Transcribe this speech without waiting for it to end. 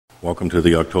Welcome to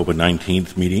the October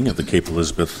 19th meeting of the Cape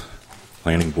Elizabeth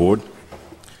Planning Board.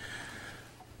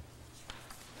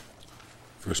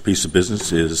 First piece of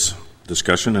business is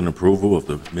discussion and approval of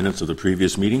the minutes of the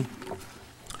previous meeting.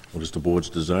 What is the board's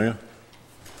desire?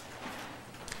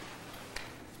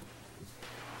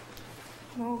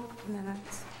 Move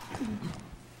minutes.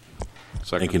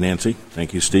 Thank you, Nancy.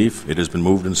 Thank you, Steve. It has been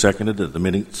moved and seconded that the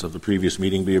minutes of the previous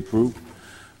meeting be approved.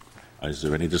 Is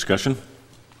there any discussion?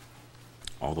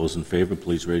 All those in favor,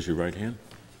 please raise your right hand.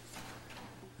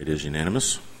 It is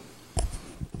unanimous.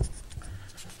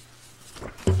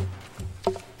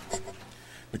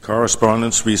 The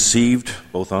correspondence received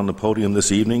both on the podium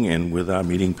this evening and with our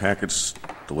meeting packets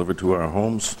delivered to our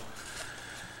homes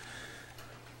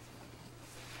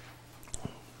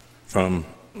from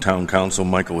Town Council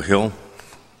Michael Hill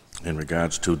in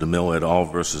regards to DeMille et al.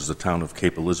 Versus the Town of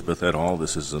Cape Elizabeth et al.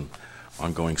 This is an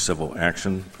ongoing civil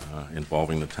action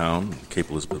involving the town, the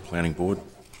Cape Elizabeth Planning Board.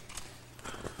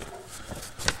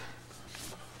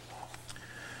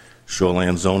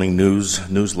 Shoreland Zoning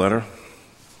newsletter,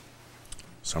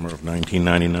 summer of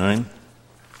 1999.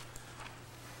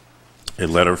 A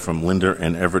letter from Linda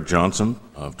and Everett Johnson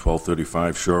of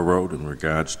 1235 Shore Road in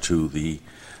regards to the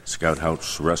Scout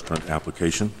House restaurant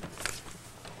application.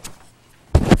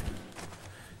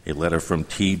 A letter from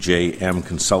TJM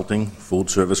Consulting,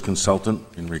 food service consultant,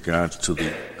 in regards to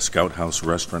the Scout House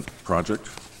restaurant project.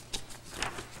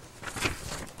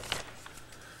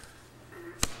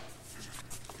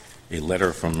 A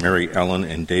letter from Mary Ellen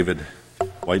and David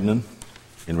Wideman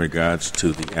in regards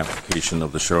to the application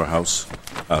of the Scout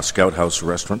House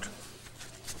restaurant.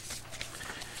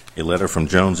 A letter from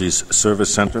Jonesy's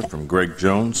Service Center from Greg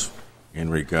Jones in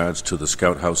regards to the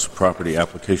Scout House property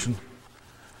application.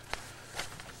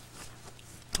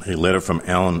 A letter from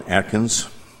Alan Atkins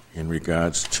in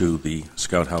regards to the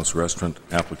Scout House restaurant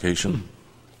application.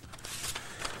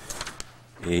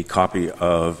 A copy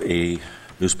of a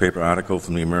newspaper article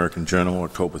from the American Journal,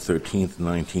 October 13th,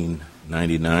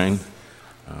 1999,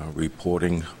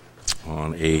 reporting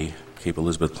on a Cape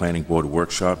Elizabeth Planning Board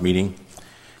workshop meeting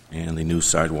and the new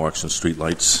sidewalks and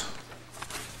streetlights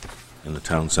in the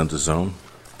town center zone.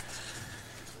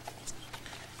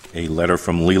 A letter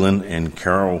from Leland and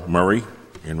Carol Murray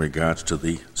in regards to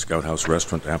the Scout House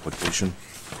restaurant application.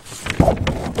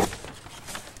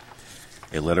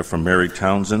 A letter from Mary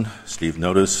Townsend, Steve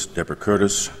Notice, Deborah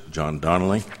Curtis, John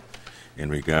Donnelly in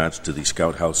regards to the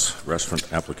Scout House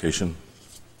restaurant application.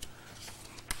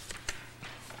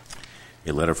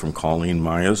 A letter from Colleen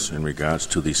Myers in regards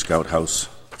to the Scout House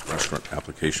restaurant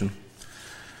application.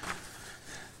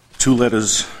 Two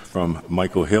letters from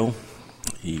Michael Hill,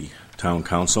 the town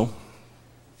council,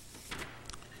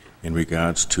 in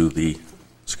regards to the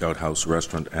Scout House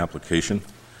restaurant application.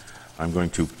 I'm going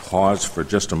to pause for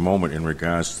just a moment in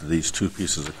regards to these two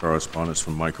pieces of correspondence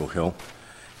from Michael Hill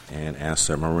and ask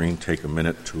that Maureen take a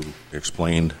minute to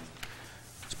explain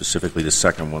specifically the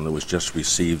second one that was just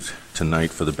received tonight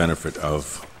for the benefit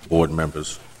of board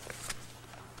members.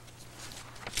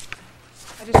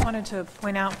 I just wanted to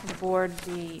point out for the board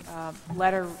the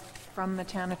letter from the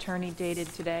town attorney dated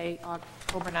today,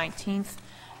 October 19th.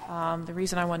 The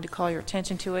reason I wanted to call your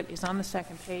attention to it is on the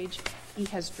second page. He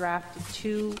has drafted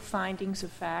two findings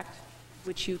of fact,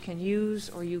 which you can use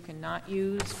or you cannot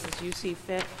use as you see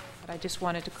fit. But I just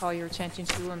wanted to call your attention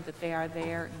to them, that they are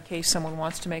there in case someone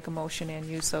wants to make a motion and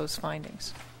use those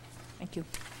findings. Thank you.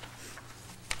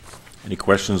 Any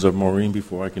questions of Maureen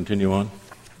before I continue on?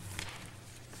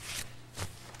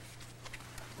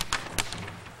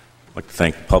 I'd like to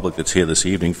thank the public that's here this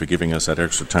evening for giving us that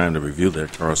extra time to review their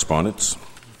correspondence.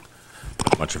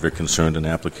 Much of it concerned an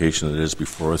application that is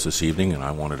before us this evening, and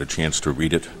I wanted a chance to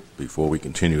read it before we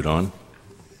continued on.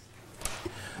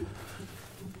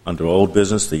 Under old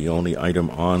business, the only item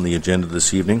on the agenda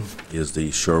this evening is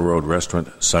the Shore Road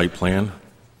Restaurant site plan.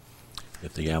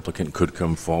 If the applicant could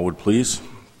come forward, please,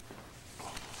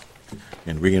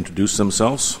 and reintroduce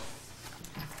themselves.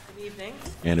 Good evening.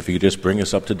 And if you could just bring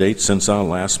us up to date since our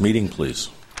last meeting, please.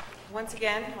 Once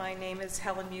again, my name is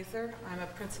Helen Muther. I'm a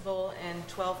principal in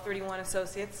 1231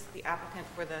 Associates, the applicant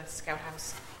for the Scout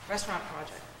House restaurant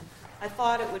project. I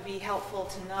thought it would be helpful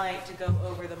tonight to go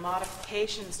over the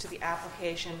modifications to the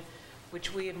application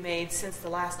which we have made since the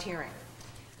last hearing.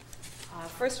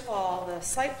 First of all, the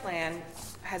site plan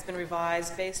has been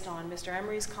revised based on Mr.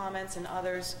 Emery's comments and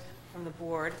others from the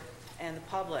board and the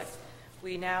public.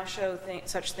 We now show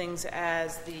such things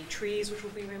as the trees which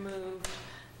will be removed,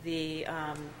 the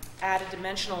added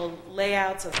dimensional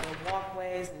layouts of the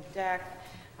walkways and deck,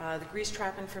 the grease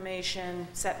trap information,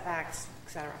 setbacks,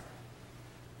 etc.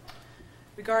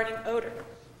 Regarding odor,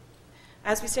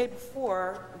 As we stated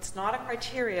before, it's not a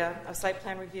criteria of site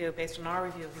plan review based on our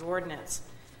review of the ordinance.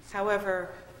 However,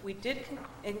 we did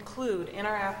include in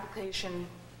our application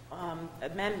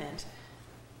amendment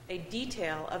a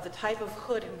detail of the type of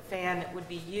hood and fan that would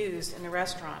be used in the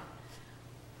restaurant.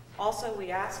 Also,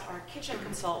 we asked our kitchen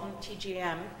consultant,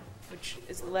 TGM, which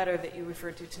is the letter that you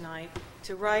referred to tonight,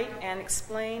 to write and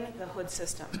explain the hood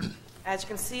system. As you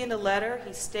can see in the letter,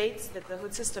 he states that the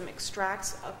hood system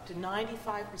extracts up to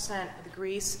 95% of the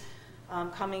grease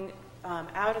coming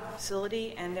out of the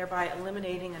facility and thereby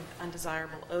eliminating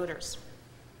undesirable odors.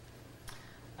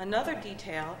 Another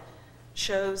detail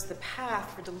shows the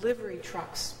path for delivery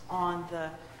trucks on the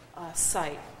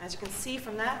site. As you can see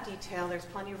from that detail, there's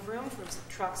plenty of room for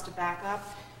trucks to back up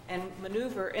and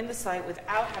maneuver in the site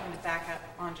without having to back up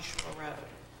onto Shore Road.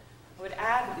 I would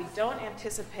add that we don't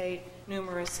anticipate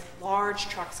numerous large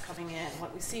trucks coming in.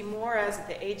 What we see more as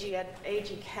the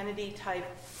A.G. Kennedy type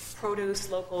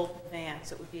produce local vans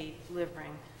that would be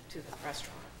delivering to the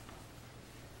restaurant.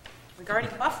 Regarding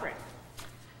buffering,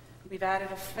 we've added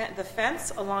the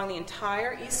fence along the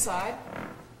entire east side,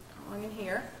 along in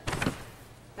here.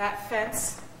 That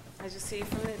fence, as you see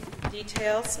from the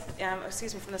details,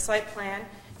 from the site plan,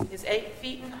 is 8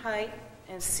 feet in height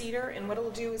and cedar, and what it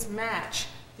will do is match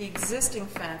the existing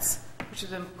fence, which has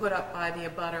been put up by the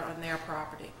abutter on their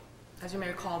property. As you may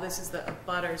recall, this is the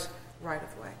abutter's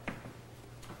right-of-way,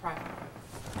 private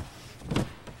way.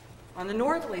 On the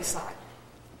northerly side,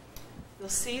 you'll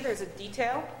see there's a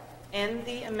detail in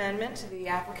the amendment to the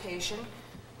application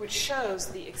which shows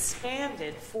the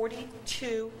expanded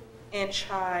 42-inch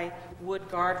high wood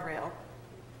guardrail,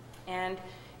 and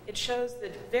it shows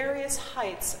the various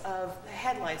heights of the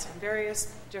headlights from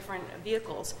various different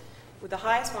vehicles, with the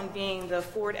highest one being the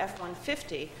Ford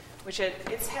F-150, which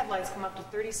its headlights come up to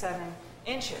 37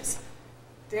 inches.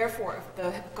 Therefore,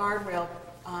 the guardrail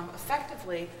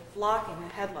effectively blocking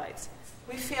the headlights.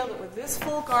 We feel that with this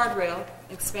full guardrail,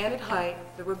 expanded height,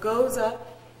 the ragosa,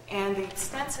 and the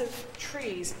extensive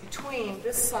trees between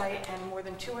this site and more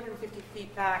than 250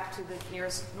 feet back to the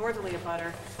nearest northerly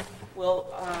abutter will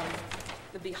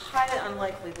be highly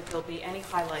unlikely that there'll be any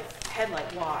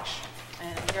headlight wash,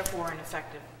 and therefore an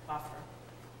effective buffer.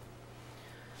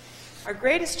 Our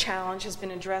greatest challenge has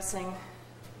been addressing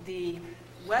the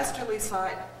westerly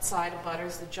side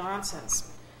abutters, the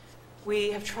Johnsons.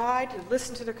 We have tried to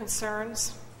listen to their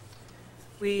concerns.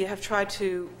 We have tried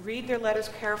to read their letters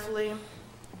carefully.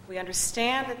 We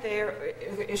understand that their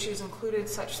issues included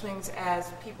such things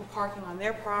as people parking on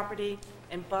their property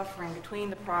and buffering between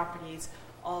the properties,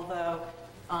 although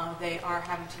they are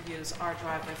having to use our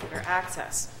driveway for their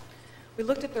access. We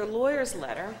looked at their lawyer's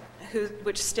letter,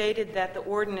 which stated that the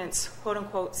ordinance, quote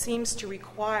unquote, seems to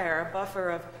require a buffer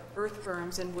of earth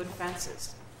berms and wood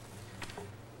fences.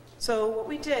 So what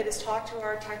we did is talk to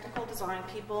our technical design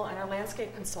people and our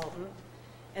landscape consultant,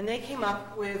 and they came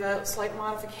up with a slight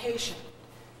modification.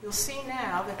 You'll see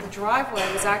now that the driveway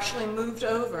is actually moved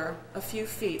over a few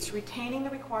feet, retaining the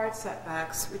required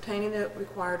setbacks, retaining the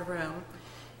required room,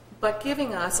 but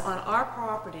giving us on our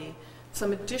property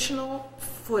some additional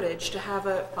footage to have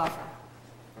a buffer.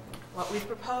 What we've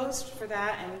proposed for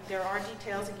that, and there are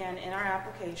details again in our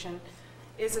application,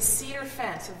 is a cedar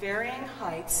fence of varying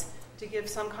heights to give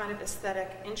some kind of aesthetic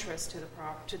interest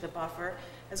to the buffer,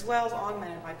 as well as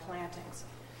augmented by plantings.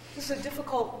 This is a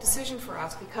difficult decision for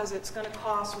us because it's going to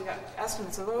cost, we got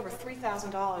estimates of over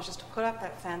 $3,000 just to put up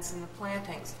that fence and the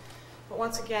plantings. But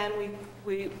once again,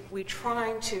 we're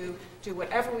trying to do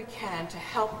whatever we can to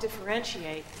help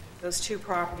differentiate those two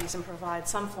properties and provide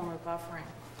some form of buffering.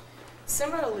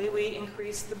 Similarly, we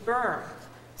increased the berm.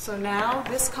 So now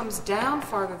this comes down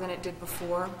farther than it did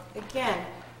before, again,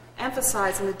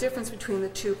 emphasizing the difference between the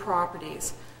two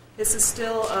properties. This is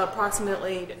still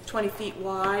approximately 20 feet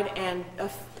wide, and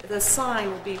the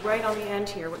sign will be right on the end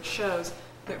here, which shows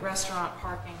that restaurant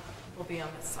parking will be on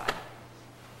this side.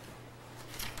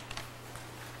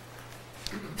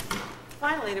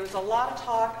 Finally, there was a lot of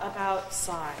talk about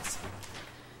size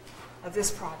of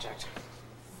this project.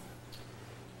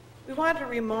 We wanted to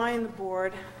remind the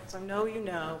board, as I know you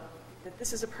know, that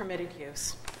this is a permitted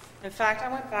use. In fact,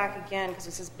 I went back again, because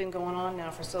this has been going on now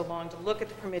for so long, to look at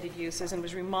the permitted uses and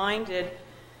was reminded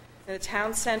that the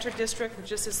town center district, which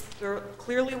just is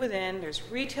clearly within, there's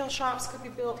retail shops could be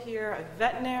built here, a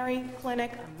veterinary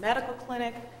clinic, a medical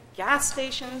clinic, gas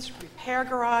stations, repair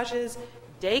garages,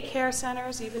 daycare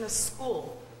centers, even a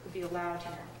school could be allowed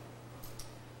here.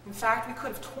 In fact, we could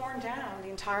have torn down the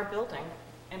entire building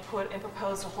and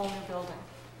proposed a whole new building.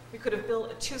 We could have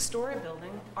built a 2-story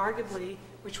building, arguably,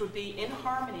 which would be in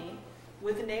harmony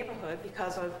with the neighborhood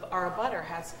because our abutter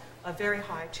has a very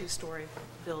high 2-story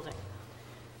building.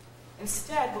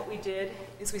 Instead, what we did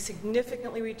is we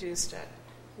significantly reduced it.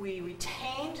 We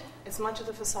retained as much of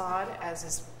the facade as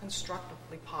is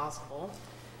constructively possible,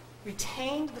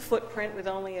 retained the footprint with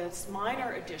only a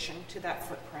minor addition to that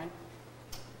footprint,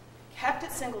 kept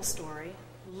it single-story,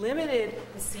 limited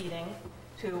the seating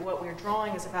to what we're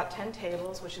drawing is about 10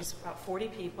 tables, which is about 40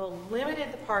 people,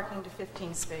 limited the parking to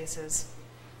 15 spaces,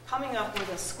 coming up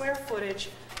with a square footage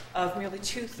of nearly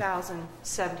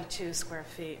 2,072 square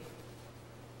feet.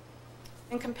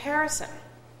 In comparison,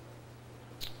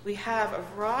 we have a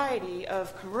variety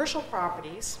of commercial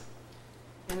properties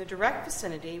in the direct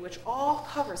vicinity which all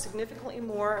cover significantly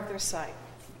more of their site.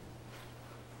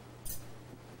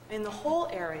 In the whole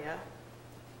area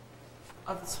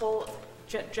of this whole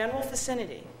general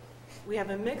vicinity, we have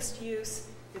a mixed use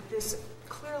that this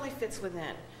clearly fits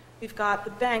within. We've got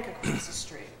the bank across the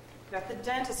street. We've got the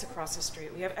dentist across the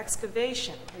street. We have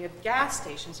excavation. We have gas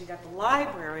stations. You've got the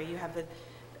library. You have the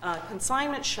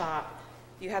consignment shop.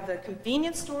 You have the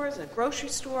convenience stores, a grocery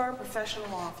store,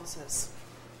 professional offices.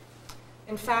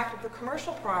 In fact, of the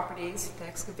commercial properties, the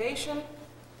excavation,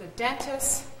 the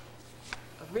dentist,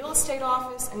 the real estate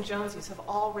office, and Jonesy's have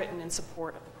all written in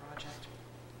support of the project.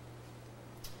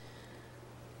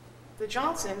 The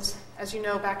Johnsons, as you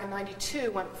know, back in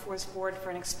 '92, went before this board for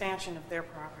an expansion of their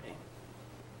property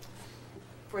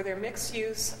for their mixed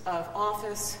use of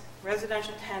office,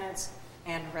 residential tenants,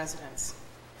 and residents.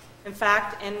 In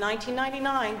fact, in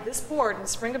 1999, this board, in the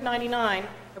spring of '99,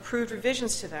 approved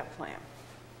revisions to that plan.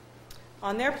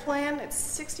 On their plan, it's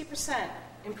 60%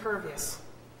 impervious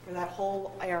for that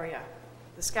whole area.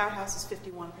 The Scout House is 51%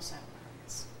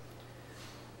 impervious.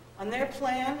 On their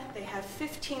plan, they have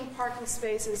 15 parking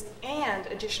spaces and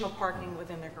additional parking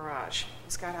within their garage.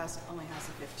 The Scout House only has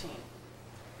the 15.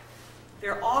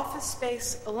 Their office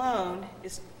space alone,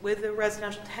 is with the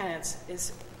residential tenants,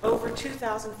 is over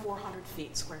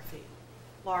 2,400 square feet,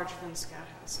 larger than the Scout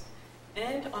House.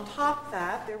 And on top of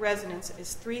that, their residence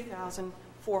is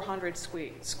 3,400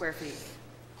 square feet,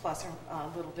 plus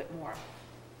a little bit more.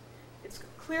 It's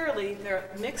clearly their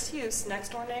mixed use next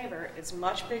door neighbor is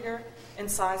much bigger in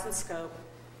size and scope,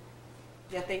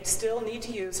 yet they still need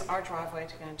to use our driveway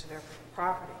to get into their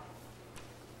property.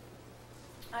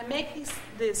 I make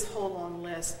this whole long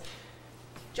list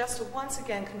just to once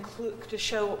again conclude, to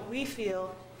show what we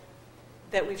feel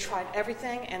that we've tried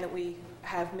everything and that we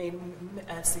have made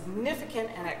significant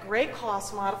and at great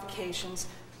cost modifications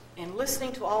in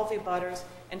listening to all of the abutters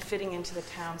and fitting into the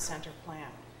town center plan.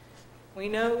 We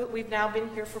know that we've now been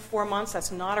here for 4 months.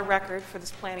 That's not a record for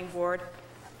this planning board,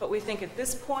 but we think at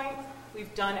this point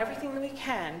we've done everything that we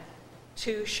can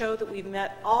to show that we've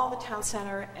met all the town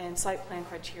center and site plan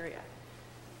criteria.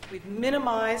 We've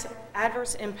minimized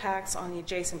adverse impacts on the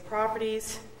adjacent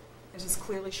properties, as is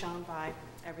clearly shown by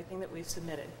everything that we've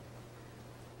submitted.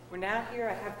 We're now here.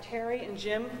 I have Terry and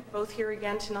Jim both here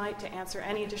again tonight to answer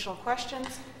any additional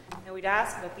questions, and we'd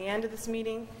ask that at the end of this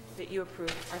meeting that you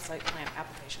approve our site plan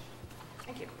application.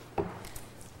 Thank you.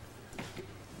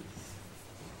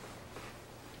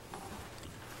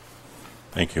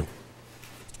 Thank you.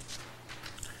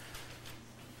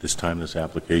 This time, this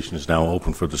application is now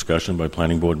open for discussion by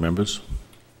planning board members.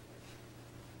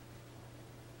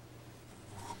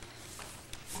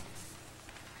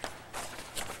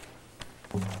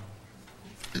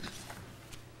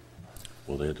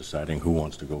 Well, they're deciding who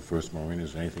wants to go first. Maureen,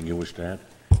 is there anything you wish to add?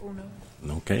 Oh,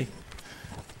 no. Okay.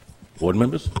 Board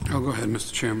members? I'll go ahead,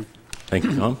 Mr. Chairman. Thank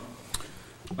you,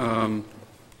 Tom.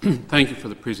 Thank you for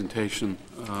the presentation.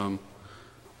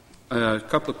 A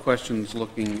couple of questions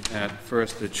looking at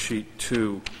first at sheet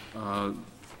 2.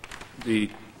 The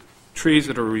trees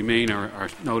that remain are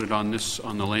noted on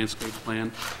the landscape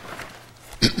plan.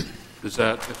 Is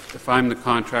that, if I'm the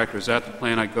contractor, is that the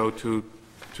plan I go to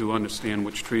understand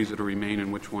which trees that remain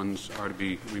and which ones are to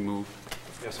be removed?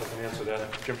 Yes, I can answer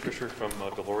that. Jim Fisher from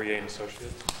Delorier and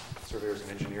Associates, surveyors and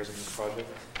engineers in this project.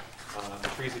 The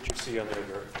trees that you see on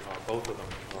there, both of them,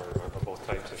 or both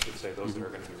types, I should say, those that are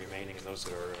going to be remaining and those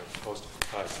that are supposed to be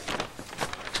cut,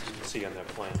 you can see on that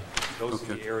plan. Those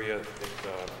in the area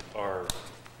that are,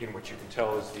 in which you can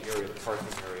tell is the area, the parking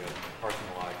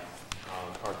lot,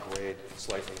 are grayed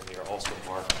slightly, and they are also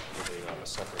marked with a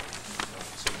separate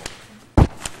symbol.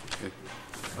 Okay.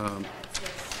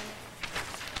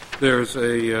 There's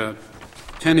a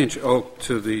 10-inch oak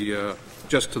to the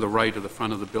just to the right of the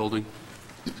front of the building,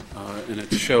 and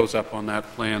it shows up on that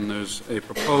plan. There's a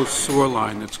proposed sewer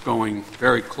line that's going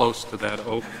very close to that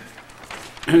oak.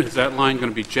 Is that line going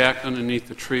to be jacked underneath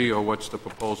the tree, or what's the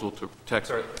proposal to protect?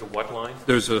 Sorry, the what line?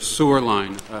 There's a sewer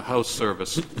line, a house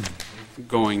service,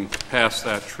 going past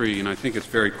that tree, and I think it's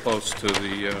very close to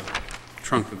the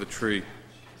trunk of the tree.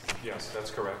 Yes,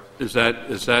 that's correct. Is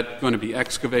that going to be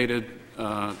excavated,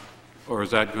 or is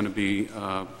that going to be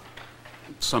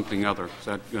something other? Is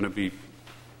that going to be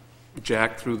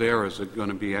jacked through there, or is it going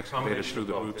to be excavated through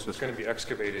the root It's system? going to be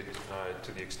excavated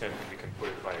to the extent that we can put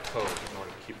it by a code in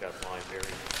order to keep that line buried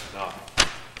enough.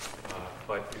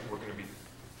 But we're going to be,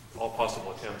 all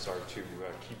possible attempts are to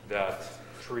keep that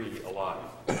tree alive.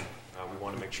 We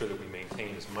want to make sure that we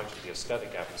maintain as much of the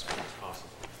aesthetic atmosphere as possible.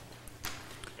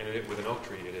 And with an oak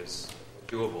tree, it is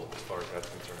doable as far as that's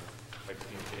concerned, like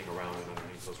getting around and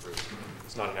underneath those roots.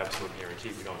 It's not an absolute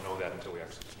guarantee. We don't know that until we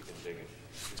actually keep it digging.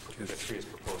 The tree is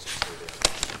proposed to stay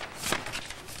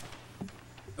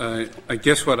there. I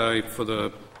guess what for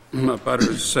the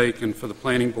butter's sake and for the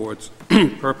planning board's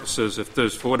purposes, if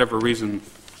there's, for whatever reason,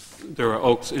 there are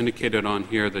oaks indicated on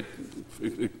here that,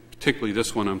 particularly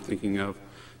this one I'm thinking of,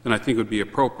 then I think it would be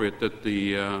appropriate that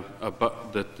the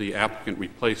applicant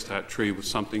replace that tree with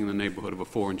something in the neighborhood of a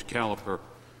 4-inch caliper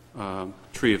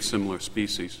tree of similar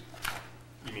species.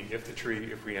 You mean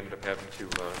if we ended up having to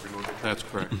remove it? That's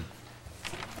correct.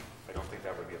 I don't think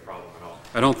that would be a problem at all.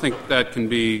 I don't think that can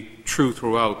be true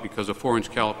throughout, because a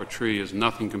 4-inch caliper tree is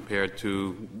nothing compared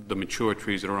to the mature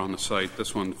trees that are on the site.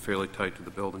 This one's fairly tight to the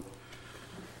building.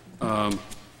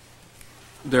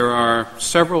 There are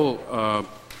several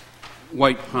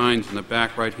white pines in the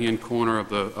back right-hand corner of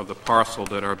the parcel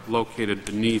that are located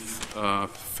beneath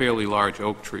fairly large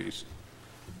oak trees.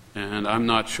 And I'm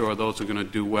not sure those are going to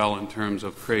do well in terms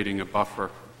of creating a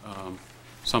buffer,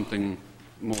 something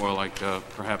more like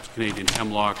perhaps Canadian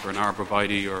hemlock or an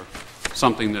arborvitae or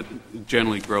something that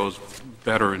generally grows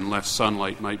better in less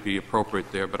sunlight might be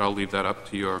appropriate there, but I'll leave that up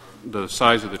to your... The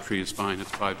size of the tree is fine. It's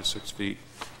 5 to 6 feet.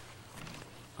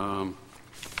 I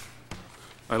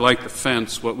like the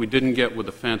fence. What we didn't get with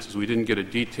the fence is we didn't get a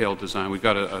detailed design. We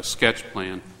got a sketch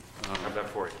plan. We have that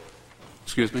for you.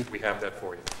 Excuse me? We have that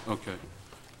for you. Okay.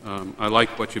 I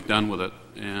like what you've done with it,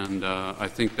 and I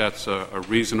think that's a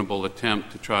reasonable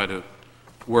attempt to try to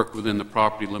work within the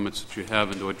property limits that you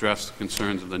have and to address the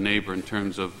concerns of the neighbor in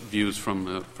terms of views from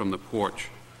the porch.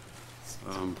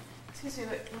 Excuse me,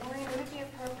 but Maureen, would it be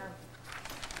appropriate?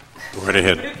 Go right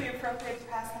ahead. Would it be appropriate to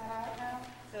pass that out now,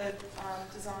 the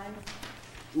design?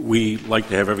 We like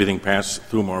to have everything passed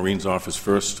through Maureen's office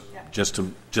first, Yeah. just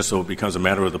so it becomes a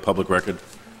matter of the public record,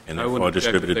 and I therefore wouldn't object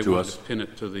if distributed they to wanted us. to pin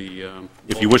it to the...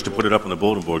 If you wish to put it up on the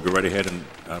bulletin board, go right ahead, and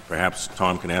perhaps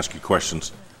Tom can ask you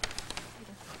questions.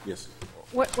 Yes.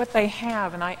 What they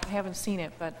have, and I haven't seen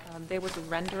it, but there was a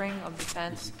rendering of the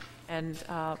fence, and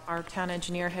our town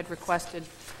engineer had requested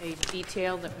a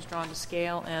detail that was drawn to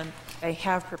scale, and they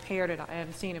have prepared it. I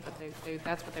haven't seen it, but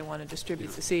that's what they want to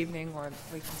distribute this evening, or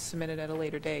we can submit it at a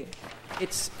later date.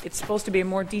 It's supposed to be a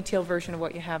more detailed version of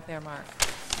what you have there, Mark.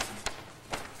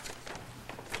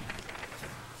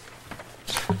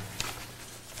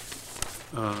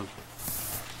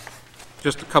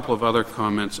 Just a couple of other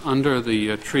comments. Under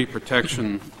the tree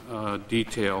protection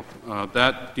detail,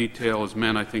 that detail is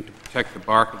meant, I think, to protect the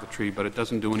bark of the tree, but it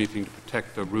doesn't do anything to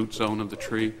protect the root zone of the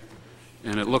tree.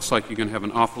 And it looks like you're going to have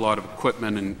an awful lot of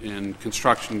equipment and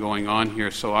construction going on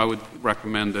here, so I would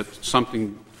recommend that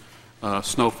something,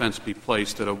 snow fence, be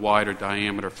placed at a wider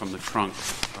diameter from the trunk.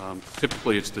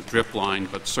 Typically it's the drip line,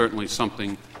 but certainly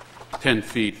something 10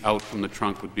 feet out from the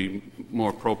trunk would be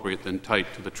more appropriate than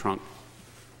tight to the trunk.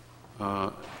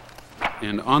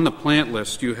 And on the plant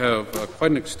list, you have quite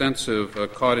an extensive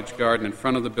cottage garden in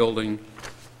front of the building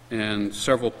and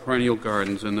several perennial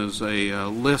gardens, and there's a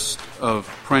list of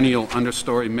perennial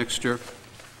understory mixture.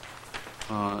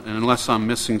 And unless I'm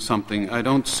missing something, I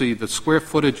don't see the square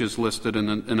footage is listed in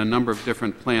a number of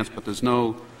different plants, but there's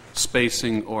no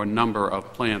spacing or number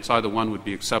of plants. Either one would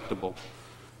be acceptable.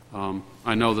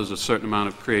 I know there's a certain amount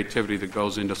of creativity that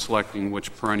goes into selecting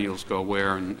which perennials go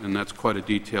where, and that's quite a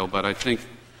detail, but I think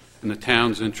in the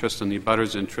town's interest and the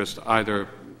abutters' interest, either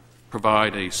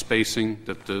provide a spacing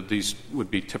that these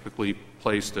would be typically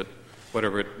placed at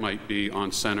whatever it might be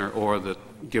on center, or that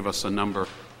give us a number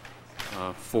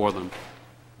for them.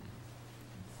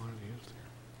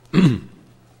 We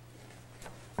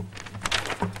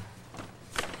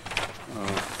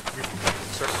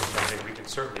can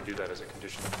certainly do that as a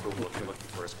condition of approval if you're looking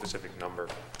for a specific number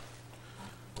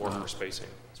or for spacing,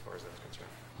 as far as that's concerned.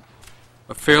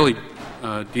 A fairly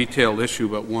detailed issue,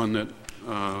 but one that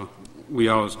we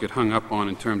always get hung up on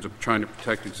in terms of trying to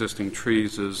protect existing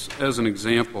trees is, as an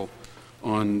example,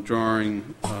 on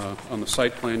drawing, on the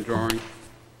site plan drawing,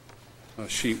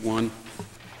 sheet 1.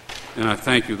 And I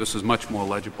thank you, this is much more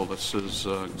legible. This is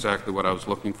exactly what I was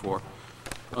looking for.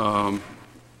 On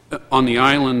the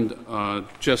island,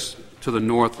 just to the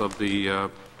north of the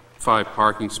 5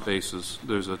 parking spaces,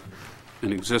 there's a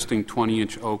an existing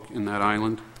 20-inch oak in that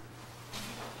island.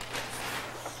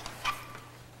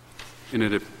 And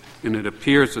it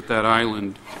appears that that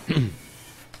island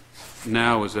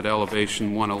now is at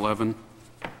elevation 111,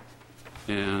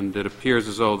 and it appears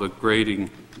as though the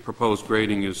proposed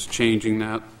grading is changing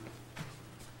that.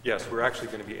 Yes, we're actually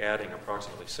going to be adding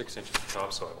approximately 6 inches of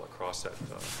topsoil across that,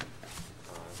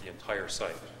 the entire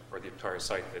site, or the entire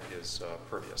site that is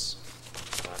pervious.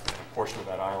 And a portion of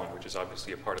that island, which is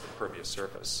obviously a part of the pervious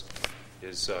surface,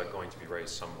 is going to be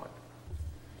raised somewhat.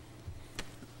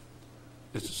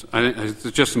 It's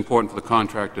just important for the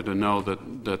contractor to know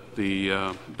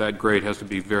that grade has to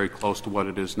be very close to what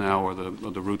it is now, or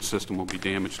the root system will be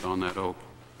damaged on that oak,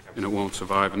 and it won't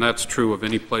survive. And that's true of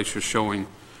any place you're showing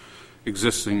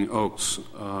existing oaks.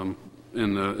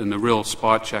 In the real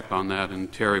spot check on that, and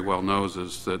Terry well knows,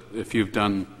 is that if you've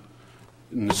done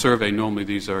in the survey, normally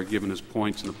these are given as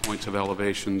points, and the points of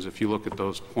elevations. If you look at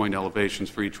those point elevations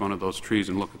for each one of those trees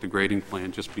and look at the grading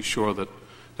plan, just be sure that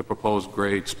the proposed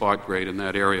grade, spot grade in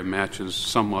that area matches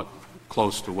somewhat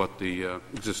close to what the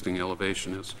existing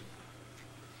elevation is.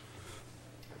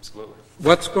 Absolutely.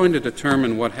 What's going to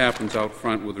determine what happens out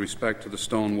front with respect to the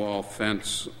stone wall,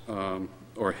 fence,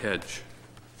 or hedge?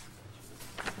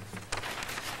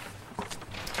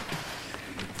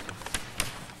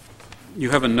 You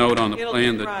have a note on the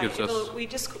plan that gives us...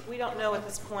 We don't know at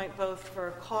this point, both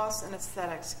for cost and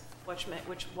aesthetics,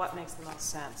 what makes the most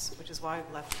sense, which is why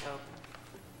we've left it open.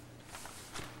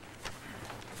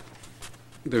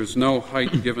 There's no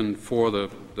height given for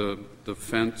the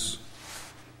fence.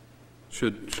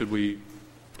 Should we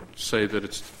say that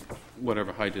it's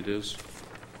whatever height it is?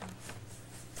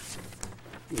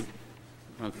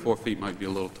 4 feet might be a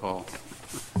little tall.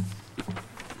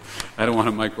 I don't want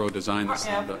to micro-design this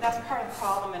thing. Yeah, that's part of the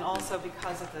problem, and also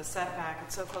because of the setback,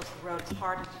 it's so close to the road, it's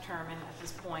hard to determine at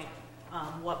this point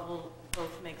what will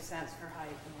both make sense for height.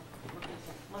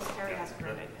 Unless Terry has a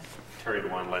great idea. Terry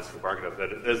DeWine, landscape architect,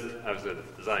 that it is obviously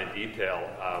a design detail.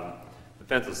 The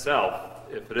fence itself,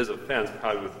 if it is a fence,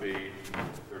 probably would be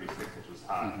 36 inches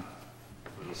high.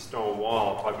 With a stone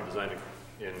wall, probably designed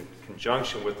in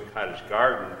conjunction with the cottage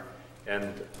garden.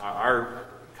 And our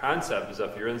concept is that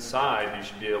if you're inside, you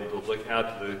should be able to look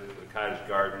out to the cottage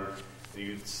garden, and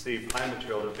you see plant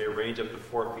material that may range up to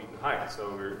 4 feet in height. So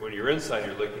when you're inside,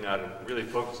 you're looking out and really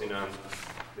focusing on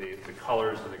the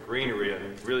colors and the greenery,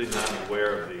 and really not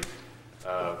aware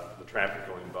of the traffic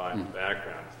going by in the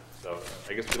background. So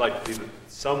I guess we'd like to leave it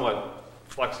somewhat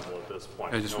flexible at this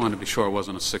point. I just wanted to be sure it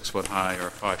wasn't a 6 foot high or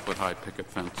a 5 foot high picket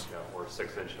fence. Yeah, or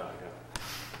 6 inch high, yeah.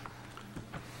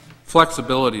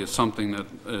 Flexibility is something that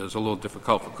is a little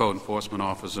difficult for code enforcement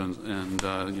officers, and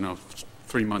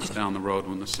 3 months down the road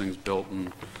when this thing's built,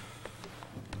 and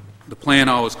the plan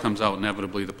always comes out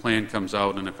inevitably. The plan comes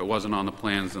out, and if it wasn't on the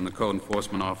plans, then the code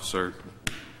enforcement officer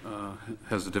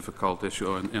has a difficult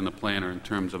issue, and the planner, in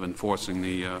terms of enforcing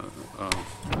the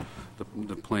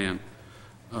plan.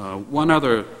 One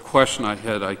other question I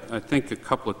had, I think a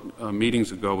couple of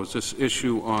meetings ago, was this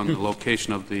issue on the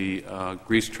location of the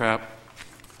grease trap.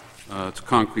 It's a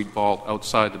concrete vault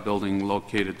outside the building,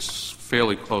 located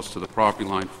fairly close to the property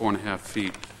line, 4.5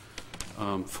 feet.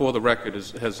 For the record,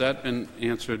 has that been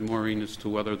answered, Maureen, as to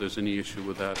whether there's any issue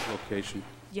with that location?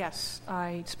 Yes,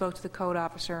 I spoke to the code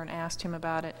officer and asked him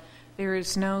about it. There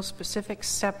is no specific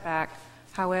setback.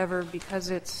 However, because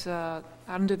it's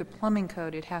under the plumbing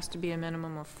code, it has to be a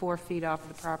minimum of 4 feet off of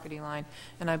the property line.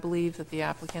 And I believe that the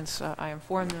applicants, I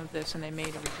informed them of this, and they made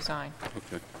a redesign.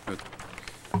 Okay, good.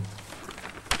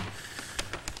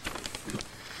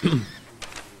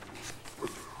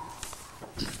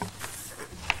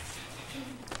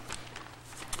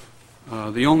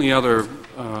 The only other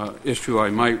issue I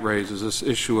might raise is this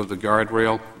issue of the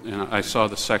guardrail, and I saw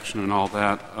the section and all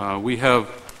that. We have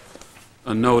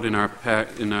a note in our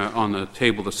on the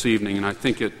table this evening, and I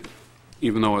think it,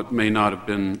 even though it may not have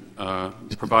been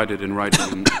provided in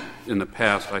writing in the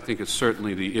past, I think it's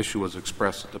certainly the issue was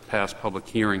expressed at the past public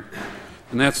hearing.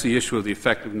 And that's the issue of the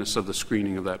effectiveness of the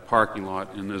screening of that parking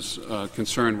lot. And there's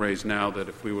concern raised now that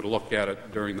if we were to look at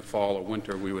it during the fall or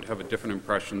winter, we would have a different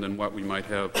impression than what we might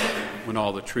have when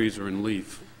all the trees are in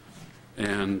leaf.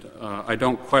 And I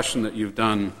don't question that you've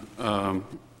done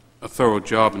a thorough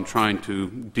job in trying to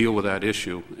deal with that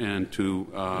issue and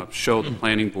to show the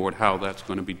planning board how that's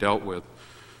going to be dealt with.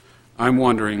 I'm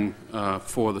wondering,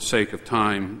 for the sake of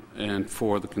time and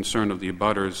for the concern of the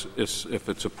abutters, if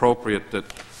it's appropriate that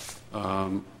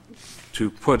to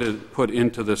put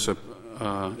into this,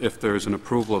 if there's an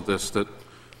approval of this, that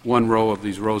one row of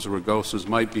these rosa rugosas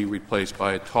might be replaced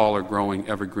by a taller growing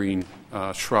evergreen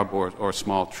shrub or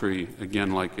small tree,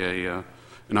 again like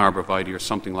an an arborvitae or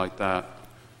something like that,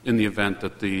 in the event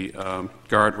that the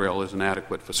guardrail isn't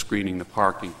adequate for screening the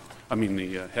the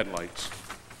headlights.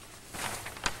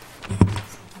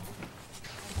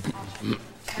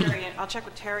 I'll check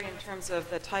with Terry in terms of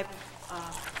the type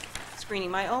of screening.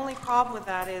 My only problem with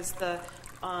that is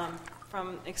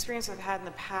from experience I've had in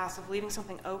the past of leaving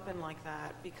something open like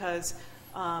that, because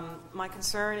my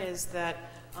concern is that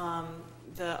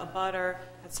the abutter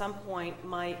at some point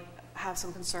might have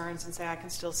some concerns and say, I can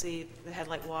still see the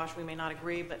headlight wash. We may not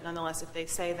agree, but nonetheless, if they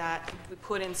say that, we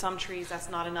put in some trees, that's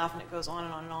not enough, and it goes on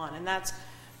and on and on. And that's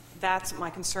my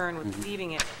concern with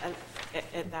leaving it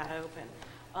that open.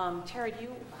 Terry, do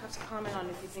you have some comment on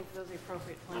if you think those are the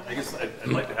appropriate plans? I guess I'd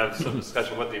like to have some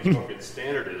discussion what the appropriate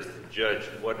standard is to judge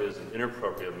what is an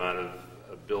inappropriate amount of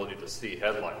ability to see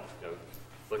headlight. You know,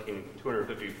 looking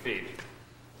 250 feet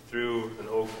through an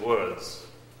oak woods,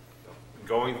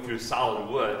 going through solid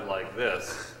wood like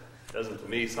this, doesn't to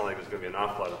me sound like there's going to be an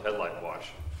awful lot of headlight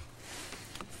wash.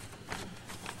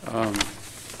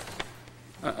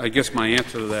 I guess my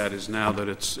answer to that is now that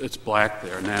it's black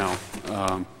there now,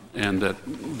 and that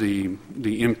the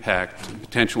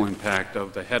potential impact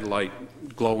of the headlight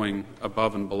glowing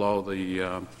above and below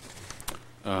the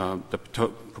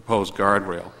proposed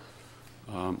guardrail.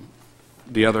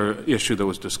 The other issue that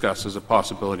was discussed is the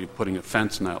possibility of putting a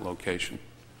fence in that location.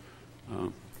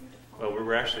 Well, we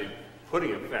were actually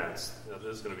putting a fence. You know,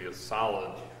 there's going to be a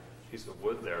solid piece of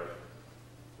wood there.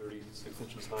 36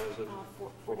 inches high, is it?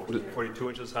 42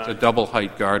 inches high? It's a double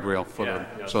height guardrail for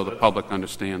so the public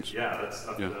understands. Yeah, that's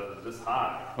up to this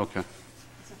high. Okay.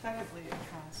 It's effectively a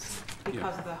fence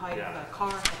because of the height of the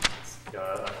car fence.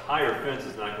 A higher fence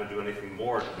is not going to do anything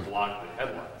more to block the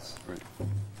headlights. Right.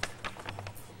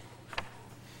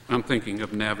 I'm thinking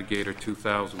of Navigator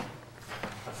 2000.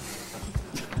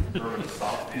 Urban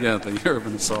assault vehicle. Yeah, the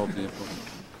urban assault vehicle.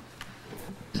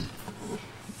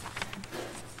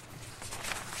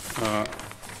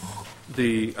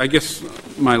 I guess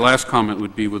my last comment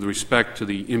would be with respect to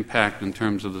the impact in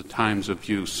terms of the times of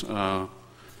use.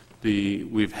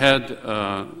 We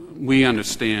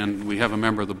understand, we have a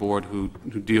member of the board who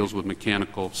deals with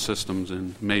mechanical systems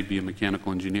and may be a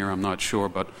mechanical engineer, I'm not sure,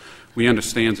 but we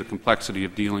understand the complexity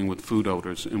of dealing with food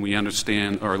odors, and we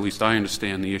understand, or at least I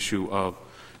understand, the issue of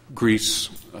grease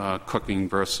cooking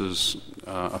versus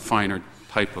a finer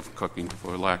type of cooking,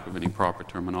 for lack of any proper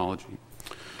terminology.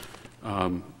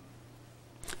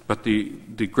 But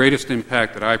the greatest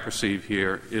impact that I perceive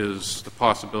here is the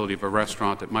possibility of a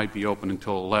restaurant that might be open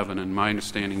until 11, and my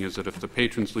understanding is that if the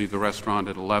patrons leave the restaurant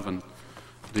at 11,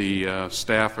 the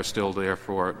staff are still there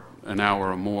for an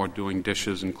hour or more doing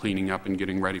dishes and cleaning up and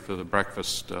getting ready for the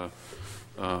breakfast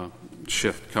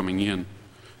shift coming in.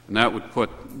 And that would put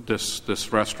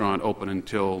this restaurant open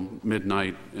until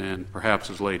midnight and perhaps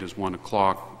as late as 1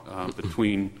 o'clock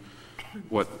between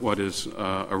what is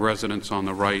a residence on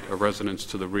the right, a residence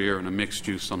to the rear, and a mixed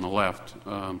use on the left.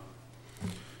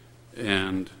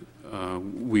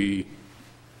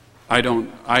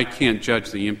 I can't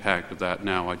judge the impact of that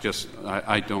now.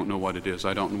 I don't know what it is.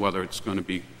 I don't know whether it's going to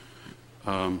be.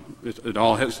 It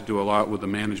all has to do a lot with the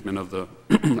management of the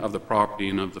of the property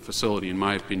and of the facility, in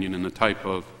my opinion, and the type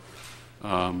of.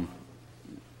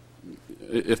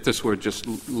 If this were just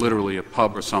literally a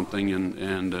pub or something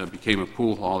and became a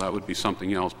pool hall, that would be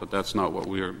something else. But that's not what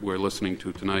we're listening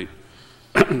to tonight.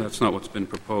 That's not what's been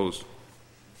proposed.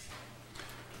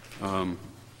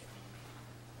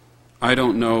 I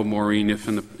don't know, Maureen, if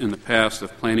in the past,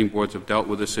 if planning boards have dealt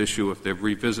with this issue, if they've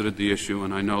revisited the issue,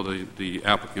 and I know the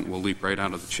applicant will leap right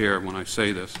out of the chair when I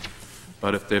say this,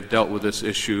 but if they've dealt with this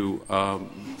issue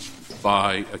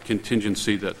by a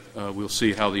contingency that we'll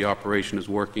see how the operation is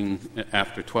working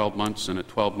after 12 months, and at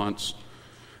 12 months,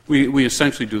 we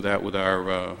essentially do that with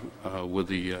our with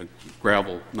the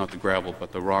gravel, not the gravel,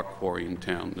 but the rock quarry in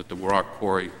town. That the rock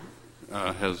quarry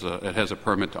has a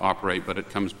permit to operate, but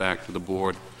it comes back to the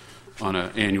board on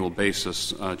an annual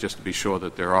basis just to be sure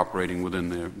that they're operating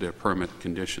within their permit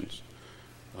conditions.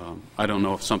 I don't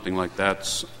know if something like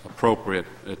that's appropriate.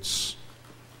 It's.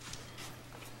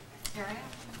 Here I am.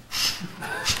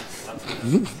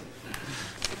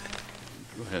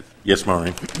 Go ahead. Yes,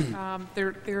 Maureen.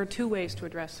 There are two ways to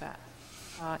address that.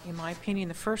 In my opinion,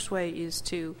 the first way is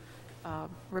to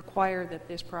require that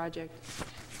this project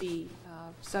be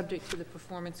subject to the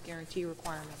performance guarantee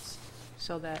requirements,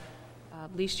 so that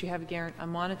at least you have a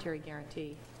monetary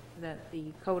guarantee that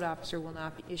the code officer will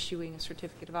not be issuing a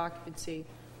certificate of occupancy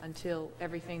until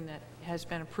everything that has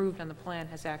been approved on the plan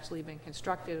has actually been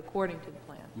constructed according to the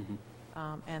plan. Mm-hmm.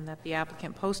 And that the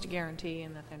applicant post a guarantee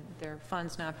and that their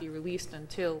funds not be released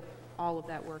until all of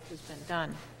that work has been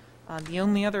done. The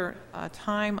only other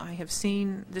time I have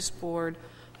seen this board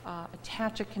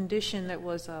attach a condition that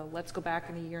was let's go back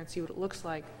in a year and see what it looks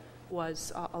like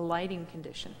was a lighting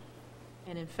condition.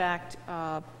 And in fact,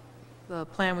 the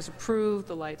plan was approved,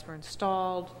 the lights were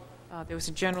installed, there was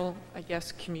a general, I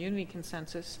guess, community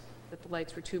consensus that the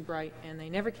lights were too bright, and they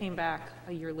never came back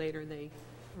a year later. They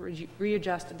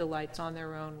readjusted the lights on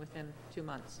their own within 2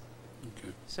 months.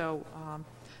 Okay. So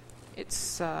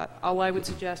it's all I would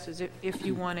suggest is if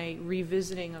you want a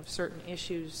revisiting of certain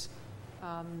issues,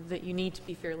 that you need to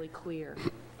be fairly clear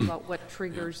about what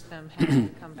triggers them having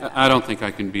to come back. I don't think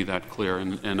I can be that clear,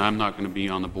 and I'm not going to be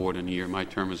on the board in a year. My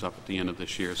term is up at the end of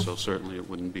this year, so certainly it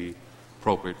wouldn't be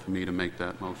appropriate for me to make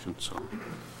that motion. So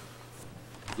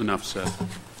enough said.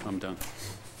 I'm done.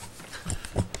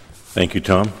 Thank you,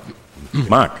 Tom.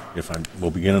 Mark,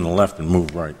 we'll begin on the left and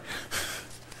move right.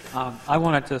 I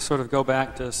wanted to sort of go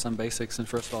back to some basics, and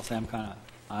first of all, Sam,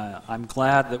 I'm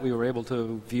glad that we were able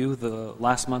to view the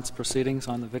last month's proceedings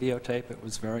on the videotape. It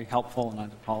was very helpful, and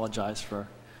I'd apologize for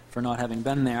not having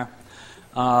been there.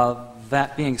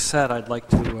 That being said, I'd like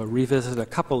to revisit a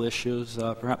couple issues,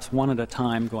 perhaps one at a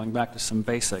time, going back to some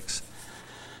basics.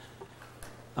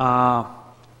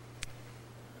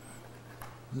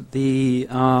 The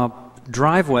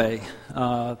driveway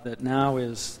that now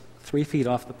is 3 feet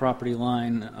off the property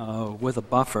line with a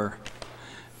buffer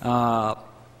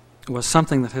was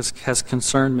something that has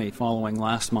concerned me following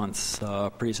last month's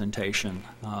presentation.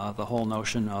 The whole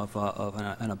notion of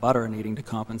an abutter needing to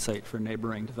compensate for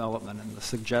neighboring development, and the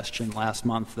suggestion last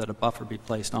month that a buffer be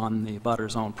placed on the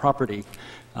abutter's own property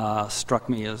struck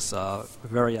me as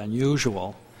very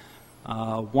unusual.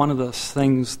 One of the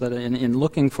things that, in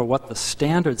looking for what the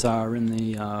standards are in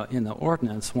the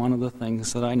ordinance, one of the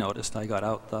things that I noticed, I got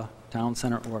out the town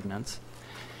center ordinance,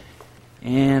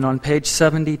 and on page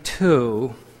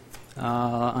 72,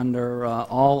 under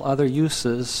all other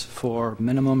uses for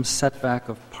minimum setback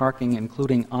of parking,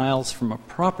 including aisles from a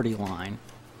property line,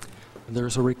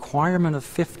 there's a requirement of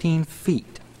 15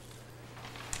 feet,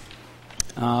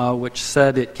 which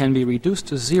said it can be reduced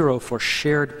to 0 for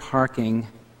shared parking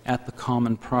at the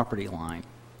common property line.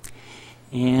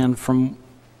 And from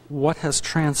what has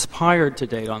transpired to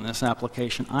date on this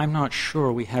application, I'm not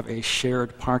sure we have a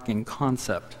shared parking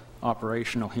concept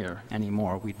operational here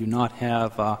anymore. We do not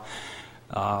have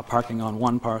parking on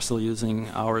one parcel using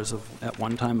hours at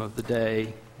one time of the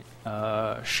day,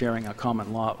 sharing a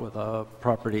common lot with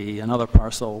another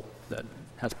parcel that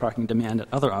has parking demand at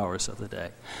other hours of the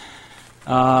day.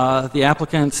 The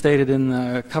applicant stated in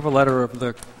the cover letter of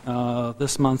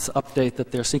this month's update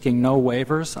that they're seeking no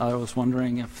waivers. I was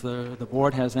wondering if the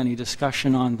board has any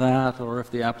discussion on that, or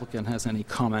if the applicant has any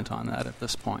comment on that at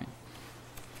this point.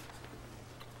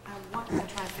 What I'm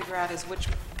trying to figure out is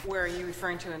where are you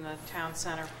referring to in the town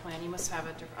center plan? You must have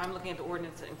I'm looking at the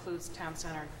ordinance that includes town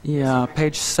center. Yeah,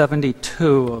 page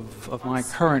 72 of my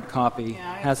current copy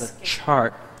has a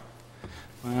chart.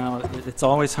 Well, it's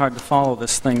always hard to follow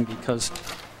this thing because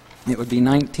it would be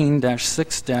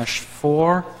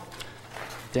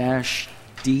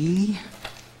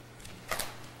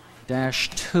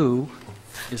 19-6-4-D-2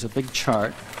 is a big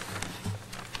chart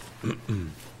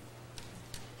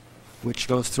which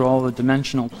goes through all the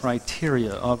dimensional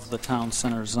criteria of the town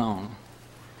center zone.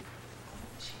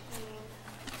 Did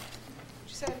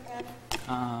you say it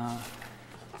again?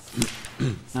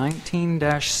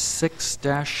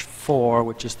 19-6-4,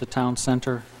 which is the town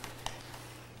center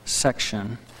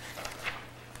section.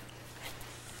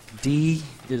 D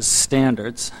is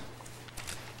standards.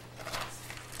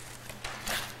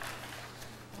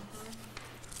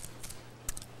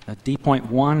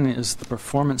 D.1 is the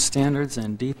performance standards,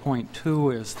 and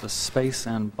D.2 is the space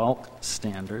and bulk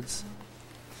standards.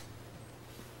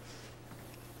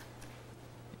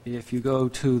 If you go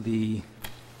to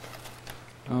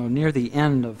near the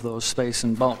end of those space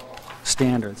and bulk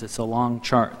standards, it's a long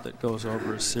chart that goes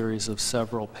over a series of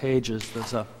several pages.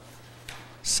 There's a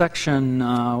section,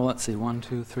 let's see, 1,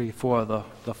 2, 3, 4, the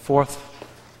fourth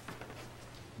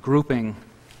grouping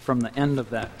from the end of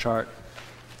that chart.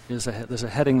 There's a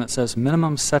heading that says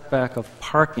minimum setback of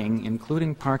parking,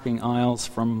 including parking aisles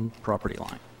from property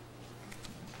line.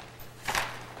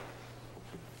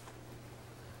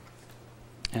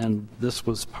 And this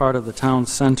was part of the town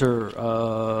center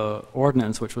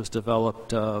ordinance, which was developed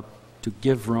to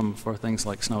give room for things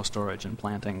like snow storage and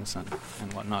plantings and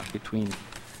whatnot between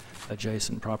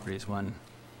adjacent properties when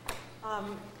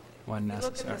necessary.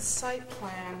 Look at the site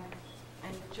plan,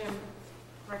 and Jim,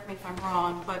 correct me if I'm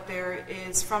wrong, but there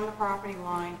is from the property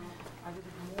line, I think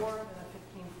more than a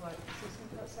 15-foot,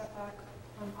 16-foot setback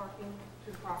from parking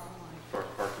to the property line.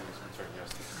 Parking is concerned,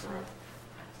 yes, that's correct.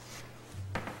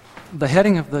 the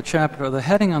heading of the chapter, the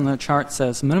heading on the chart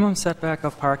says minimum setback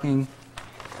of parking,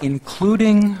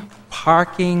 including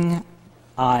parking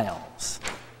aisles.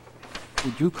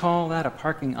 Would you call that a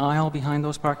parking aisle behind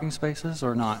those parking spaces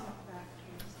or not?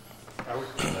 I would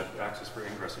call that access for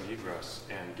ingress and egress,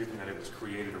 and given that it was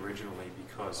created originally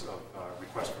because of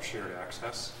request for shared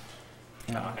access,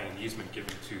 and an easement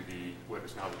given to what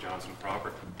is now the Johnson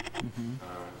property,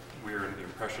 we're under the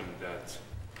impression that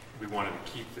we wanted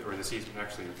to keep, or this easement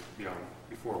actually,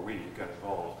 before we got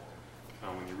involved,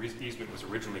 when the easement was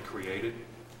originally created,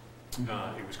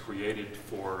 it was created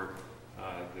for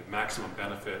the maximum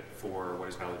benefit for what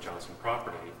is now the Johnson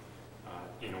property,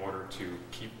 in order to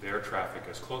keep their traffic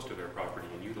as close to their property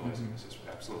and utilizing this as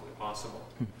absolutely possible.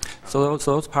 So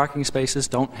those parking spaces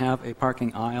don't have a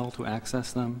parking aisle to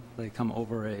access them? They come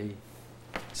over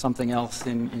something else,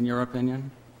 in your opinion?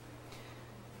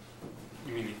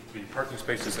 You mean the parking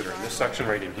spaces that are in this section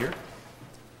right in here?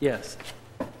 Yes.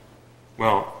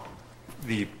 Well,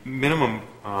 the minimum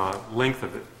length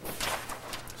of it,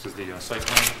 this is the site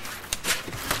plan,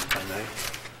 if I may.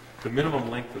 The minimum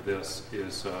length of this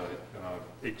is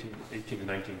 18 to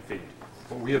 19 feet.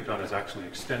 What we have done is actually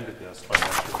extended this by an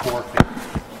extra 4 feet.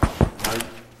 Right?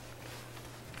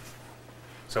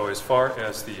 So as far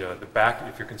as the back,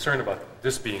 if you're concerned about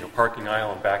this being a parking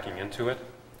aisle and backing into it,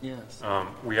 yes,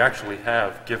 we actually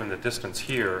have, given the distance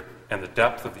here and the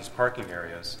depth of these parking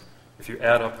areas, if you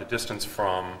add up the distance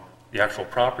from the actual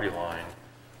property line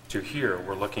to here,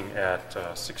 we're looking at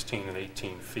 16 and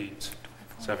 18 feet.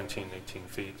 17, 18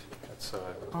 feet. That's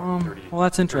 30. Well,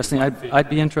 that's interesting. I'd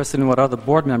be interested in what other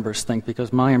board members think,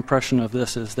 because my impression of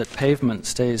this is that pavement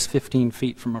stays 15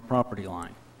 feet from a property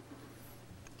line.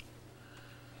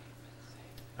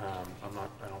 I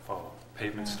don't follow.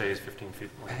 Pavement stays 15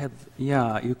 feet away.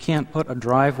 Yeah, you can't put a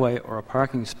driveway or a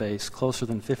parking space closer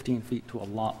than 15 feet to a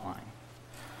lot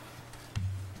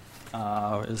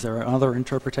line. Is there another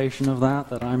interpretation of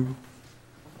that I'm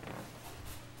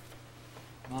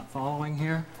not following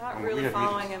here? Not really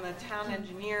following, and the town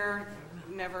engineer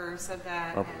never said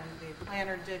that, and the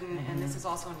planner didn't, and this is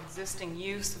also an existing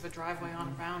use of a driveway on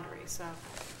a boundary, so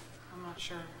I'm not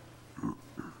sure how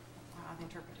the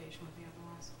interpretation would be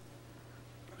otherwise.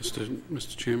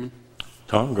 Mr. Chairman?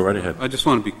 Tom, go right ahead. I just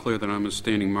want to be clear that I'm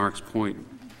understanding Mark's point.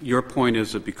 Your point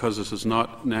is that because this is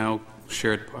not now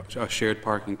a shared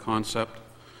parking concept,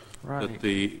 Right. that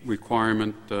the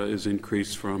requirement is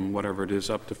increased from whatever it is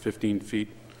up to 15 feet.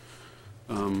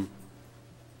 Could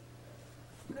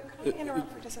I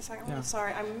interrupt for just a second? I'm really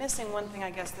sorry. I'm missing one thing, I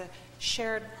guess, the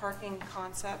shared parking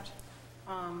concept.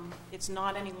 It's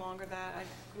not any longer that.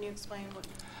 Can you explain what?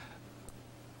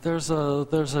 There's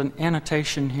an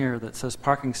annotation here that says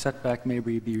parking setback may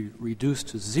be reduced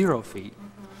to 0 feet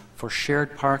for a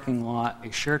shared parking lot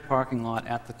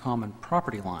at the common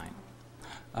property line,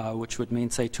 which would mean,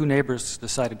 say, two neighbors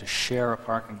decided to share a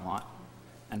parking lot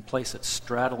and place it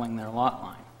straddling their lot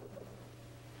line.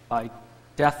 By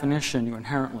definition, you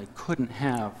inherently couldn't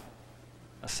have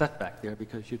a setback there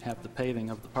because you'd have the paving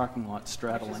of the parking lot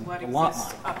straddling the lot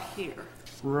line. Up here.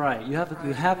 Right. You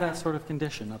have that sort of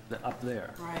condition up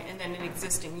there. Right, and then an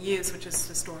existing use, which has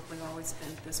historically always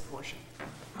been this portion.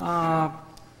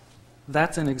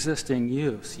 That's an existing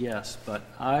use, yes, but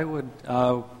I would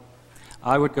go.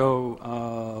 I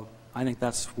think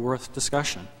that's worth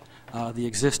discussion. The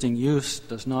existing use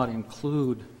does not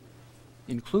includes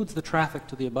the traffic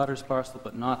to the abutters parcel,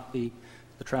 but not the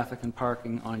traffic and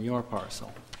parking on your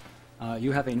parcel.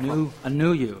 You have a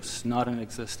new use, not an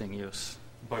existing use.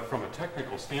 But from a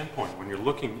technical standpoint, when you're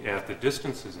looking at the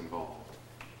distances involved,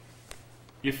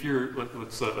 if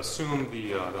let's assume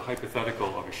the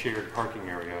hypothetical of a shared parking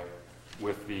area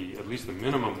with at least the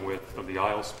minimum width of the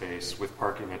aisle space with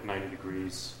parking at 90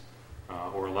 degrees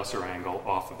or a lesser angle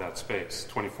off of that space,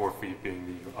 24 feet being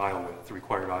the aisle width, the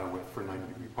required aisle width for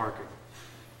 90-degree parking.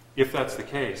 If that's the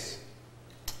case,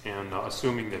 and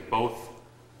assuming that both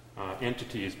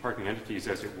parking entities,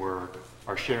 as it were,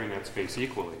 are sharing that space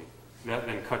equally, that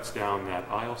then cuts down that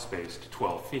aisle space to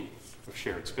 12 feet of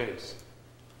shared space,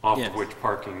 off of which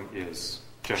parking is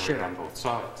generated on both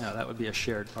sides. Yeah, that would be a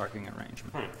shared parking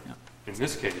arrangement. Right. Yeah. In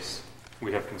this case,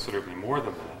 we have considerably more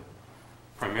than that,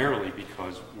 primarily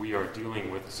because we are dealing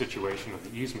with the situation of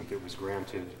the easement that was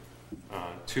granted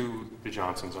to the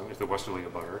Johnsons, the westerly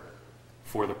abutter,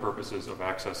 for the purposes of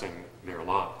accessing their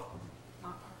lot.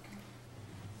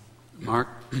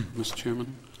 Mark, Mr.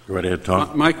 Chairman? Go right ahead,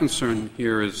 Tom. My concern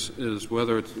here is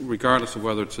whether it's, regardless of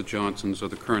whether it's the Johnsons or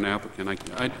the current applicant,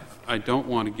 I don't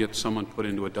want to get someone put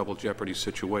into a double jeopardy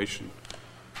situation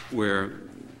where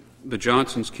The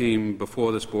Johnsons came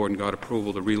before this board and got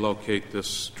approval to relocate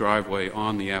this driveway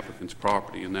on the applicant's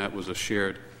property, and that was a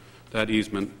shared, that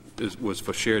easement was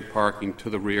for shared parking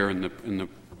to the rear, and the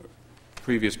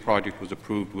previous project was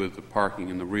approved with the parking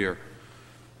in the rear.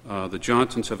 The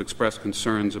Johnsons have expressed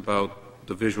concerns about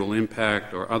the visual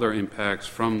impact or other impacts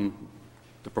from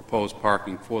the proposed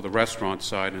parking for the restaurant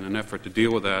side. In an effort to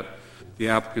deal with that, the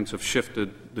applicants have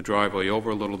shifted the driveway over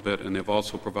a little bit, and they've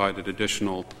also provided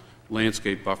additional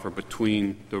landscape buffer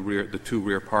between the two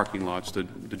rear parking lots, the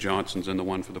Johnsons and the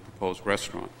one for the proposed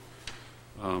restaurant.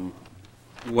 Under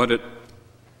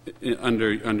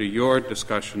your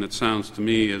discussion, it sounds to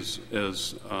me as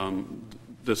it's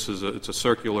a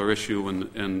circular issue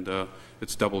and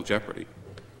it's double jeopardy.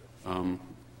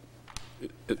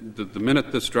 The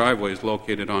minute this driveway is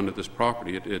located onto this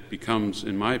property, it becomes,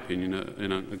 in my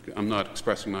opinion, I'm not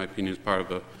expressing my opinion as part of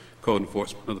the code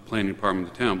enforcement of the planning department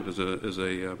of the town, but as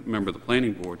a member of the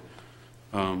planning board,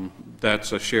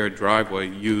 that's a shared driveway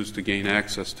used to gain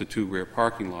access to two rear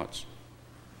parking lots.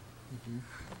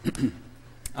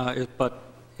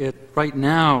 Right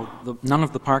now, none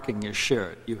of the parking is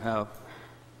shared. You have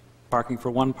parking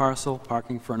for one parcel,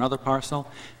 parking for another parcel,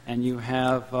 and you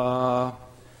have a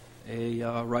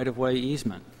right-of-way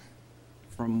easement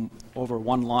from over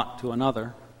one lot to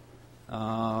another,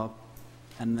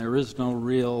 and there is no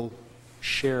real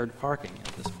shared parking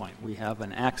at this point. We have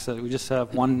an access. We just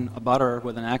have one abutter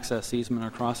with an access easement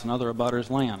across another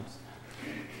abutter's land.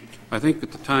 I think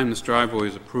at the time this driveway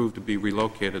was approved to be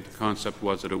relocated, the concept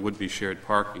was that it would be shared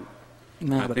parking.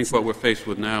 I think what we're faced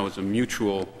with now is a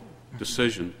mutual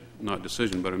decision, not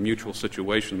decision, but a mutual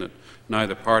situation that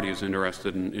neither party is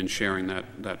interested in sharing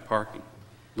that parking,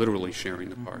 literally sharing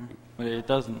the parking. But it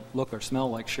doesn't look or smell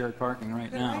like shared parking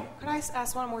right now. Could I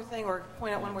ask one more thing, or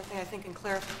point out one more thing, I think, in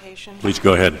clarification? Please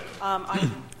go ahead. From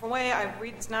the way I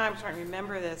read this now, I'm trying to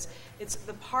remember this. It's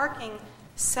the parking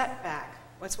setback.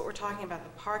 That's what we're talking about. The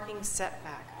parking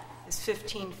setback is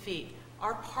 15 feet.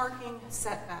 Our parking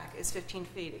setback is 15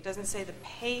 feet. It doesn't say the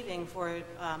paving for the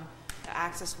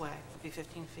access way would be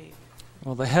 15 feet.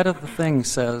 Well, the head of the thing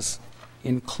says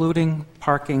including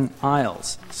parking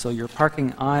aisles. So your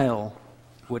parking aisle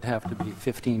would have to be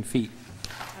 15 feet I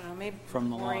don't know, maybe from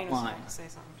the Maureen lot line was going to say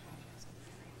something.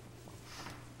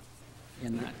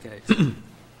 in that case.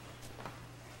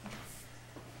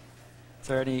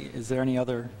 Is there any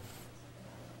other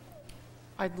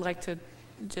I'd like to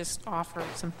just offer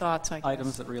some thoughts, I guess.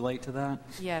 items that relate to that?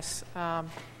 Yes.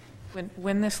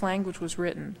 When this language was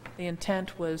written, the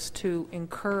intent was to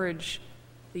encourage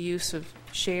the use of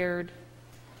shared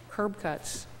curb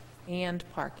cuts and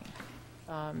parking,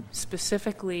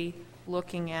 specifically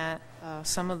looking at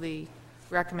some of the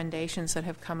recommendations that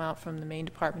have come out from the Maine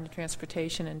Department of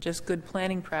Transportation and just good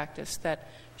planning practice that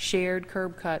shared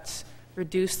curb cuts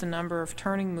reduce the number of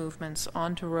turning movements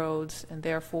onto roads and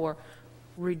therefore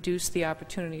reduce the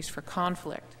opportunities for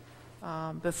conflict.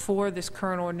 Before this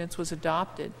current ordinance was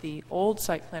adopted, the old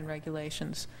site plan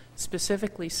regulations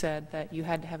specifically said that you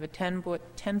had to have a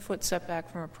 10-foot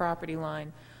setback from a property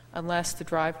line unless the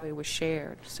driveway was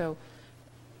shared. So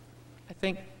I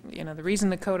think, the reason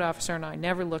the code officer and I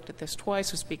never looked at this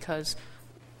twice was because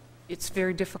it's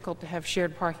very difficult to have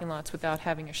shared parking lots without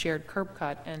having a shared curb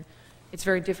cut, and it's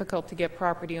very difficult to get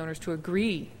property owners to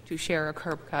agree to share a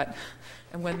curb cut.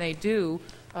 And when they do,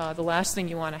 the last thing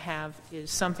you want to have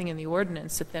is something in the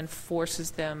ordinance that then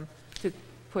forces them to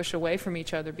push away from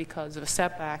each other because of a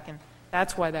setback, and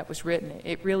that's why that was written.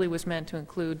 It really was meant to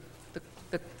include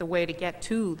the way to get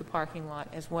to the parking lot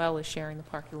as well as sharing the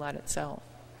parking lot itself.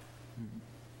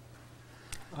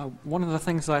 One of the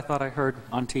things I thought I heard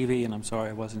on TV, and I'm sorry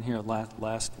I wasn't here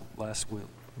last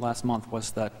month,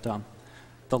 was that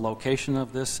the location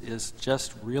of this is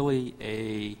just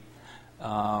really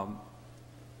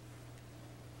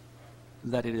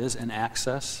that it is an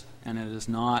access, and it is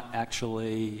not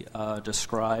actually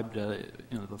described,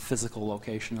 the physical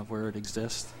location of where it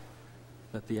exists.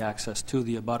 That the access to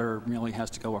the abutter merely has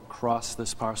to go across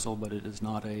this parcel, but it is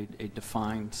not a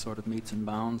defined sort of meets and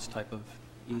bounds type of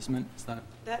easement.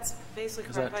 That's basically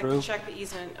is correct. that I true? can check the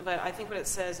easement, but I think what it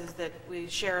says is that we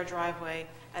share a driveway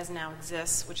as now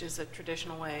exists, which is a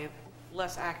traditional way,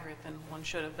 less accurate than one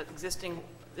should have, but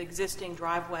the existing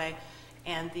driveway,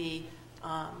 and the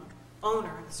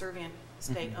owner, the servient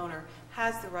state owner,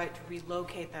 has the right to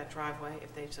relocate that driveway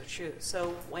if they so choose.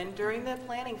 So during the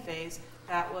planning phase,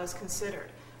 that was considered.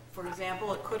 For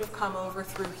example, it could have come over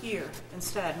through here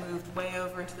instead, moved way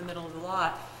over into the middle of the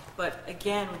lot, but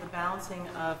again, with the balancing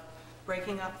of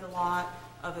breaking up the lot,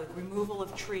 of the removal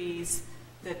of trees,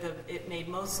 it made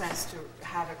most sense to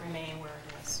have it remain where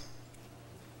it is.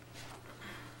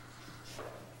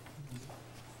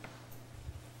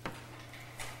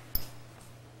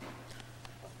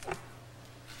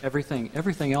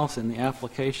 everything else in the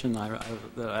application,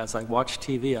 as I watched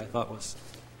TV, I thought was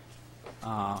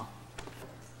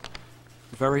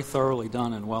very thoroughly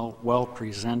done and well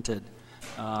presented.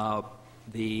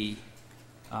 The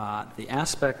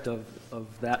aspect of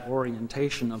that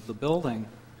orientation of the building,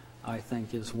 I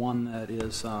think, is one that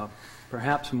is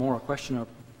perhaps more a question of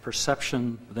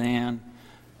perception than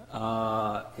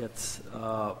its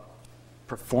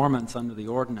performance under the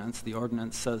ordinance. The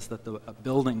ordinance says that a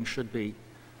building should be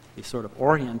sort of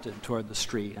oriented toward the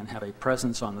street and have a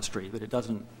presence on the street, but it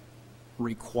doesn't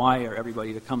require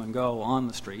everybody to come and go on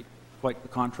the street. Quite the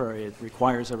contrary, it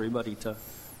requires everybody to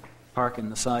park in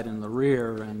the side and the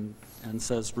rear, and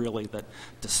says really that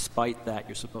despite that,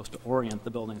 you're supposed to orient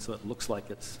the building so it looks like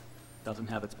it doesn't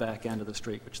have its back end of the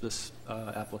street, which this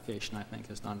application, I think,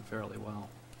 has done fairly well.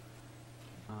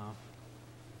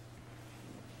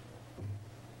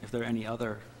 If there are any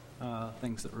other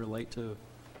things that relate to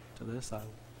this, I'll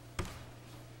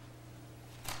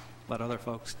let other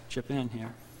folks chip in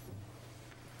here.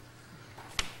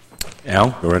 Al,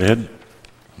 go right ahead.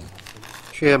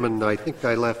 Chairman, I think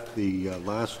I left the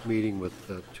last meeting with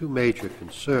two major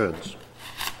concerns.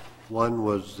 One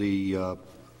was the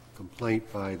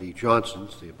complaint by the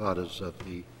Johnsons, the abutters, of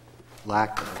the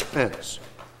lack of a fence.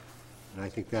 And I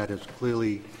think that has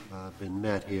clearly been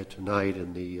met here tonight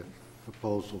in the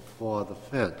proposal for the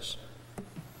fence.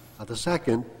 The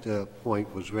second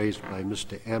point was raised by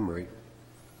Mr. Emery,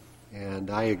 and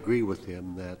I agree with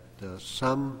him that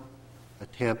some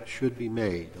attempt should be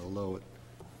made, although it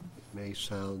may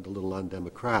sound a little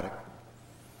undemocratic,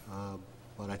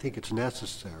 but I think it's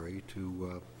necessary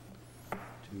to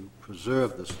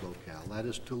preserve this locale. That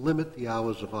is, to limit the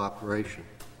hours of operation.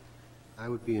 I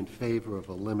would be in favor of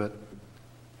a limit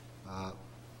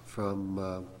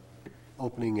from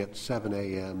opening at 7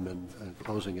 a.m. and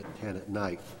closing at 10 at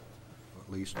night, or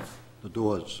at least the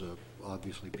doors,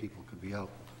 obviously people could be out.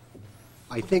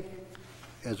 I think,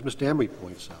 as Mr. Emery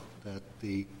points out, that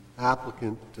the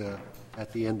applicant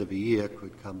at the end of a year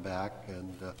could come back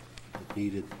and if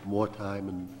needed more time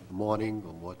in the morning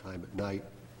or more time at night,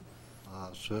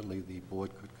 certainly the board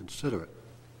could consider it.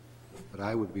 But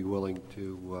I would be willing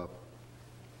to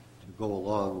go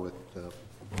along with the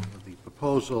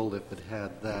proposal if it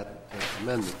had that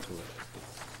amendment to it.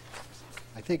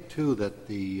 I think, too, that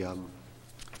the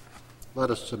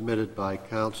letter submitted by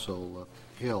Council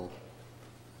Hill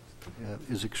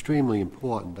is extremely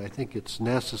important. I think it's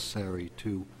necessary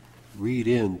to read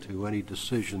into any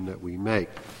decision that we make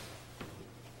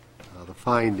the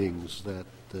findings that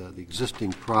the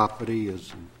existing property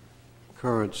is in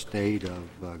current state of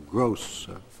gross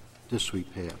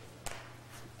disrepair,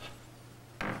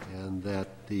 and that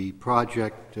the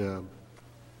project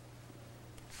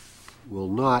will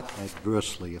not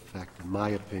adversely affect, in my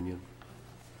opinion,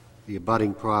 the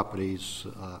abutting properties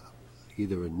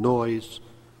either in noise,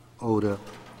 odor,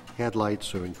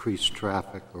 headlights, or increased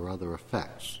traffic or other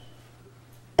effects.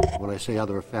 When I say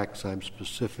other effects, I'm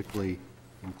specifically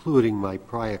including my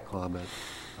prior comment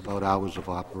about hours of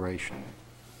operation.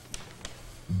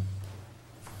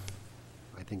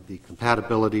 I think the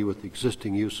compatibility with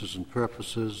existing uses and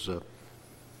purposes, a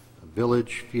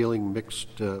village feeling,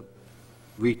 mixed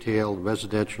retail,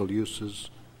 residential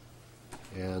uses,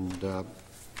 and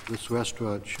this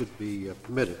restaurant should be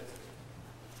permitted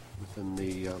within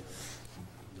the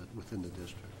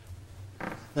district.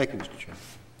 Thank you, Mr. Chairman.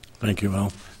 Thank you,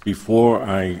 Al. Before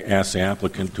I ask the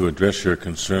applicant to address your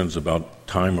concerns about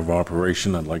time of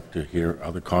operation, I'd like to hear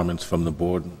other comments from the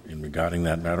board in regarding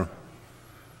that matter.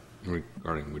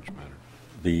 Regarding which matter?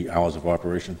 The hours of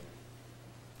operation.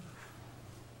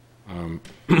 I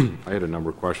had a number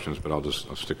of questions, but I'll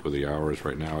stick with the hours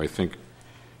right now. I think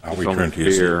I'll it's only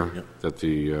fair Yep. that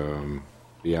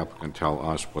the applicant tell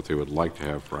us what they would like to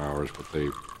have for hours, what they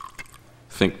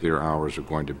think their hours are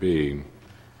going to be,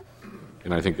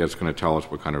 and I think that's going to tell us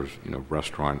what kind of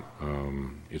restaurant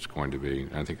it's going to be.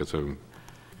 And I think it's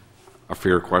a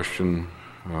fair question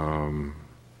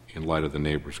in light of the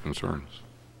neighbors' concerns.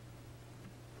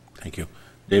 Thank you.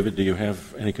 David, do you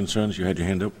have any concerns? You had your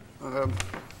hand up.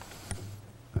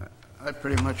 I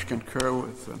pretty much concur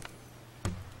with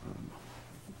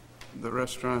the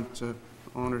restaurant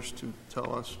owners to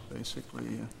tell us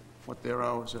basically what their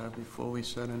hours are before we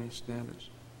set any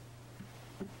standards.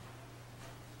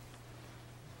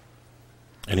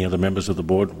 Any other members of the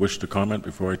board wish to comment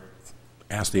before I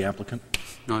ask the applicant?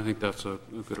 No, I think that's a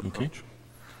good approach. Okay.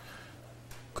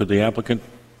 Could the applicant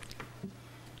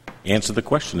answer the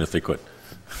question if they could?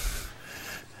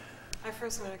 I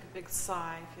first want to take a big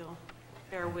sigh, if you'll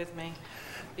bear with me,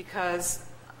 because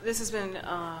this has been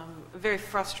a very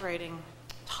frustrating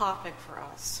topic for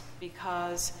us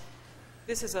because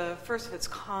this is a first of its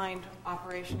kind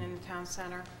operation in the town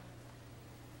center.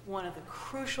 One of the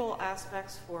crucial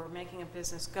aspects for making a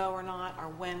business go or not are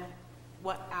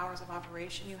what hours of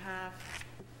operation you have.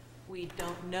 We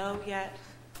don't know yet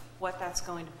what that's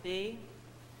going to be.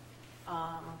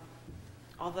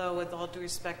 Although, with all due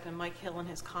respect to Mike Hill and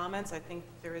his comments, I think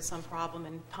there is some problem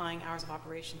in tying hours of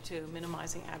operation to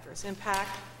minimizing adverse impact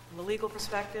from a legal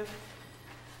perspective.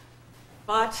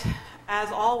 But,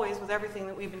 as always, with everything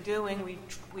that we've been doing, we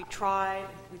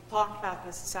talked about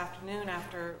this afternoon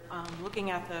after looking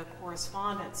at the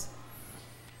correspondence.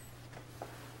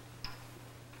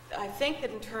 I think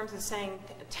that in terms of saying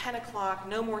 10 o'clock,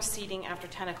 no more seating after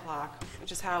 10 o'clock, which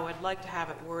is how I'd like to have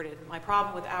it worded. My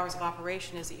problem with hours of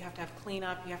operation is that you have to have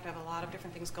cleanup, you have to have a lot of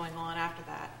different things going on after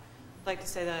that. I'd like to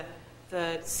say that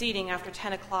the seating after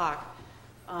 10 o'clock,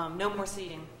 no more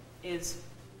seating,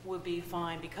 would be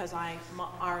fine because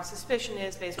our suspicion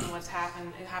is, based on what's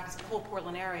happened, it happens in the whole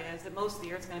Portland area, is that most of the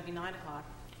year it's going to be 9 o'clock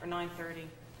or 9:30.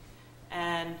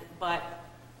 But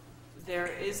there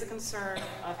is a concern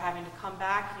of having to come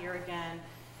back here again,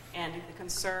 and the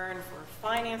concern for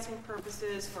financing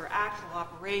purposes, for actual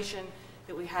operation,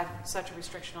 that we had such a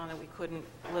restriction on that we couldn't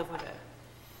live with it.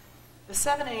 The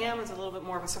 7 a.m. is a little bit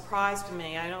more of a surprise to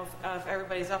me. I don't know if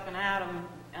everybody's up and at 'em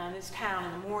in this town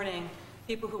in the morning.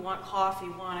 People who want coffee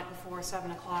want it before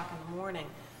 7 o'clock in the morning.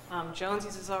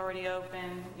 Jonesy's is already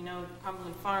open. You know,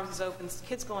 Cumberland Farms is open.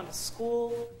 Kids going to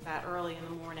school that early in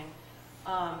the morning.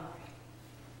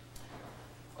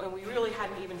 And we really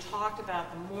hadn't even talked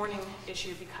about the morning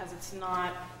issue because it's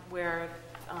not where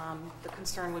the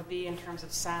concern would be in terms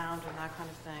of sound and that kind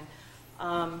of thing.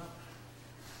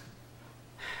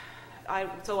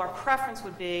 So our preference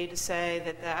would be to say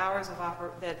that the hours of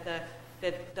that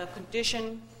the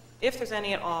condition, if there's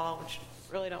any at all, which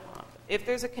really don't want, if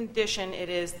there's a condition, it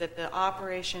is that the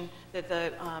operation, that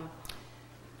the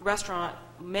restaurant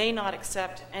may not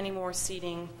accept any more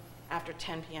seating after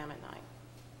 10 p.m. at night.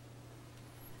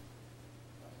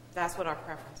 That's what our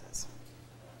preference is.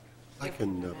 I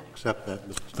can accept that,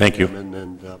 Mr. Thank you. Chairman,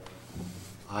 and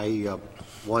I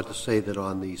want to say that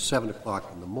on the 7 o'clock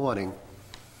in the morning,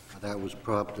 that was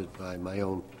prompted by my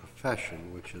own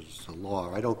profession, which is the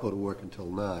law. I don't go to work until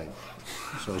 9.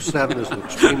 So 7 is an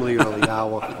extremely early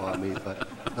hour for me, but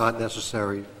not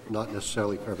necessarily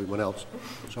for everyone else.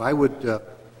 So I would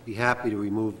be happy to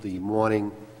remove the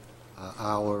morning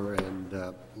hour and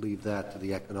leave that to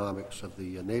the economics of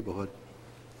the neighborhood.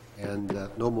 And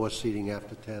no more seating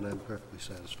after 10. I'm perfectly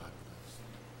satisfied with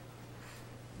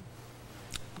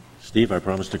that. Steve, I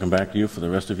promise to come back to you for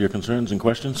the rest of your concerns and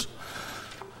questions.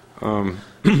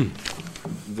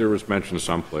 There was mentioned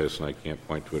someplace, and I can't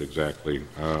point to it exactly,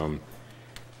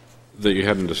 that you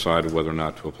hadn't decided whether or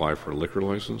not to apply for a liquor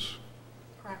license.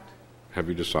 Correct. Have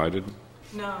you decided?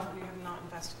 No, we have not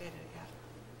investigated it yet.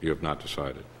 You have not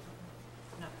decided?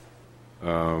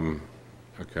 No.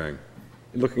 Okay.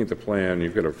 Looking at the plan,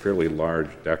 you've got a fairly large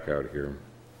deck out here.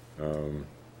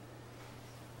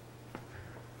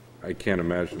 I can't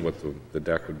imagine what the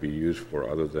deck would be used for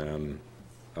other than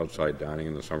outside dining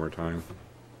in the summertime.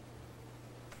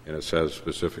 And it says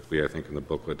specifically, I think, in the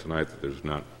booklet tonight that there's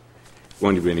not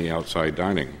going to be any outside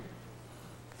dining.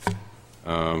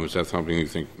 Is that something you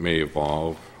think may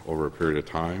evolve over a period of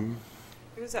time?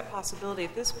 There is that possibility.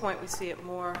 At this point, we see it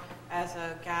more as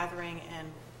a gathering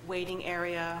and waiting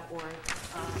area, or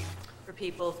for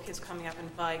people, kids coming up in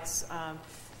bikes.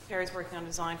 Perry's working on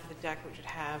design for the deck, which would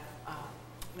have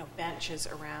benches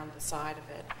around the side of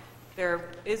it. There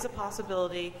is a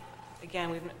possibility,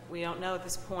 again, we don't know at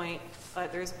this point,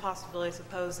 but there is a possibility, I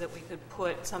suppose, that we could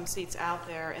put some seats out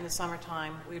there in the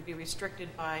summertime. We would be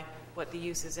restricted by what the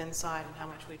use is inside and how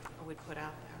much we'd put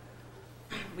out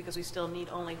there, because we still we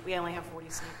only have 40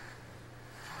 seats.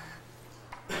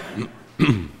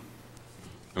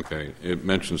 Okay. It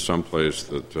mentions someplace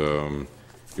that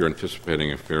you're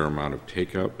anticipating a fair amount of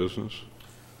takeout business.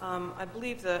 I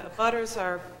believe the abutters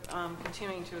are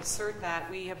continuing to assert that.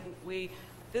 We, at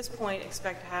this point,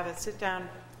 expect to have a sit-down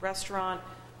restaurant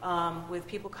with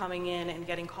people coming in and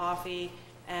getting coffee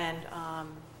and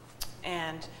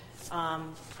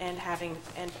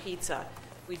pizza.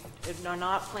 We are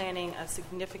not planning a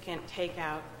significant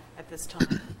takeout at this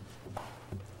time.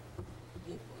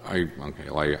 I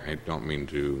don't mean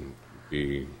to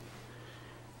be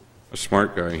a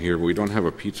smart guy here, but we don't have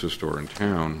a pizza store in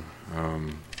town,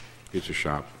 pizza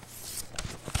shop.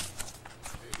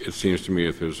 It seems to me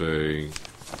if there's a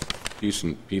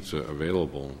decent pizza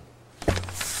available,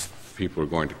 people are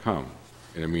going to come,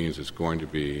 and it means it's going to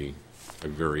be a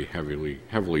very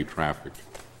heavily trafficked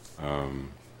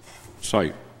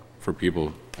site for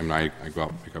people, I mean, I go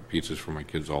out and pick up pizzas for my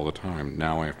kids all the time.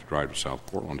 Now I have to drive to South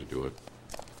Portland to do it.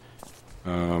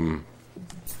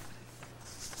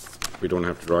 We don't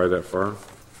have to drive that far.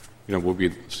 You know, we'll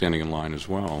be standing in line as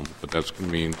well, but that's going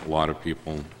to mean a lot of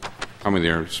people coming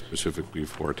there specifically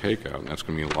for a takeout, and that's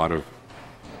going to mean a lot of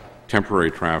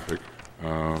temporary traffic.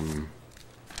 And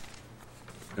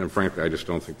frankly, I just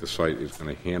don't think the site is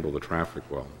going to handle the traffic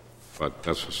well, but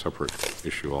that's a separate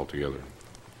issue altogether.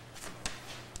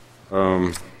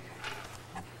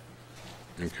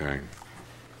 Okay.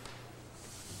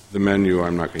 The menu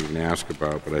I'm not going to even ask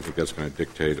about, but I think that's going to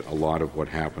dictate a lot of what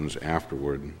happens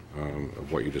afterward,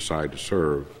 of what you decide to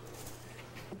serve.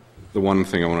 The one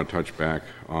thing I want to touch back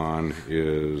on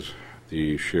is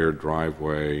the shared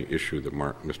driveway issue that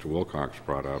Mr. Wilcox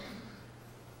brought up.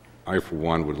 I, for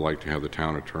one, would like to have the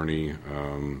town attorney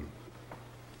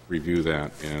review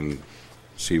that and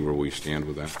see where we stand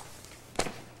with that.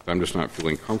 I'm just not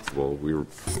feeling comfortable. We're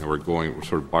sort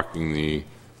of bucking the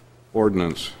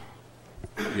ordinance,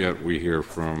 yet we hear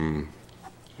from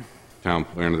town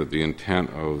planner that the intent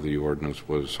of the ordinance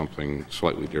was something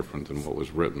slightly different than what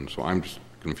was written. So I'm just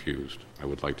confused. I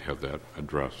would like to have that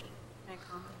addressed. Can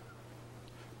I comment?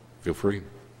 Feel free.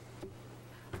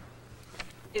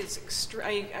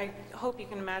 I hope you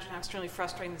can imagine how extremely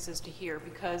frustrating this is to hear,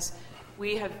 because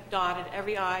we have dotted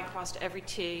every I, crossed every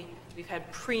T. We've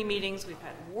had pre-meetings, we've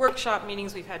had workshop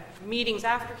meetings, we've had meetings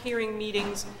after hearing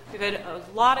meetings, we've had a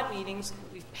lot of meetings,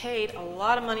 we've paid a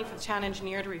lot of money for the town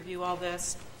engineer to review all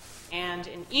this, and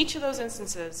in each of those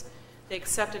instances,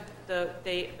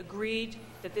 they agreed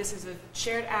that this is a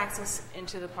shared access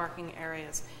into the parking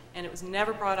areas, and it was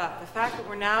never brought up. The fact that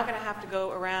we're now going to have to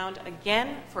go around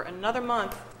again for another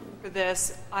month for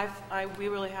this, we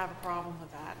really have a problem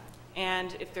with that.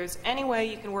 And if there's any way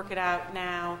you can work it out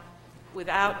now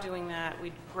without doing that,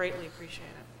 we'd greatly appreciate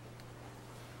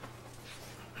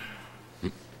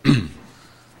it.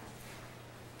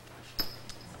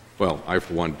 Well, I,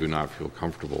 for one, do not feel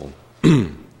comfortable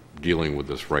dealing with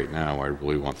this right now. I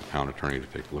really want the town attorney to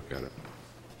take a look at it.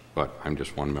 But I'm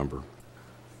just one member.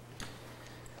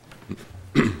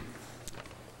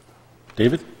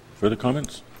 David, further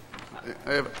comments?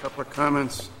 I have a couple of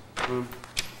comments.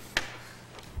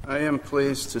 I am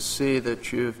pleased to see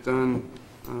that you've done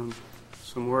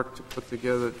some work to put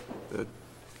together the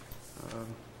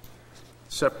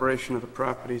separation of the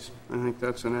properties. I think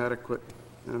that's inadequate,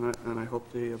 and I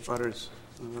hope the abutters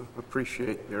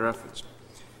appreciate your efforts.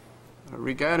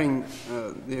 Regarding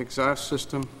the exhaust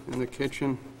system in the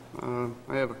kitchen,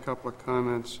 I have a couple of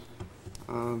comments.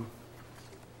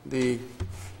 The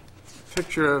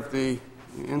picture of the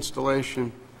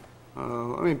installation,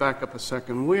 let me back up a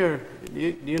second. Where,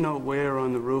 do you know where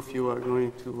on the roof you are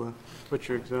going to put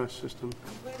your exhaust system?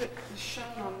 I believe it's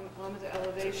shown on the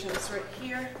elevation. It's right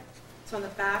here. It's on the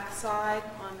back side,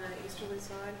 on the easterly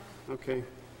side. Okay.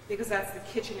 Because that's the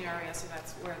kitchen area, so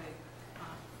that's where they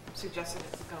suggested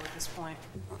it to go at this point.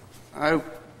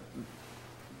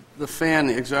 The fan,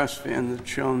 the exhaust fan that's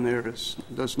shown there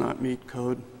does not meet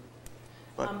code,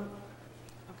 but Okay.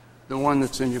 the one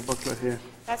that's in your booklet here.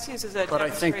 That's used as a But I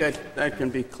think demonstration. that can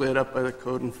be cleared up by the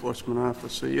code enforcement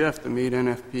officer. You have to meet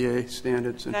NFPA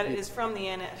standards. That is from the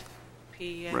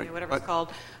NFPA, Right, whatever it's but-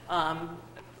 called,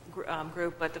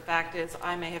 group, but the fact is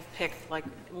I may have picked like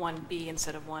 1B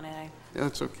instead of 1A.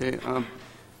 That's okay.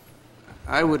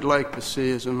 I would like to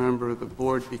see, as a member of the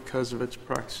board, because of its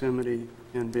proximity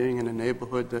and being in a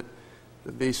neighborhood, that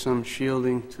there be some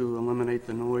shielding to eliminate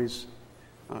the noise.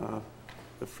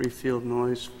 The free field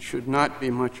noise should not be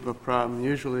much of a problem.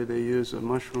 Usually they use a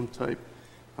mushroom-type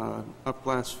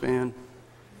up-blast fan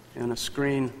and a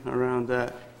screen around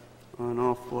that on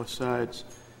all four sides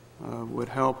would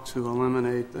help to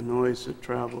eliminate the noise that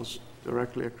travels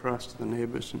directly across to the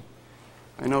neighbors. And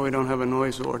I know we don't have a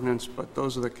noise ordinance, but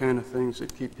those are the kind of things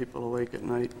that keep people awake at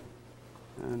night.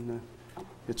 And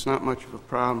it's not much of a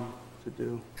problem to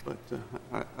do, but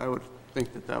I would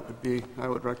think that would be, I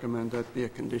would recommend that be a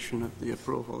condition of the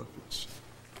approval if it's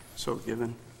so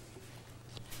given.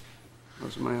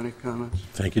 Those are my only comments.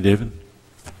 Thank you, David.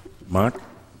 Mark?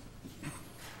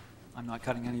 I'm not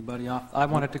cutting anybody off. I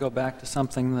wanted to go back to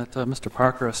something that Mr.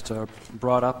 Parkhurst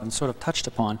brought up and sort of touched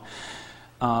upon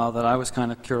that I was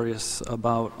kind of curious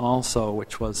about also,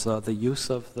 which was the use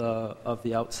of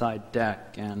the outside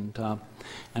deck. And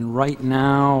right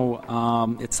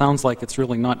now, it sounds like it's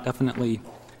really not definitely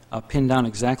pinned down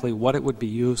exactly what it would be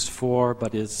used for,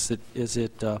 but is it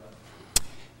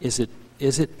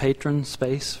patron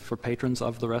space for patrons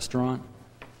of the restaurant?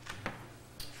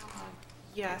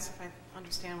 Yes, if I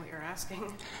understand what you're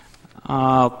asking.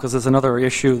 Because there's another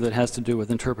issue that has to do with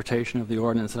interpretation of the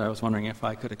ordinance that I was wondering if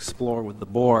I could explore with the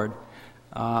board.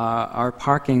 Our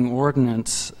parking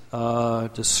ordinance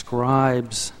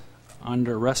describes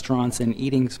under restaurants and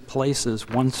eating places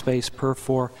 1 space per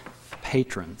 4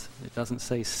 patrons. It doesn't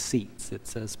say seats, it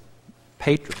says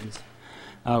patrons,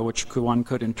 which one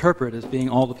could interpret as being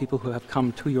all the people who have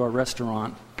come to your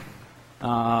restaurant.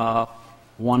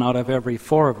 1 out of every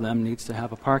 4 of them needs to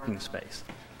have a parking space.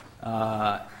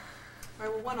 Right,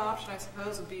 well, one option, I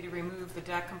suppose, would be to remove the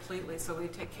deck completely, so we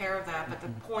take care of that. But the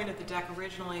point of the deck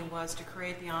originally was to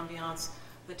create the ambiance,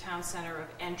 the town center of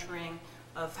entering,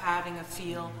 of having a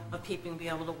feel, of people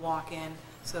being able to walk in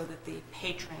so that the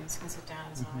patrons can sit down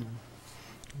inside.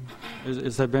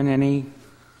 Has there been any,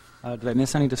 did I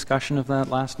miss any discussion of that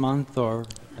last month, or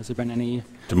has there been any?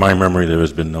 To my memory, there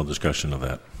has been no discussion of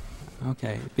that.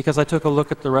 Okay, because I took a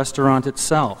look at the restaurant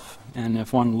itself, and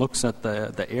if one looks at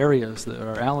the areas that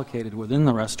are allocated within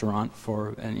the restaurant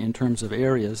in terms of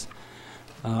areas,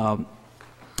 and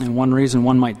one reason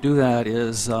one might do that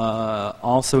is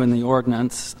also in the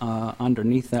ordinance,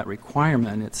 underneath that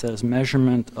requirement, it says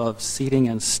measurement of seating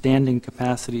and standing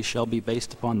capacity shall be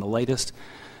based upon the latest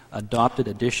adopted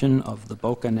edition of the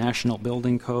Boca National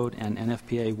Building Code and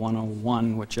NFPA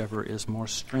 101, whichever is more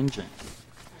stringent.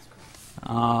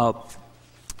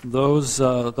 Those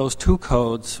 2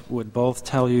 codes would both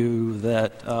tell you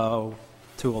that to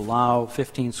allow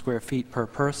 15 square feet per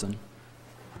person.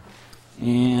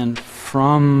 And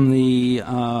from the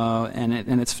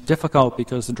and it's difficult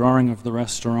because the drawing of the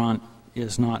restaurant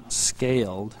is not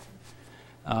scaled.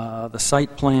 The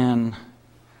site plan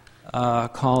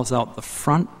calls out the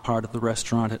front part of the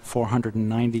restaurant at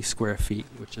 490 square feet,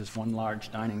 which is 1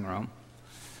 large dining room.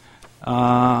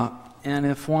 And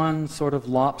if one sort of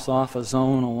lops off a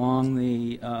zone along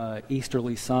the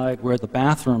easterly side where the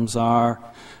bathrooms are,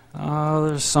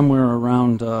 there's somewhere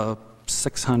around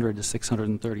 600 to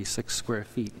 636 square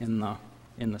feet in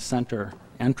the center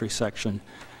entry section,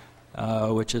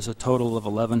 which is a total of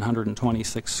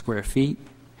 1,126 square feet.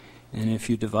 And if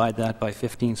you divide that by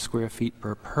 15 square feet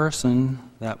per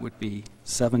person, that would be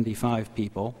 75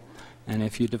 people. And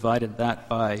if you divided that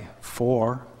by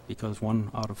 4, because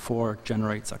 1 out of 4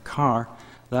 generates a car,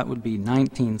 that would be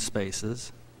 19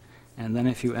 spaces. And then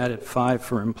if you added 5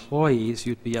 for employees,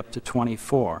 you'd be up to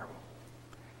 24.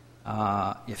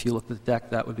 If you looked at the deck,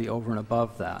 that would be over and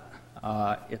above that.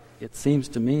 It seems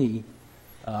to me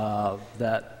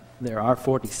that there are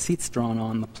 40 seats drawn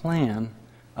on the plan,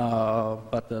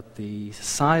 but that the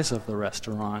size of the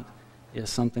restaurant is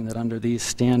something that under these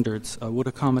standards would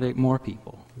accommodate more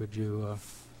people. Would you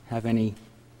have any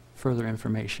further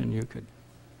information you could,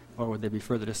 or would there be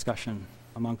further discussion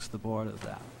amongst the board of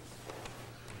that?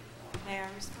 May I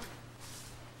respond?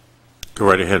 Go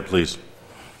right ahead, please.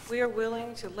 We are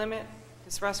willing to limit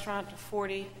this restaurant to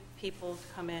 40 people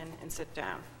to come in and sit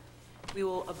down. We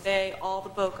will obey all the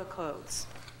BOCA codes.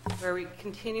 We're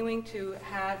continuing to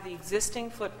have the existing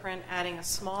footprint, adding a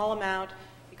small amount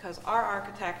because our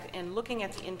architect, in looking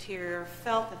at the interior,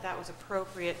 felt that that was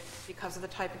appropriate because of the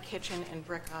type of kitchen and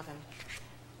brick oven.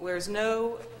 There's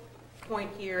no point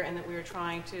here in that we are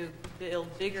trying to build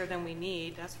bigger than we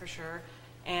need, that's for sure,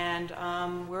 and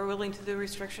we're willing to do a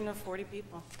restriction of 40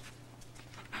 people.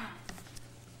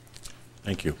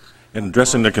 Thank you. In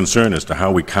addressing the concern as to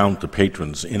how we count the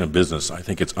patrons in a business, I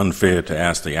think it's unfair to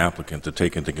ask the applicant to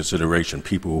take into consideration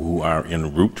people who are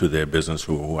en route to their business,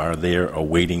 who are there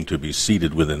awaiting to be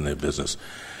seated within their business,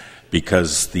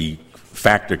 because the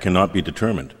factor cannot be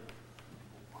determined.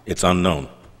 It's unknown,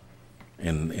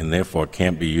 and therefore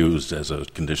can't be used as a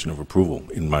condition of approval,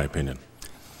 in my opinion.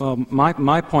 Well,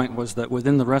 my point was that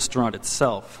within the restaurant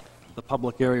itself, the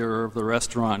public area of the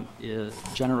restaurant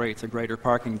generates a greater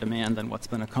parking demand than what's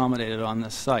been accommodated on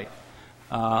this site.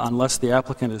 Unless the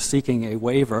applicant is seeking a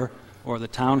waiver or the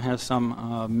town has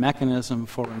some mechanism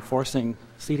for enforcing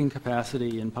seating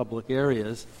capacity in public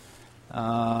areas,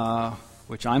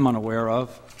 which I'm unaware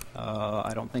of,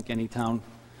 I don't think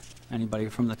anybody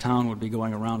from the town would be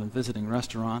going around and visiting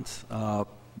restaurants.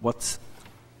 What's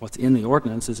in the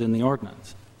ordinance is in the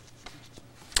ordinance.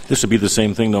 This would be the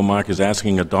same thing, though, Mark, as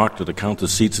asking a doctor to count the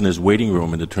seats in his waiting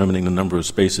room and determining the number of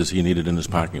spaces he needed in his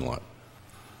parking lot.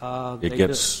 It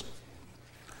gets...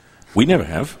 We never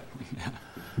have.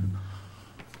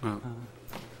 Go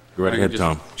right ahead,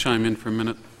 Tom. Chime in for a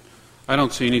minute. I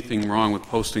don't see anything wrong with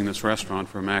posting this restaurant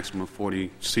for a maximum of 40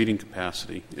 seating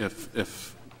capacity.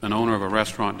 If an owner of a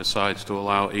restaurant decides to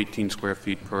allow 18 square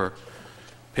feet per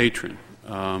patron,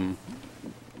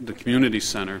 the community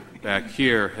center back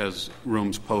here has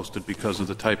rooms posted because of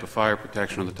the type of fire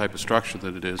protection or the type of structure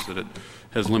that it is, that it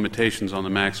has limitations on the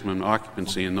maximum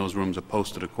occupancy, and those rooms are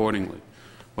posted accordingly.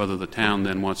 Whether the town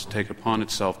then wants to take it upon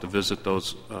itself to visit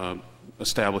those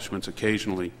establishments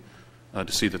occasionally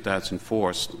to see that that's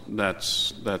enforced,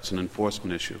 that's an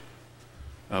enforcement issue.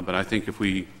 But I think if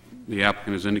the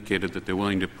applicant has indicated that they're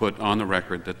willing to put on the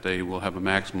record that they will have a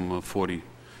maximum of 40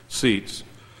 seats,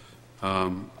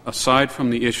 aside from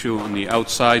the issue on the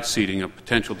outside seating of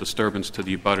potential disturbance to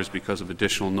the abutters because of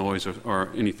additional noise or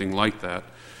anything like that,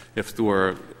 if there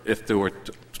were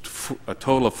a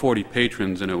total of 40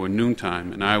 patrons and it were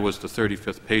noontime and I was the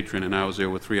 35th patron and I was there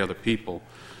with 3 other people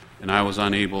and I was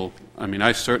unable,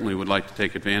 I certainly would like to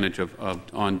take advantage of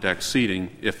on-deck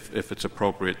seating if it's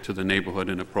appropriate to the neighborhood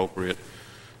and appropriate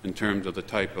in terms of the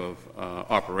type of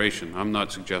operation. I'm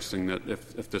not suggesting that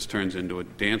if this turns into a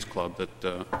dance club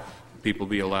that people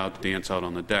be allowed to dance out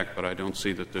on the deck, but I don't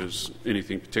see that there's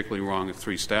anything particularly wrong if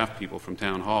 3 staff people from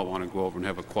Town Hall want to go over and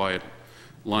have a quiet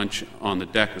lunch on the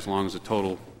deck as long as the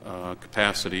total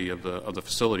capacity of the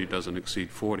facility doesn't exceed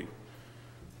 40.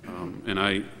 And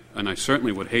I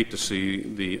certainly would hate to see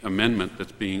the amendment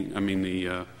that's being,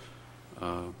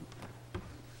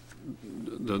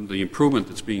 the improvement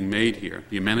that's being made here,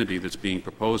 the amenity that's being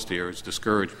proposed here is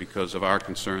discouraged because of our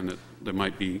concern that there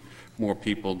might be more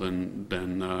people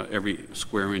than every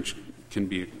square inch can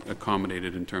be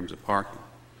accommodated in terms of parking.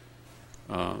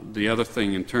 The other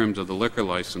thing in terms of the liquor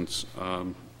license,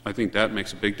 I think that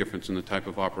makes a big difference in the type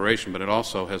of operation, but it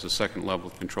also has a second level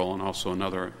of control and also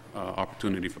another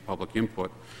opportunity for public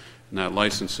input. And that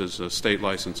license is a state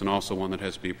license and also one that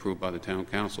has to be approved by the town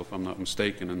council, if I'm not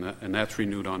mistaken, and that's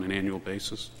renewed on an annual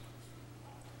basis.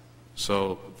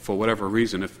 So for whatever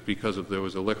reason, because there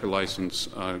was a liquor license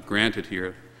granted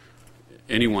here,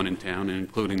 anyone in town,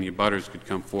 including the abutters, could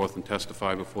come forth and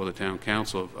testify before the town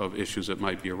council of issues that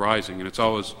might be arising. And it's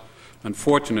always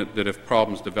unfortunate that if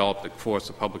problems develop that force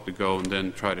the public to go and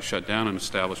then try to shut down an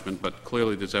establishment, but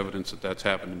clearly there's evidence that that's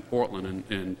happened in Portland,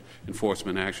 and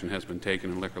enforcement action has been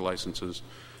taken and liquor licenses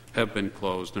have been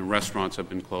closed and restaurants have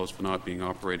been closed for not being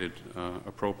operated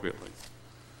appropriately.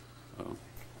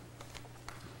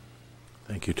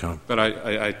 Thank you, Tom. But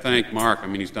I thank Mark.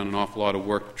 He's done an awful lot of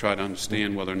work to try to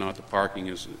understand whether or not the parking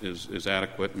is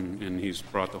adequate, and he's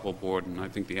brought the whole board and I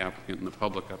think the applicant and the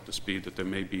public up to speed that there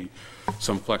may be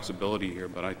some flexibility here,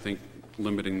 but I think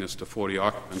limiting this to 40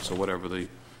 occupants or whatever the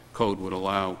code would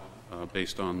allow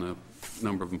based on the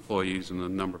number of employees and the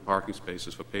number of parking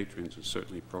spaces for patrons is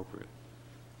certainly appropriate.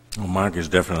 Well, Mark is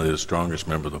definitely the strongest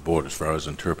member of the board as far as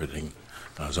interpreting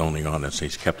zoning on this.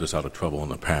 He's kept us out of trouble in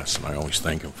the past, and I always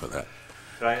thank him for that.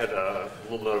 I had a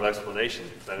little bit of explanation.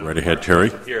 Right ahead, Terry.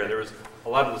 Here, there was a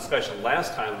lot of discussion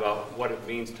last time about what it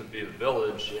means to be the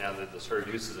village and the sort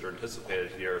of uses that are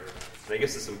anticipated here. And I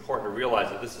guess it's important to realize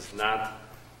that this is not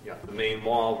the main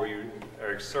mall where you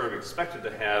are sort of expected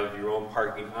to have your own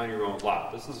parking on your own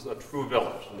lot. This is a true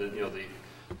village. And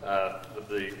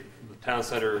the town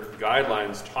center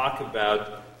guidelines talk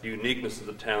about the uniqueness of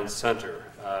the town center,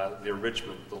 the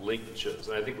enrichment, the linkages.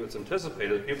 And I think what's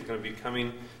anticipated is people are going to be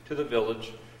coming to the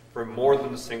village for more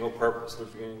than a single purpose.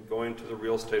 They're going to the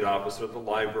real estate office or the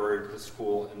library or the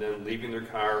school and then leaving their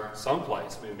car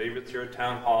someplace. Maybe it's here at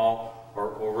Town Hall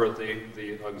or over at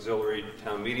the auxiliary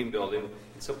town meeting building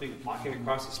and simply walking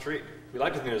across the street. We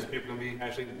like to think that people can be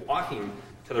actually walking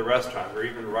to the restaurant or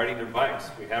even riding their bikes.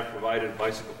 We have provided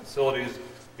bicycle facilities.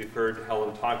 We've heard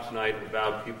Helen talk tonight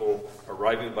about people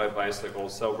arriving by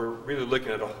bicycles. So we're really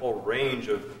looking at a whole range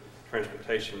of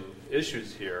transportation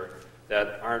issues here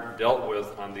that aren't dealt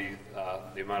with on the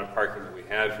amount of parking that we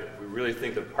have here. We really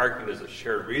think that parking is a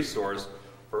shared resource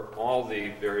for all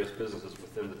the various businesses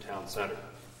within the town center.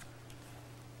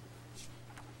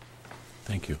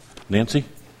 Thank you. Nancy?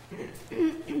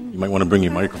 You might want to bring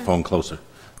your microphone closer.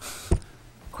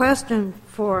 Question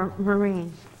for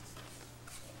Maureen.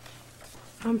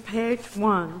 On page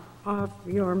 1 of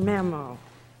your memo,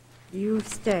 you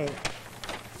state,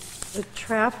 the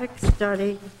traffic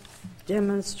study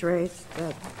demonstrates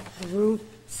that Route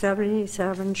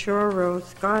 77 Shore Road,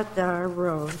 Scott-Dar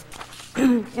Road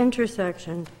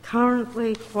intersection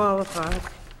currently qualifies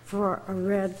for a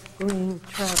red-green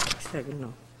traffic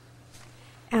signal,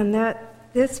 and that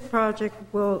this project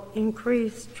will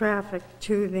increase traffic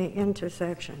to the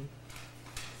intersection.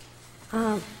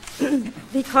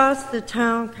 Because the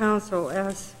town council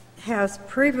has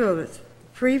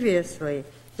previously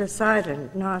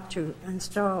decided not to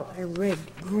install a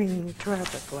red-green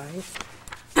traffic light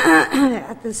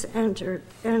at this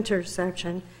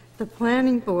intersection, the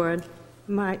planning board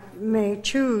may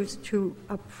choose to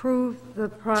approve the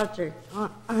project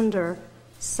under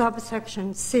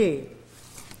subsection C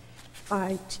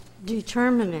by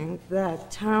determining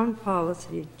that town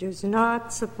policy does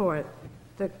not support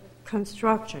the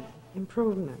construction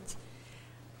improvements.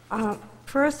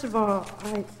 First of all,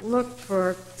 I looked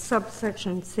for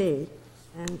subsection C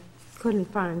and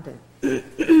couldn't find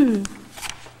it.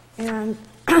 And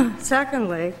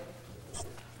secondly,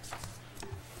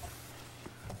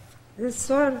 this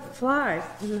sort of flies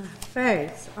in the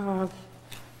face of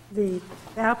the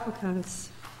applicant's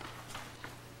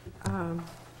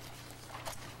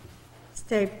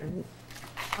statement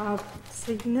of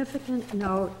significant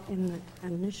note in the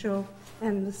initial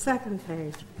and the second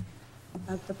page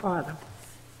at the bottom.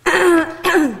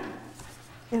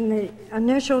 In the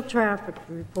initial traffic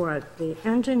report, the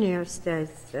engineer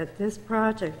states that this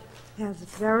project has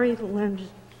very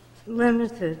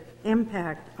limited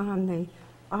impact on the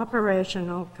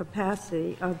operational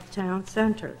capacity of the town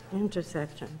center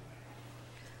intersection.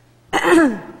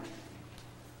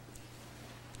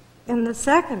 In the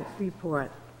second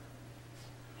report,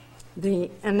 the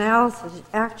analysis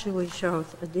actually shows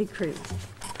a decrease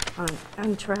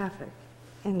on traffic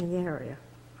in the area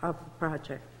of the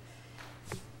project.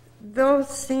 Those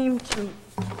seem to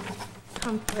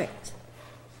conflict.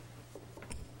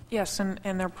 Yes, and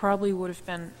there probably would have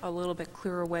been a little bit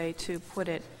clearer way to put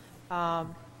it.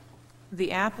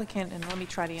 The applicant, and let me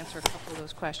try to answer a couple of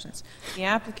those questions. The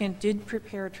applicant did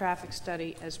prepare a traffic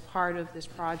study as part of this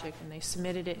project, and they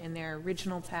submitted it in their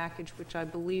original package, which I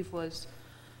believe was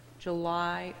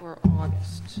July or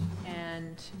August.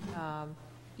 And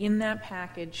in that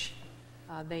package,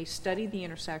 they studied the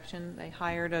intersection. They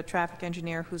hired a traffic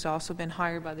engineer who's also been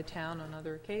hired by the town on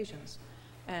other occasions.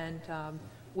 And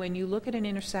when you look at an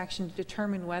intersection to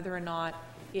determine whether or not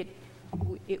it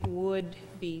would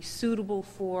be suitable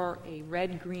for a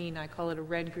red-green, I call it a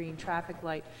red-green traffic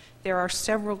light, there are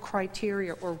several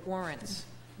criteria or warrants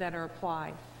that are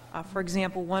applied. For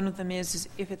example, one of them is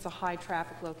if it's a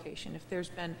high-traffic location. If there's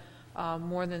been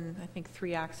more than, I think,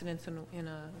 3 accidents in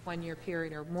a one-year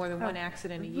period, or more than one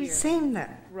accident a year. We've seen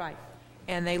that. Right.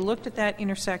 And they looked at that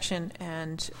intersection,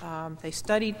 and they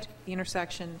studied the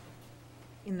intersection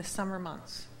in the summer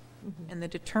months. Mm-hmm. And the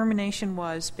determination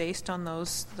was, based on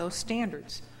those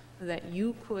standards, that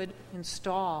you could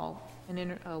install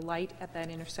a light at that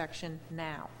intersection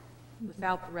now,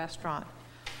 without the restaurant.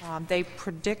 They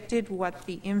predicted what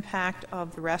the impact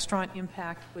of the restaurant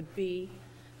impact would be,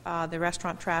 the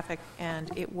restaurant traffic,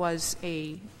 and it was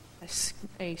a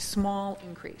small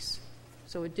increase.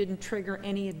 So it didn't trigger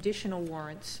any additional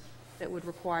warrants that would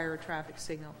require a traffic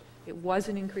signal. It was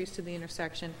an increase to the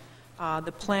intersection.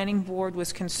 The planning board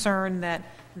was concerned that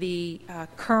the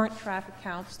current traffic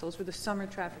counts, those were the summer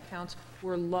traffic counts,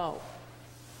 were low.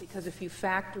 Because if you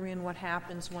factor in what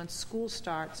happens once school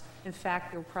starts, in fact,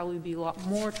 there will probably be a lot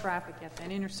more traffic at that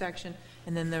intersection,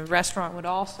 and then the restaurant would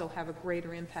also have a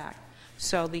greater impact.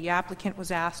 So the applicant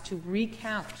was asked to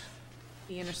recount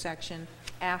the intersection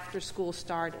after school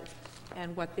started.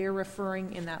 And what they're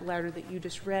referring in that letter that you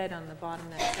just read on the bottom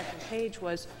of that second page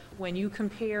was when you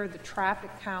compare the traffic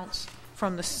counts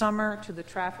from the summer to the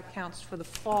traffic counts for the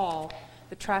fall,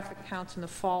 the traffic counts in the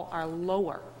fall are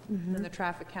lower than the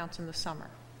traffic counts in the summer.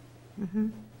 Mm-hmm.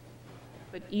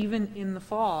 But even in the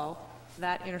fall,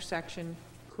 that intersection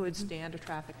could stand a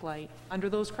traffic light under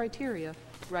those criteria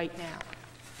right now.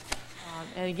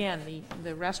 And again,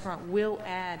 the restaurant will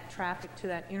add traffic to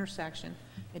that intersection.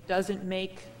 It doesn't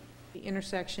make the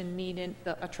intersection need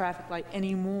a traffic light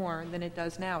any more than it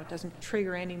does now. It doesn't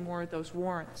trigger any more of those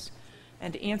warrants.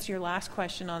 And to answer your last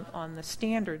question on the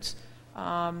standards,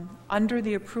 under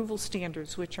the approval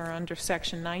standards, which are under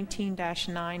section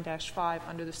 19-9-5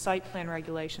 under the site plan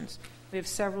regulations, we have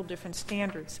several different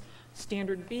standards.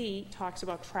 Standard B talks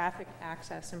about traffic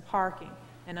access and parking.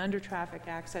 And under traffic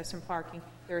access and parking,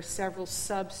 there are several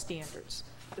sub-standards.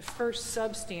 The first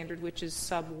substandard, which is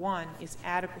sub 1, is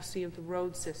adequacy of the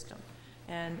road system.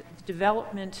 And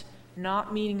development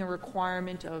not meeting a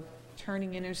requirement of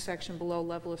turning intersection below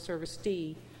level of service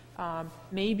D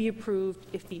may be approved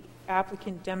if the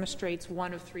applicant demonstrates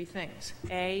one of 3 things.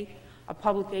 A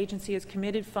public agency has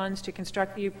committed funds to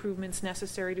construct the improvements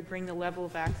necessary to bring the level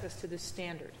of access to this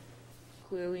standard.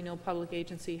 Clearly, no public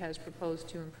agency has proposed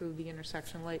to improve the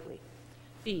intersection lately.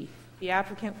 B, the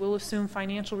applicant will assume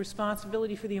financial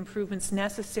responsibility for the improvements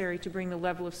necessary to bring the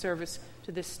level of service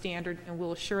to this standard and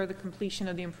will assure the completion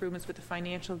of the improvements with a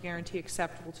financial guarantee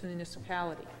acceptable to the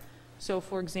municipality. So,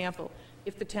 for example,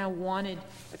 if the town wanted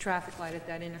a traffic light at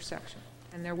that intersection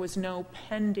and there was no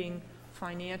pending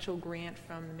financial grant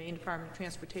from the Maine Department of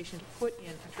Transportation to put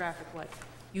in a traffic light,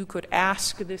 you could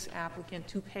ask this applicant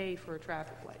to pay for a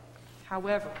traffic light.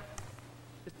 However,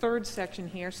 the third section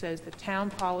here says the town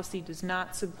policy does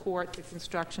not support the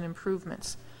construction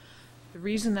improvements. The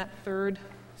reason that third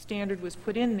standard was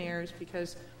put in there is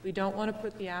because we don't want to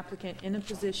put the applicant in a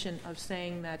position of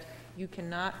saying that you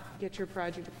cannot get your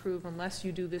project approved unless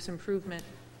you do this improvement,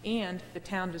 and the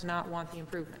town does not want the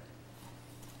improvement.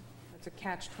 It's a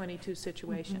catch-22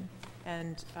 situation.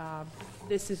 And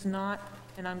this is not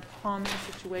an uncommon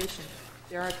situation.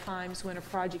 There are times when a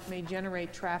project may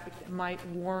generate traffic that might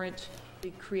warrant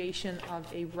the creation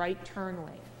of a right turn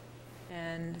lane.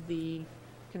 And the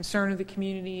concern of the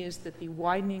community is that the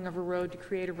widening of a road to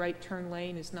create a right turn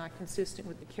lane is not consistent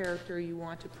with the character you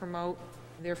want to promote.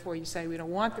 Therefore, you say, we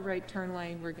don't want the right turn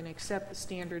lane, we're going to accept the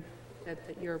standard that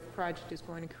your project is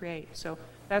going to create. So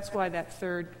that's why that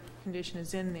third condition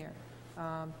is in there.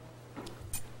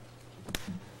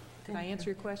 Did I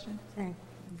answer your question? Thank you.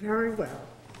 Very well.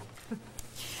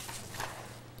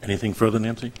 Anything further,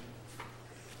 Nancy?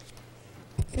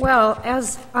 Well,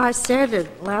 as I stated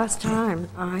last time,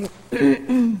 I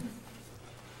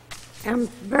am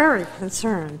very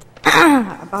concerned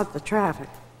about the traffic.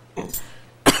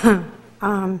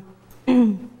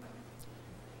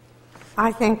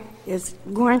 I think it's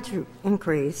going to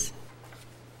increase,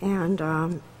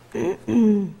 and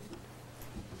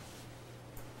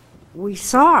we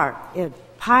saw it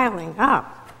piling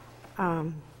up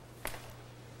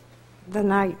the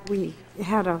night we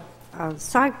had a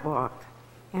sidewalk,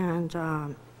 and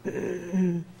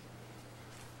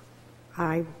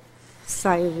I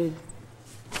cited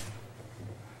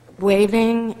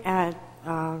waiting at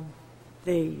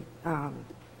the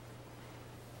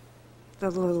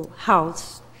little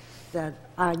house that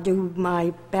I do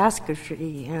my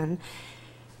basketry in,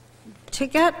 to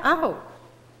get out,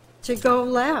 to go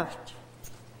left,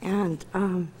 and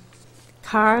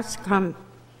cars come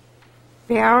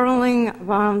barreling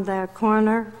around that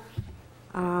corner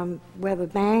where the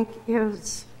bank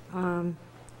is, and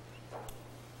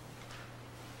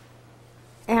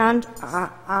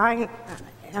I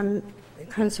am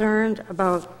concerned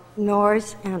about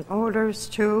noise and odors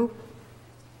too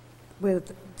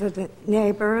with the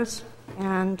neighbors,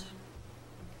 and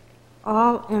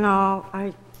all in all,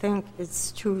 I think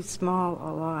it's too small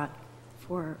a lot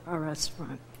for a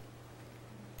restaurant.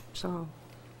 So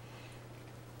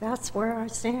that's where I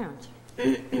stand.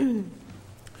 Thank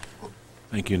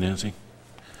you, Nancy.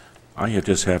 I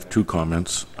just have two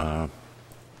comments.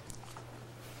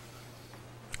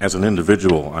 As an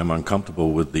individual, I'm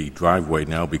uncomfortable with the driveway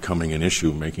now becoming an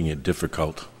issue, making it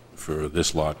difficult for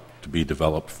this lot to be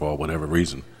developed for whatever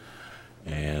reason.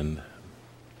 And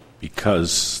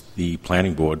because the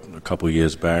planning board, a couple of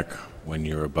years back, when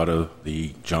your abutter,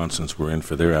 the Johnsons, were in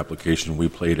for their application, we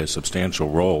played a substantial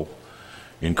role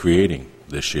in creating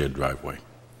this shared driveway.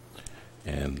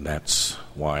 And that's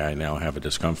why I now have a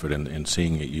discomfort in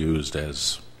seeing it used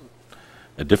as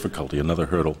a difficulty, another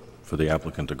hurdle for the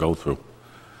applicant to go through.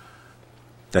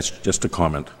 That's just a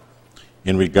comment.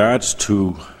 In regards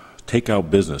to takeout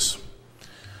business,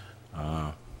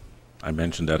 I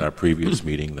mentioned at our previous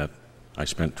meeting that I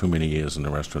spent too many years in the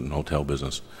restaurant and hotel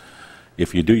business.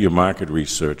 If you do your market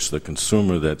research, the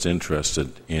consumer that's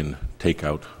interested in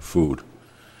takeout food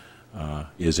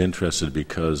is interested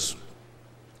because,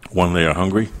 one, they are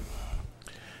hungry,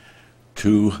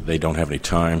 two, they don't have any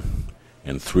time,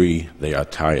 and three, they are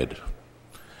tired.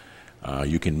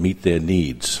 You can meet their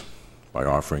needs by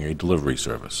offering a delivery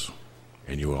service,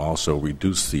 and you will also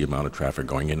reduce the amount of traffic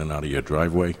going in and out of your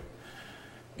driveway,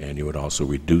 and you would also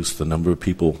reduce the number of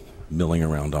people milling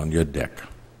around on your deck.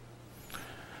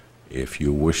 If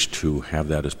you wish to have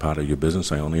that as part of your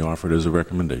business, I only offer it as a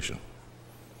recommendation.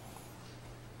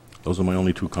 Those are my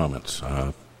only two comments.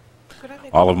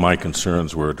 All of my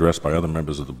concerns were addressed by other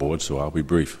members of the board, so I'll be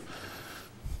brief.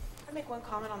 Can I make one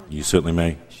comment on the You certainly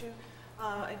may. issue?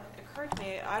 It occurred to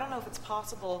me, I don't know if it's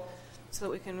possible, so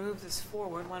that we can move this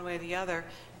forward one way or the other,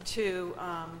 to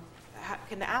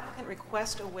can the applicant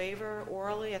request a waiver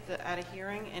orally at a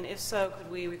hearing? And if so,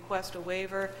 could we request a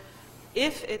waiver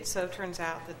if it so turns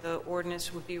out that the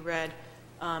ordinance would be read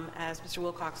as Mr.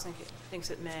 Wilcox thinks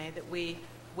it may, that we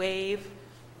waive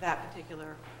that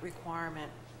particular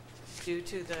requirement due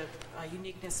to the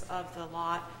uniqueness of the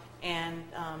lot and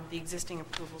the existing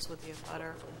approvals with the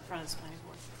abutter in front of the planning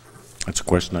board? That's a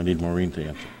question I need Maureen to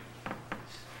answer.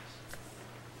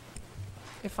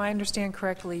 If I understand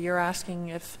correctly, you're asking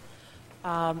if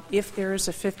there is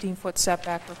a 15-foot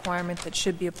setback requirement that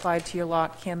should be applied to your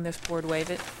lot, can this board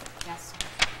waive it? Yes.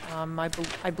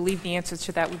 I believe the answer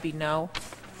to that would be no.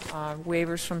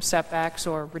 Waivers from setbacks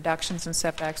or reductions in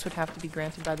setbacks would have to be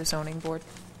granted by the zoning board.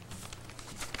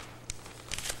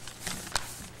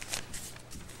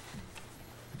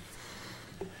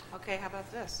 Okay, how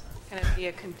about this? Can it be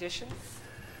a condition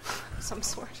of some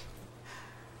sort?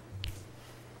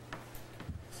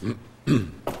 Go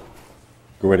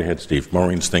right ahead, Steve.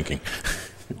 Maureen's thinking.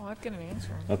 Well, I've got an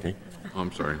answer. Okay. Oh,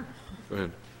 I'm sorry. Go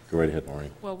ahead. Go right ahead,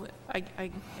 Maureen. Well, I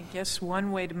guess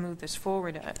one way to move this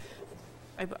forward,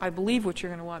 I believe what you're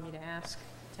going to want me to ask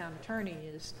the town attorney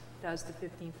is, does the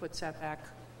 15-foot setback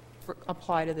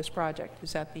apply to this project?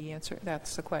 Is that the answer?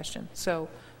 That's the question. So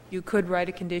you could write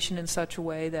a condition in such a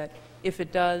way that if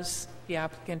it does, the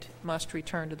applicant must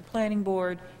return to the planning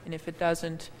board, and if it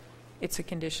doesn't, it's a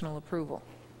conditional approval.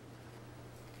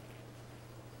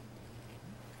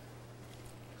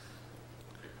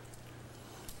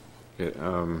 Okay,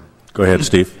 Go ahead,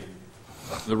 Steve.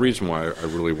 the reason why I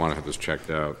really want to have this checked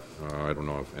out, I don't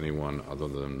know if anyone other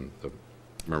than the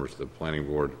members of the planning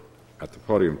board at the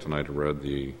podium tonight have read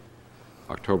the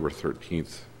October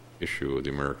 13th issue of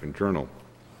the American Journal.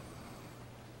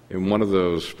 In one of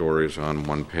those stories on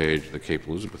one page, the Cape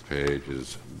Elizabeth page,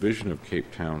 is Vision of Cape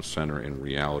Town Center and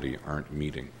Reality Aren't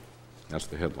Meeting. That's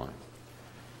the headline.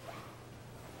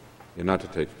 And not to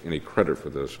take any credit for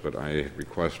this, but I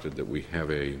requested that we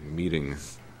have a meeting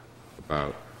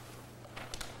about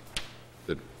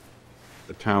the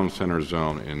town center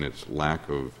zone and its lack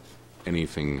of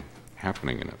anything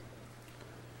happening in it.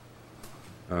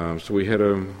 So we had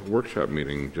a workshop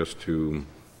meeting just to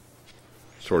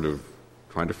sort of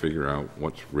try to figure out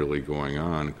what's really going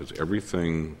on, because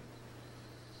everything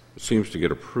that seems to get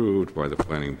approved by the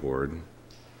planning board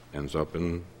ends up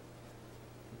in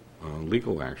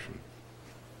legal action.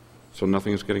 So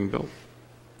nothing is getting built.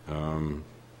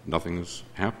 Nothing is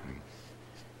happening.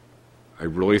 I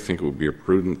really think it would be a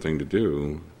prudent thing to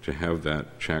do to have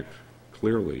that checked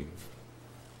clearly,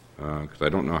 because I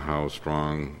don't know how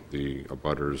strong the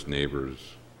abutters,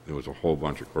 neighbors, there was a whole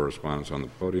bunch of correspondence on the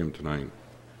podium tonight,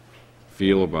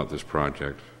 feel about this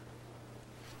project,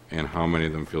 and how many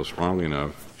of them feel strongly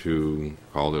enough to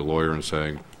call their lawyer and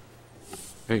say,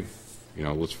 hey, you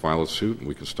know, let's file a suit and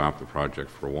we can stop the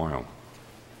project for a while.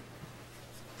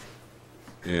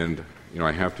 And, you know,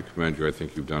 I have to commend you. I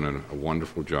think you've done a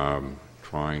wonderful job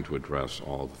trying to address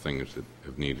all the things that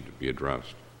have needed to be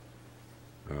addressed.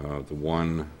 The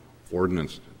one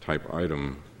ordinance type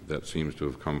item that seems to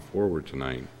have come forward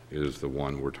tonight is the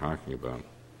one we're talking about.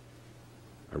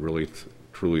 I really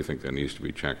truly think that needs to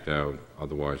be checked out.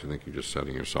 Otherwise, I think you're just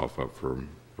setting yourself up for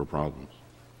problems.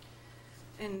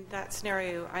 In that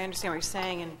scenario, I understand what you're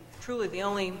saying, and truly the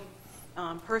only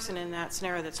person in that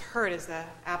scenario that's hurt is the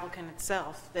applicant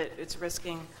itself, that it's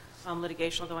risking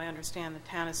litigation, although I understand the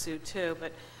town is sued too.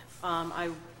 But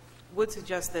I would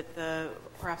suggest that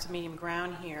perhaps a medium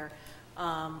ground here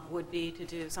would be to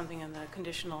do something in the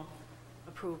conditional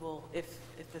approval, if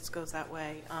this goes that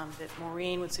way, that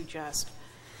Maureen would suggest,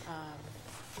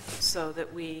 so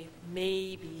that we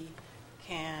maybe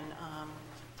can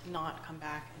not come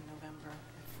back in November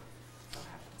if so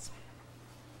happens.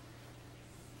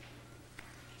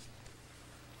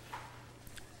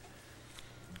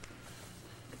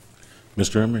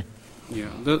 Mr. Emery? Yeah,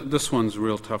 this one's a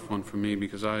real tough one for me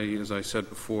because as I said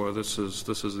before, this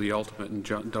is the ultimate in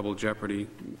double jeopardy.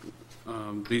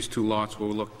 These two lots were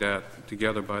looked at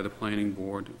together by the planning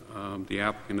board. The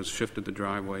applicant has shifted the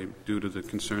driveway due to the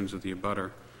concerns of the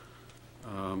abutter.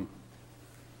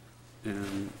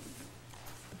 And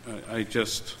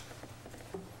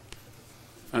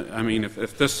I mean,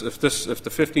 if the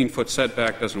 15-foot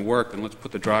setback doesn't work, then let's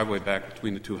put the driveway back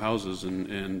between the two houses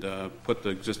and put the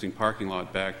existing parking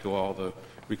lot back to all the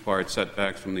required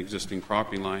setbacks from the existing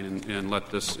property line, and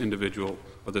let this individual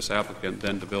or this applicant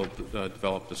then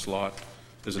develop this lot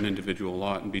as an individual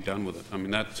lot and be done with it. I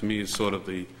mean, that to me is sort of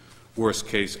the worst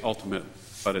case ultimate,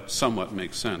 but it somewhat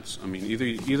makes sense. I mean,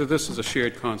 either this is a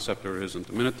shared concept or it isn't.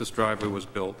 The minute this driveway was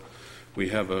built, we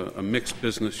have a mixed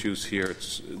business use here.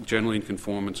 It's generally in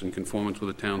conformance, and conformance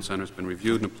with the town center has been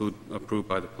reviewed and approved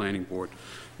by the planning board.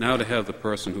 Now to have the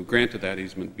person who granted that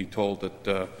easement be told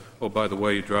that, oh, by the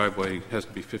way, your driveway has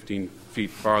to be 15 feet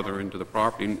farther into the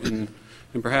property, and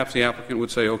perhaps the applicant would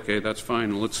say, okay, that's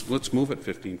fine, let's move it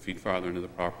 15 feet farther into the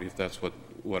property if that's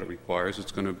what it requires.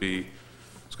 It's going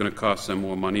to cost them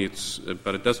more money,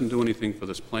 but it doesn't do anything for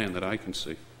this plan that I can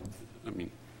see. I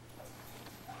mean,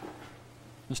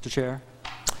 Mr. Chair?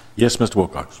 Yes, Mr.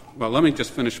 Wilcox. well, let me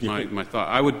just finish my thought.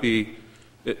 I would be,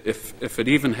 if it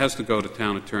even has to go to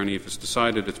town attorney, if it's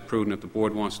decided it's prudent, if the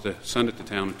board wants to send it to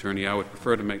town attorney, I would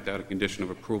prefer to make that a condition of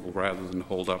approval rather than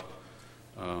hold up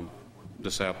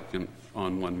this applicant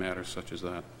on one matter such as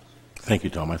that. Thank you,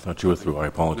 Tom. I thought you were through. I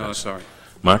apologize. No, sorry.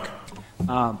 Mark?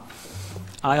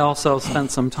 I also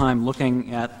spent some time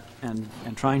looking at and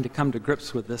trying to come to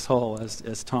grips with this whole,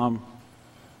 as Tom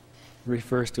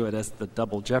refers to it as the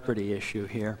double jeopardy issue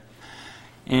here.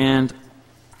 And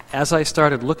as I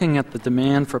started looking at the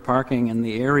demand for parking in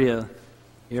the area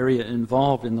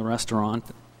involved in the restaurant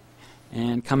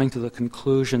and coming to the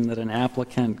conclusion that an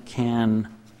applicant can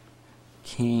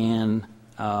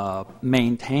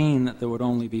maintain that there would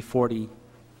only be 40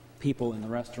 people in the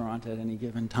restaurant at any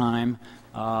given time,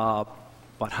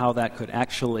 but how that could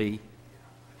actually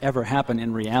ever happen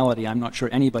in reality, I'm not sure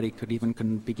anybody could even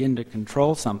begin to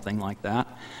control something like that,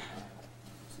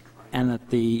 and that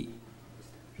the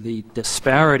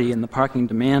disparity in the parking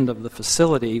demand of the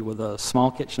facility with a small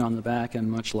kitchen on the back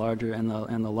and much larger and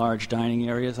the large dining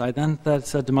areas, I then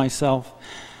said to myself,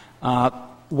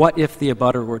 what if the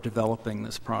abutter were developing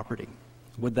this property?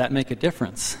 Would that make a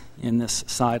difference in this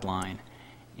sideline?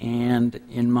 And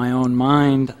in my own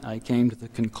mind, I came to the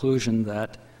conclusion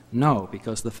that no,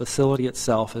 because the facility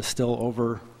itself is still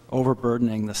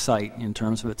overburdening the site in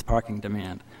terms of its parking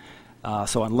demand.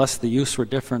 So unless the use were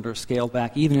different or scaled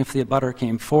back, even if the abutter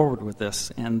came forward with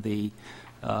this and the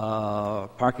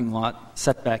parking lot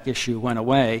setback issue went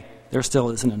away, there still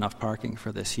isn't enough parking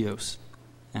for this use.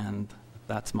 And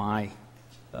that's my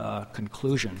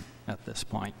conclusion at this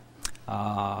point.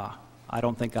 I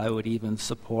don't think I would even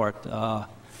support the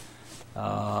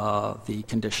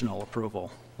conditional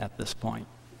approval at this point.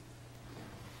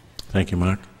 Thank you,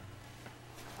 Mark.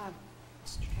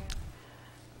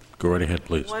 Go right ahead,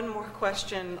 please. One more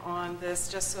question on this,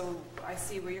 just so I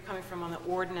see where you're coming from on the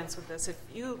ordinance with this. If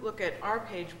you look at our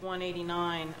page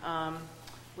 189,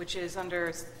 which is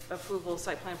under approval,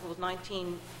 site plan approval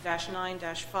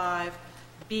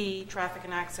 19-9-5B, traffic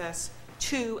and access,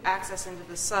 2, access into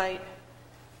the site.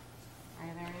 Are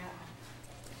you there yet?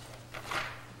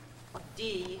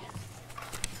 D.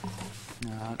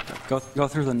 Go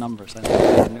through the numbers. I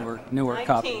think newer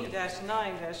copy.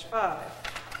 19-9-5.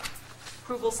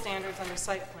 Approval standards under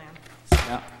site plan.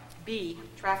 Yeah. B,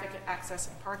 traffic access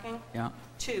and parking. Yeah.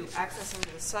 2, access into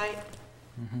the site.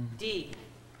 D,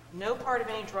 no part of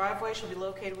any driveway shall be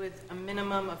located with a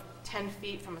minimum of 10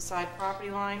 feet from a side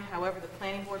property line. However, the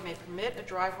planning board may permit a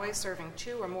driveway serving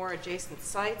 2 or more adjacent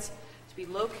sites to be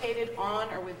located on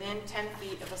or within 10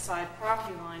 feet of a side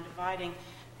property line dividing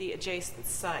the adjacent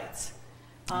sites.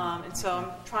 And so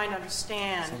I'm trying to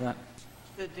understand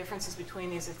the differences between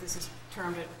these, if this is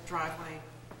termed a driveway.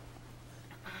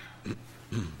 The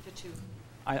 2.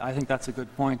 I think that's a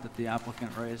good point that the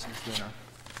applicant raises there.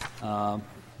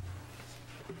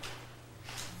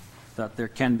 That there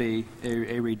can be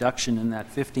a reduction in that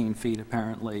 15 feet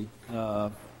apparently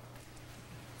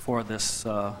for this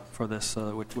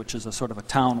which is a sort of a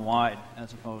town-wide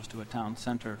as opposed to a town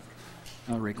center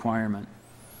requirement.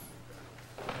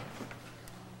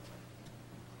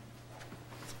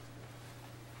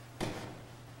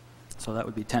 So that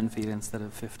would be 10 feet instead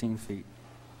of 15 feet.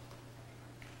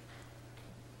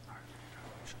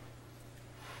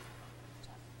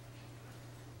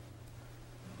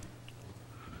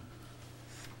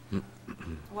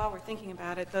 While we're thinking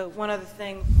about it, the one other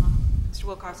thing, Mr.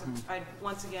 Wilcox, I'd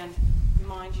once again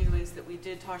remind you is that we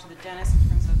did talk to the dentist in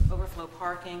terms of overflow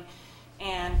parking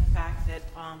and the fact that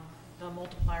the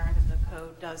multiplier under the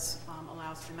code does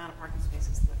allow us the amount of parking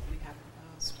spaces that we have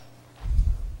proposed.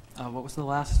 What was the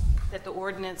last? That the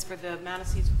ordinance for the amount of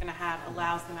seats we're going to have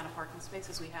allows the amount of parking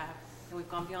spaces we have. And we've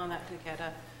gone beyond that to get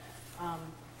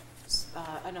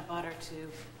an abutter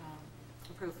to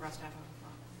approve for us to have overflow.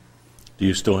 Do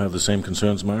you still have the same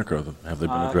concerns, Mark, or have they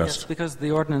been addressed? Yes, because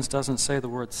the ordinance doesn't say the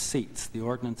word seats. The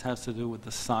ordinance has to do with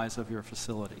the size of your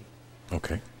facility.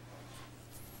 Okay.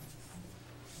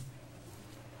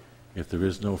 If there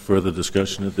is no further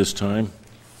discussion at this time,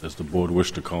 does the board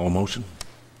wish to call a motion?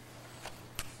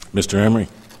 Mr. Emery.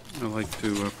 I'd like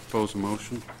to propose a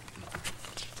motion.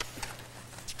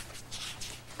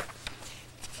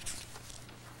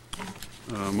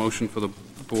 Motion for the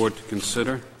board to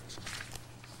consider.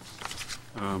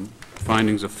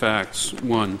 Findings of facts. 1,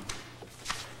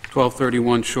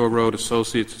 1231 Shore Road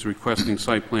Associates is requesting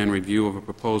site plan review of a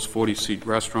proposed 40-seat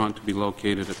restaurant to be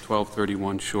located at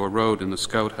 1231 Shore Road in the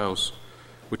Scout House,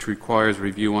 which requires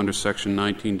review under Section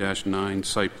 19-9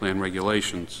 Site Plan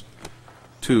Regulations.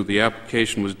 2, the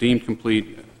application was deemed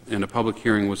complete and a public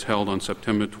hearing was held on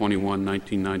September 21,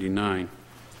 1999.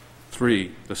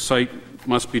 3, the site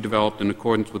must be developed in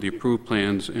accordance with the approved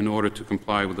plans in order to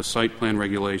comply with the site plan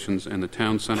regulations and the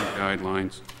town center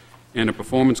guidelines, and a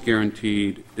performance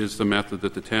guarantee is the method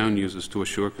that the town uses to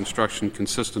assure construction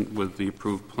consistent with the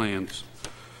approved plans.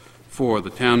 4, the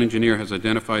town engineer has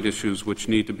identified issues which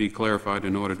need to be clarified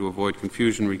in order to avoid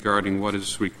confusion regarding what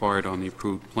is required on the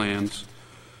approved plans.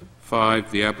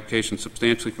 5, the application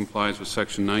substantially complies with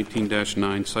Section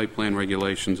 19-9 Site Plan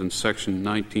Regulations and Section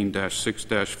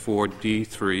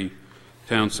 19-6-4D3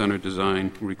 Town Center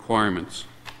Design Requirements.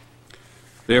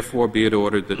 Therefore, be it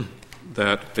ordered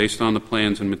that, based on the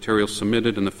plans and materials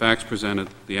submitted and the facts presented,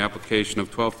 the application of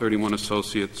 1231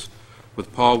 Associates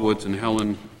with Paul Woods and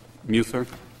Helen Muther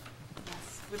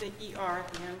With an ER at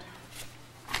the end.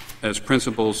 as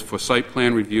principals for site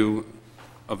plan review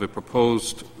of a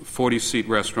proposed 40-seat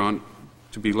restaurant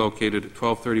to be located at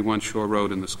 1231 Shore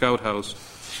Road in the Scout House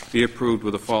be approved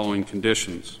with the following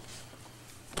conditions.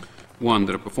 1,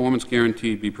 that a performance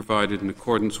guarantee be provided in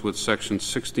accordance with Section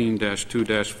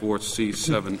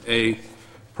 16-2-4C7A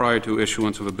prior to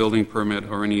issuance of a building permit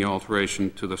or any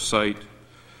alteration to the site.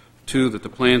 2, that the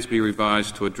plans be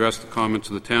revised to address the comments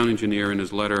of the town engineer in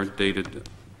his letter dated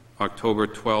October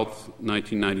 12,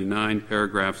 1999,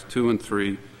 paragraphs 2 and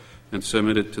 3, and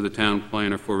submitted to the town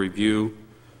planner for review.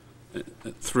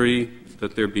 3,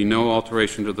 that there be no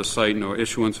alteration to the site nor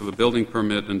issuance of a building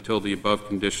permit until the above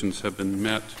conditions have been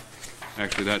met.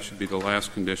 Actually, that should be the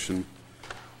last condition.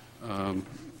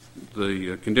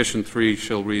 The condition 3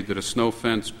 shall read that a snow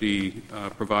fence be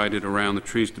provided around the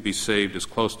trees to be saved as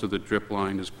close to the drip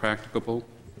line as practicable.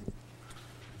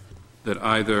 That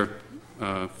either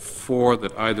 4,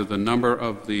 that either the number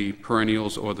of the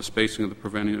perennials or the spacing of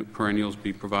the perennials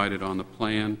be provided on the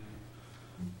plan.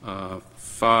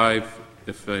 5,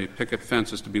 if a picket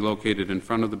fence is to be located in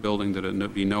front of the building, that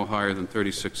it be no higher than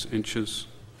 36 inches.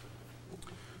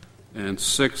 And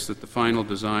 6, that the final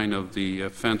design of the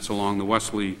fence along the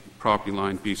westerly property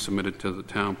line be submitted to the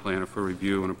town planner for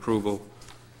review and approval.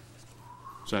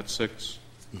 Is that 6?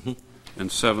 Mm-hmm.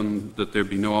 And 7, that there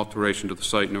be no alteration to the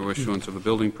site nor issuance of a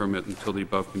building permit until the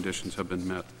above conditions have been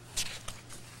met.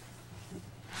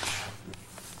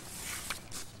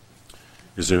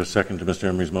 Is there a second to Mr.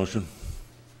 Emery's motion?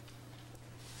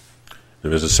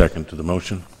 There is a second to the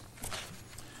motion.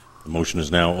 The motion is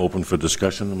now open for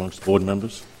discussion amongst board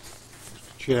members.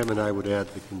 Mr. Chairman, I would add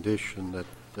the condition that,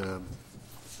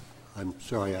 I'm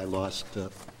sorry I lost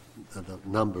the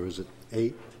number. Is it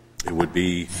 8? It would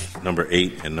be number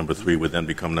 8, and number 3 would then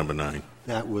become number 9.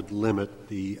 That would limit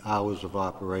the hours of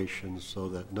operation so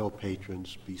that no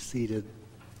patrons be seated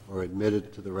or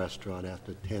admitted to the restaurant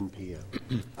after 10 p.m.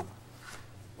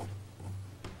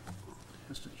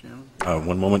 Mr. Chairman?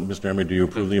 One moment, Mr. Emery. Do you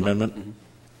approve the amendment? Mm-hmm.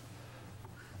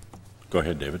 Go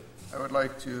ahead, David. I would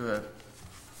like to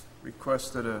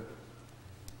request that a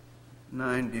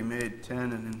 9 be made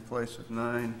 10 and in place of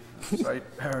 9, a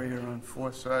site barrier on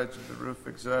 4 sides of the roof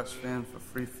exhaust fan for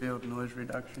free field noise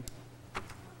reduction.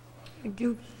 Could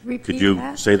you repeat Could you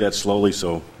that? say that slowly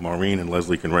so Maureen and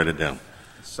Leslie can write it down?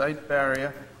 A site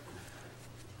barrier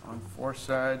on 4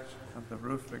 sides of the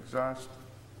roof exhaust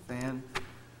fan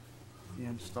be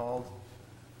installed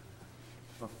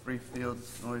for free field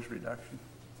noise reduction.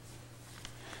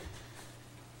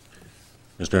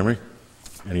 Mr. Emery,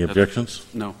 any objections?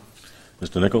 No.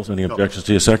 Mr. Nichols, any objections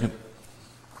to your second?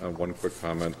 One quick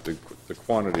comment. The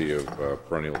quantity of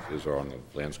perennials is on the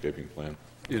landscaping plan.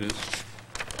 It is.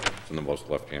 It's in the most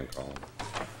left-hand column.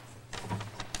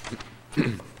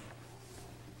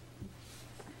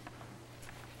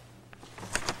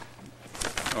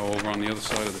 Oh, over on the other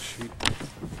side of the sheet.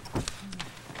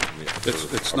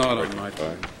 It's not on my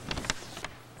plan.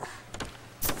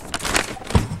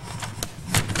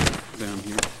 Down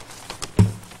here.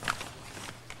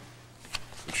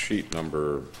 Sheet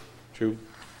number 2.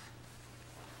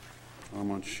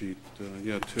 I'm on sheet, 2.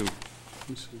 Let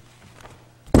me see.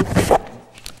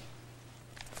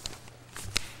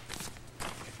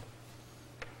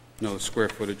 No, the square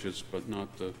footages, but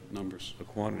not the numbers. The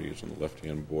quantity is on the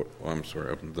left-hand board. Oh, I'm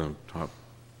sorry, up at the top.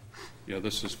 Yeah,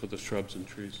 this is for the shrubs and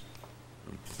trees.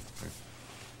 Okay.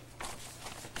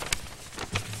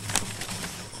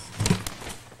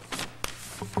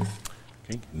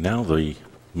 Okay. Now the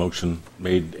motion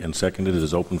made and seconded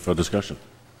is open for discussion.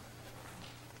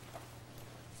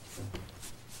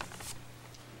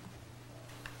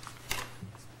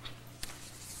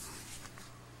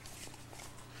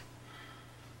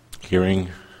 Hearing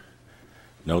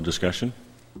no discussion.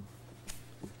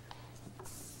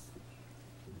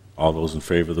 All those in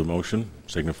favor of the motion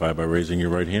signify by raising your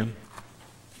right hand.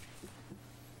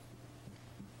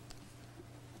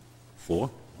 4.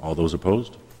 All those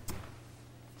opposed?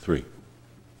 3.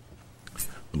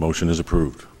 The motion is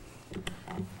approved.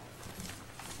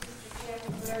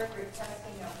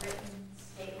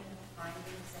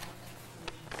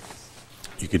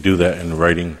 You could do that in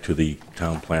writing to the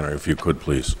town planner, if you could,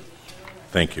 please.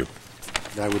 Thank you.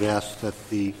 And I would ask that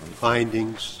the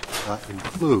findings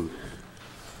include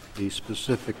the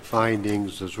specific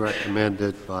findings as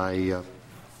recommended by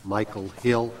Michael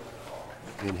Hill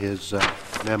in his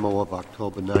memo of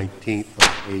October 19th on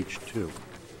page 2.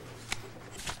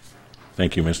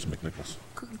 Thank you, Mr. McNichols.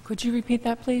 Could you repeat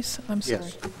that, please? I'm sorry.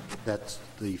 Yes, that's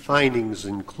the findings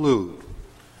include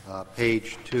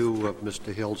page 2 of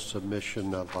Mr. Hill's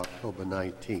submission of October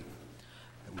 19th.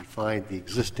 And we find the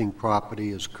existing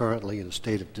property is currently in a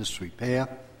state of disrepair.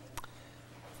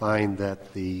 Find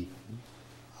that the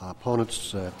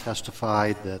opponents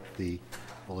testified that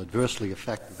will adversely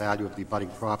affect the value of the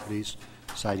abutting properties,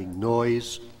 citing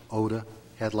noise, odor,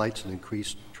 headlights, and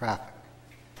increased traffic.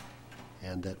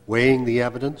 And that weighing the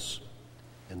evidence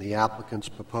and the applicant's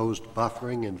proposed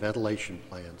buffering and ventilation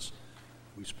plans,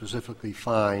 we specifically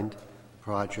find the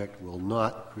project will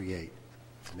not create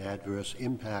an adverse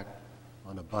impact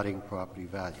on abutting property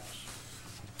values.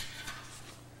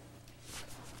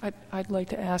 I'd like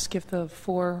to ask if the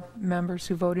 4 members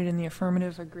who voted in the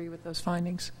affirmative agree with those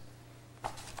findings.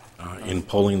 In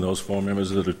polling those 4 members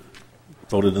that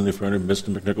voted in the affirmative,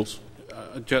 Mr. McNichols?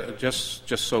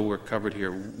 Just so we're covered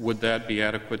here, would that be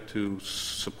adequate to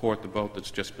support the vote that's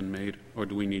just been made, or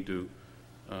do we need to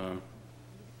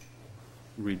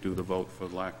redo the vote for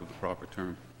lack of the proper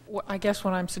term? Well, I guess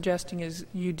what I'm suggesting is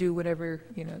you do whatever,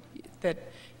 that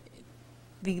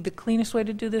the cleanest way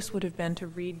to do this would have been to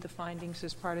read the findings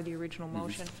as part of the original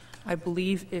motion. I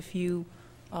believe if you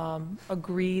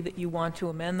agree that you want to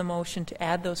amend the motion to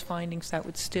add those findings, that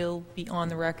would still be on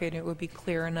the record. It would be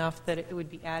clear enough that it would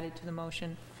be added to the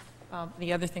motion.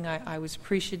 The other thing, I was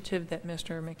appreciative that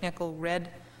Mr. McNichol read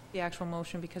the actual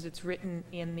motion because it's written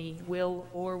in the will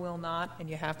or will not, and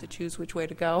you have to choose which way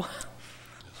to go.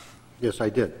 Yes, I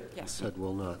did. Yes. I said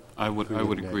will not. I would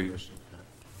agree.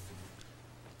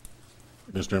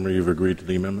 Mr. Emery, you've agreed to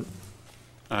the amendment?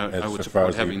 I would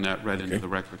support having that read into the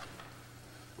record.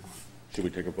 Should we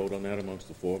take a vote on that amongst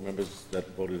the 4 members that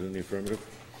voted in the affirmative?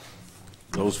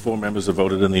 Those 4 members that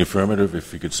voted in the affirmative,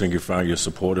 if you could signify your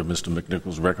support of Mr.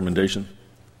 McNichol's recommendation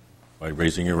by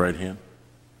raising your right hand.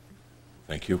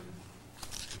 Thank you.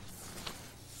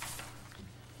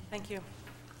 Thank you.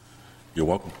 You're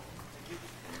welcome.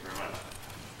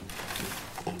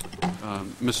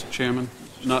 Mr. Chairman,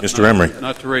 Mr. Emery.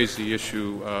 Not to raise the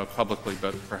issue publicly,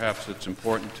 but perhaps it's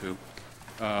important to.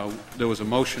 There was a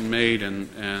motion made,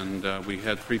 and we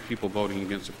had 3 people voting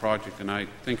against the project, and I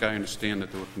think I understand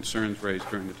that there were concerns raised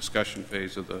during the discussion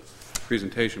phase of the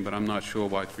presentation, but I'm not sure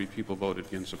why 3 people voted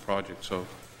against the project. So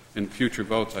in future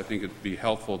votes, I think it would be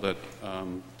helpful that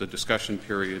the discussion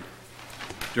period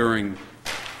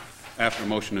after a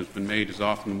motion has been made is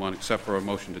often one, except for a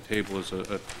motion to table, is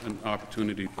an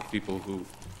opportunity for people who,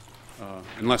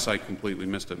 unless I completely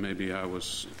missed it, maybe I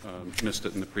missed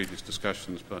it in the previous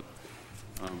discussions, but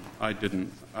I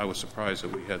was surprised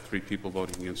that we had 3 people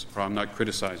voting against the problem. I'm not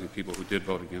criticizing people who did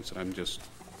vote against it.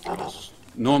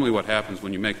 Normally what happens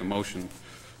when you make a motion,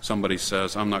 somebody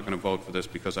says, I'm not going to vote for this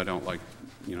because I don't like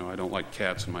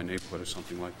cats in my neighborhood or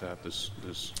something like that.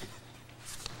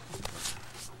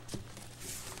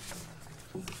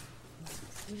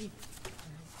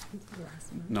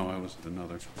 No, I was at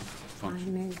another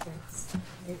function.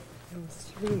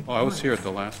 Oh, I was here at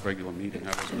the last regular meeting.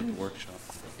 I wasn't at the workshop.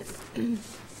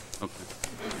 Okay.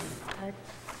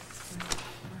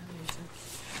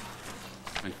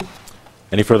 Thank you.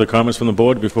 Any further comments from the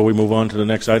board before we move on to the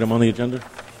next item on the agenda?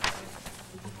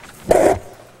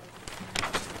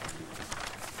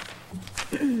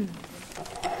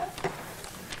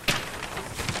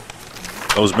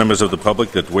 Those members of the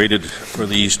public that waited for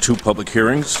these 2 public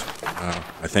hearings,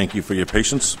 I thank you for your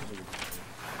patience.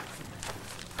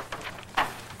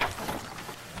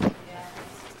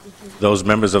 Those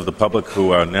members of the public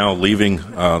who are now leaving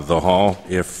the hall,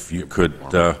 if you could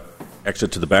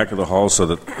exit to the back of the hall so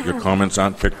that your comments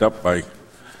aren't picked up by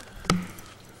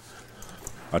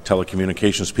our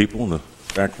telecommunications people in the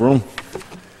back room.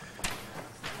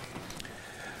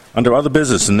 Under other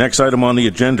business, the next item on the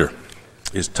agenda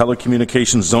is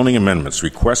telecommunications zoning amendments.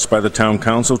 Requests by the Town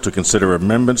Council to consider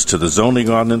amendments to the zoning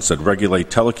ordinance that regulate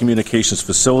telecommunications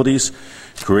facilities,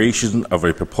 creation of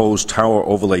a proposed tower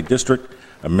overlay district,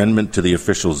 amendment to the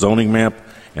official zoning map,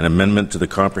 and amendment to the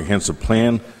comprehensive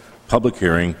plan. Public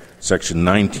hearing, Section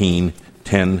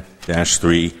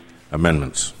 1910-3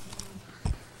 amendments.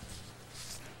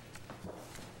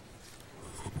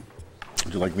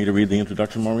 Would you like me to read the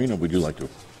introduction, Maureen, or would you like to?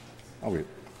 I'll read it.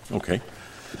 Okay.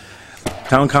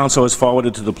 Town Council has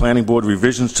forwarded to the Planning Board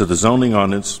revisions to the zoning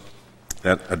ordinance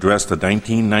that address the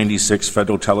 1996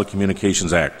 Federal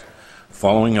Telecommunications Act.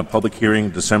 Following a public hearing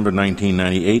in December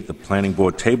 1998, the Planning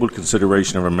Board tabled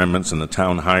consideration of amendments, and the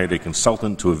town hired a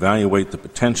consultant to evaluate the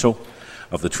potential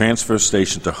of the transfer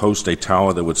station to host a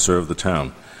tower that would serve the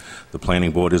town. The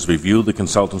Planning Board has reviewed the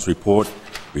consultant's report,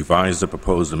 revised the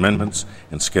proposed amendments,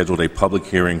 and scheduled a public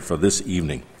hearing for this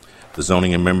evening. The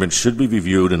zoning amendments should be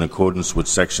reviewed in accordance with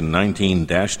Section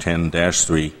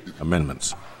 19-10-3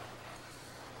 amendments.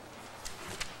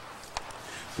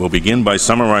 We'll begin by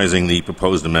summarizing the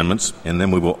proposed amendments, and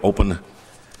then we will open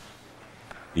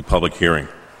the public hearing.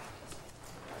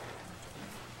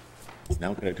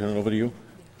 Now, can I turn it over to you?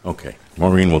 Okay.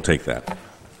 Maureen will take that.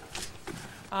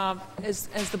 As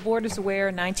the board is aware,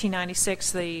 in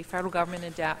 1996, the federal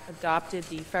government adopted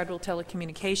the Federal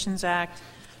Telecommunications Act.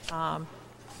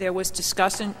 There was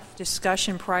discussion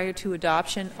prior to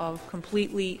adoption of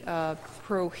completely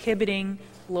prohibiting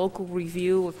local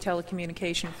review of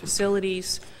telecommunication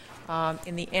facilities.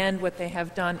 In the end, what they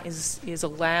have done is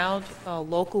allowed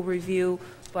local review,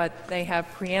 but they have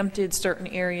preempted certain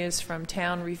areas from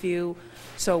town review.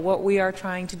 So what we are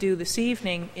trying to do this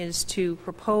evening is to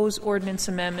propose ordinance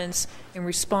amendments in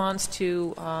response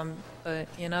to,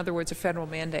 in other words, a federal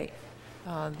mandate.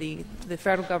 The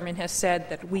federal government has said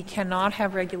that we cannot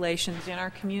have regulations in our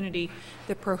community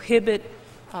that prohibit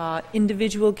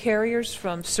individual carriers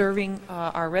from serving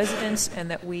our residents, and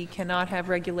that we cannot have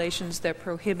regulations that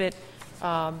prohibit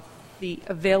the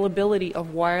availability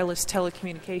of wireless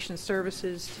telecommunication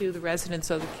services to the residents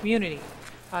of the community.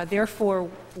 Therefore,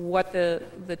 what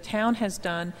the town has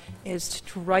done is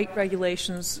to write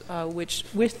regulations which,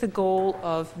 with the goal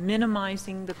of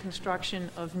minimizing the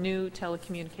construction of new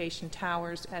telecommunication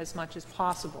towers as much as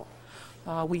possible.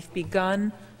 We've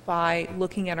begun by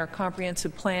looking at our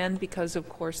comprehensive plan because, of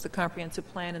course, the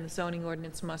comprehensive plan and the zoning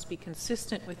ordinance must be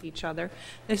consistent with each other.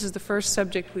 This is the first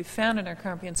subject we've found in our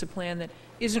comprehensive plan that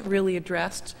isn't really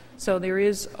addressed. So there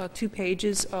is 2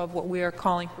 pages of what we are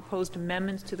calling proposed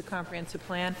amendments to the comprehensive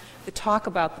plan that talk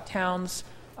about the town's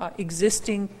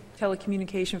existing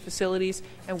telecommunication facilities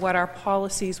and what our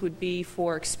policies would be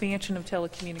for expansion of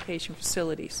telecommunication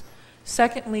facilities.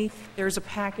 Secondly, there's a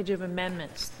package of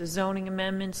amendments, the zoning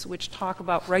amendments, which talk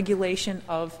about regulation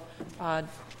of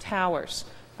towers.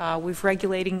 We're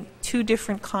regulating 2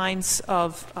 different kinds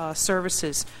of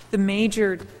services. The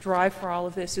major drive for all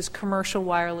of this is commercial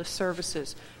wireless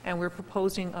services, and we're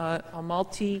proposing a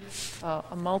multi-pronged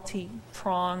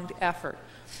effort.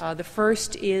 The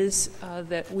first is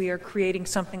that we are creating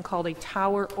something called a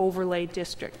tower overlay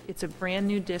district. It's a brand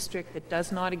new district that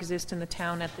does not exist in the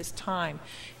town at this time.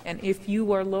 And if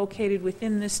you are located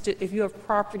within this, if you have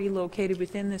property located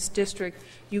within this district,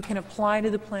 you can apply to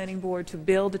the planning board to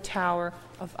build a tower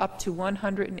of up to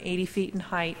 180 feet in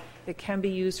height that can be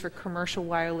used for commercial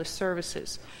wireless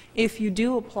services. If you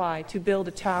do apply to build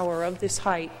a tower of this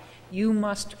height, you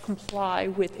must comply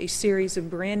with a series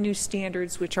of brand new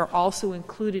standards which are also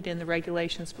included in the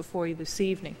regulations before you this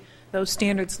evening. Those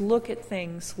standards look at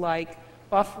things like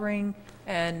buffering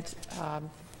and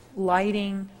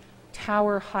lighting,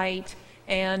 tower height,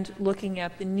 and looking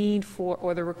at the need for,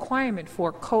 or the requirement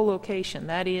for, co-location.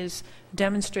 That is,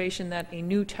 demonstration that a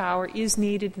new tower is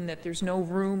needed and that there's no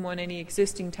room on any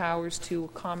existing towers to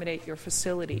accommodate your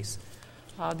facilities.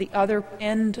 The other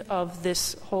end of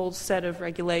this whole set of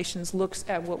regulations looks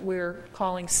at what we're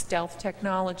calling stealth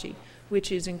technology,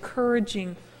 which is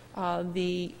encouraging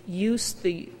the use,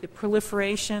 the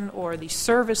proliferation, or the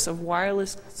service of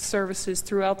wireless services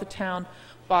throughout the town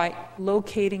by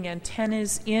locating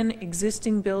antennas in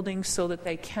existing buildings so that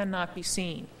they cannot be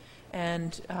seen.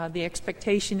 And the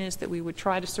expectation is that we would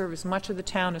try to serve as much of the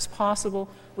town as possible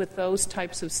with those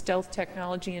types of stealth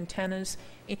technology antennas,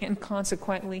 and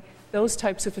consequently, those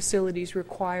types of facilities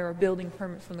require a building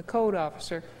permit from the code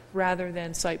officer rather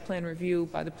than site plan review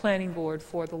by the planning board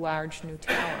for the large new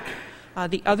tower.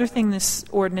 The other thing this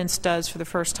ordinance does for the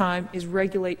first time is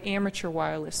regulate amateur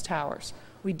wireless towers.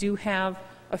 We do have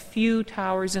a few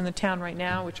towers in the town right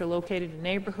now which are located in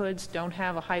neighborhoods, don't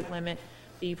have a height limit.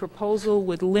 The proposal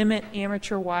would limit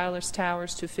amateur wireless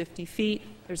towers to 50 feet.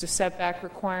 There's a setback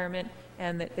requirement,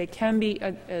 and that they can be,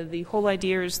 the whole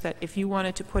idea is that if you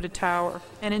wanted to put a tower,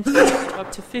 an antenna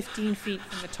up to 15 feet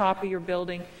from the top of your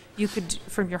building, you could,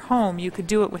 from your home, you could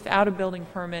do it without a building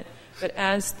permit, but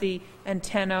as the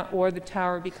antenna or the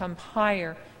tower become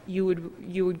higher, you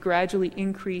would gradually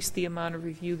increase the amount of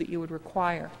review that you would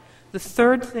require. The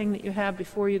third thing that you have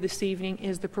before you this evening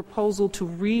is the proposal to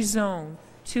rezone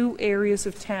 2 areas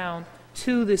of town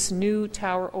to this new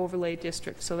tower overlay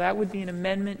district. So that would be an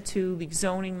amendment to the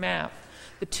zoning map.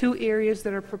 The 2 areas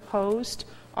that are proposed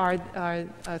are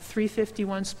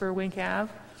 351 Spurwink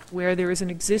Ave, where there is an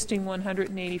existing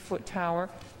 180-foot tower.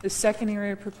 The second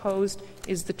area proposed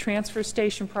is the transfer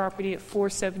station property at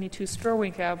 472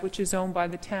 Spurwink Ave, which is owned by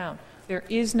the town. There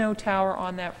is no tower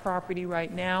on that property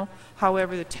right now.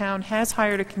 However, the town has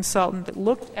hired a consultant that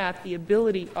looked at the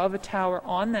ability of a tower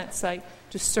on that site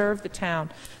to serve the town.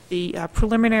 The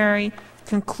preliminary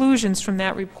conclusions from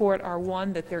that report are,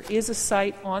 one, that there is a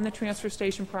site on the transfer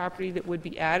station property that would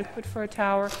be adequate for a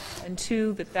tower, and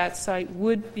two, that that site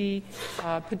would be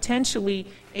potentially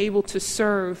able to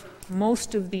serve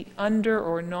most of the under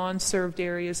or non-served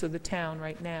areas of the town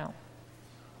right now.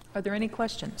 Are there any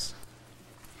questions?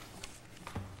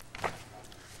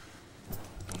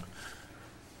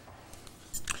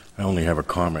 I only have a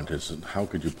comment. Is how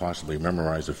could you possibly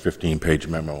memorize a 15-page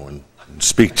memo and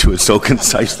speak to it so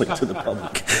concisely to the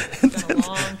public? It's been a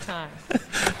long time.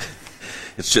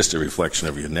 It's just a reflection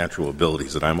of your natural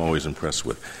abilities that I'm always impressed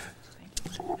with.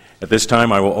 At this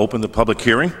time, I will open the public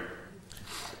hearing.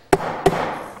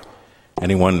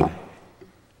 Anyone who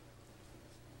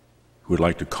would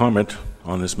like to comment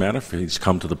on this matter, please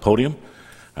come to the podium,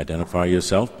 identify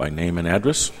yourself by name and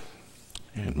address,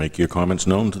 and make your comments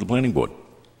known to the planning board.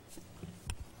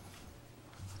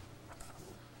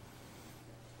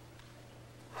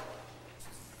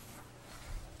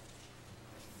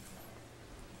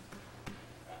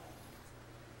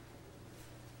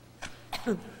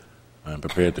 I'm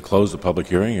prepared to close the public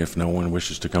hearing if no one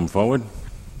wishes to come forward.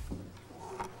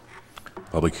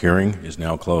 Public hearing is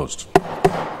now closed.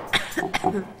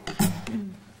 I'd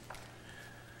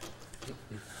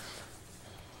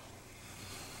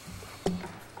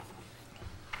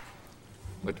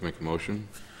like to make a motion.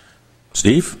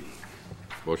 Steve?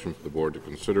 Motion for the board to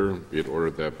consider, be it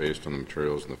ordered that based on the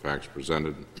materials and the facts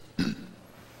presented,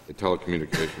 the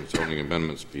telecommunications zoning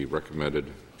amendments be recommended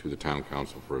to the town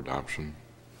council for adoption.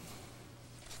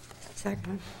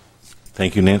 Second.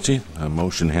 Thank you, Nancy. A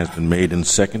motion has been made and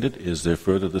seconded. Is there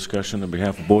further discussion on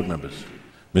behalf of board members?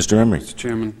 Mr. Emery. Mr.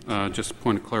 Chairman, just a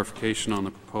point of clarification on the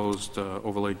proposed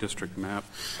overlay district map.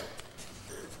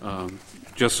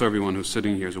 Just so everyone who's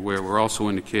sitting here is aware, we're also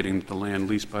indicating that the land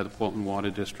leased by the Portland Water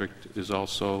District is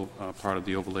also part of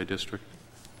the overlay district.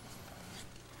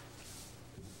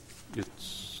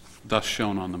 It's thus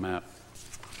shown on the map.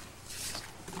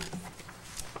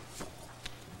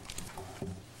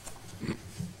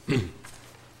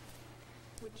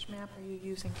 Which map are you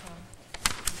using, Tom?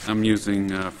 I'm using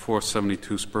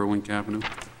 472 Spurwink Avenue.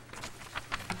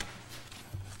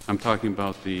 I'm talking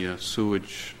about the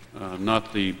sewage,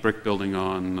 not the brick building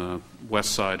on the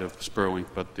west side of Spurwink,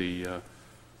 but the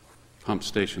pump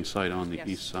station site on the Yes.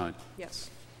 east side. Yes.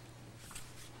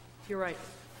 You're right.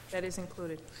 That is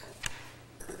included.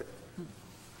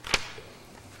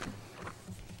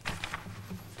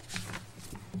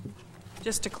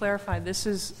 Just to clarify, this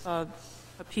is a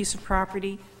piece of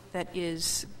property that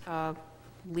is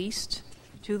leased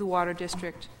to the water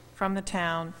district from the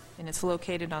town, and it's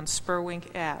located on Spurwink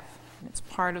Ave, and it's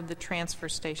part of the transfer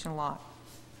station lot.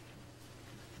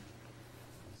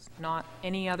 It's not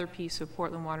any other piece of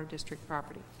Portland Water District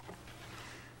property.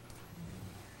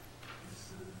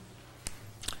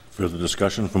 Further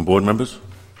discussion from board members?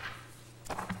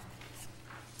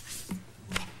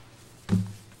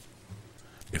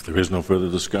 If there is no further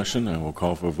discussion, I will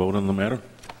call for a vote on the matter.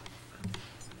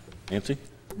 Nancy?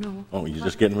 No. Oh, you're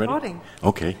just getting ready? Voting.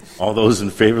 Okay. All those in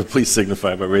favor, please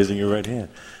signify by raising your right hand.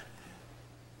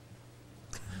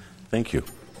 Thank you.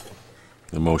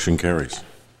 The motion carries.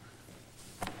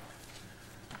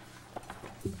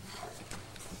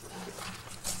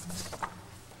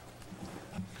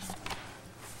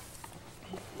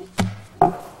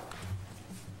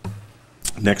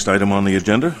 Next item on the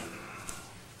agenda.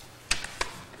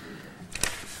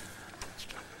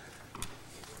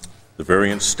 The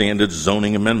variance standards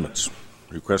zoning amendments.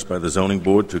 Request by the zoning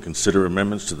board to consider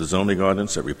amendments to the zoning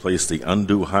ordinance that replace the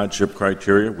undue hardship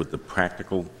criteria with the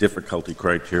practical difficulty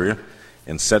criteria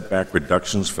and setback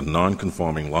reductions for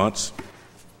non-conforming lots.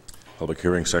 Public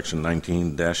hearing section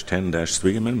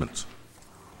 19-10-3 amendments.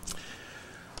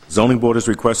 Zoning board has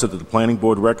requested that the planning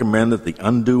board recommend that the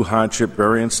undue hardship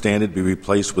variance standard be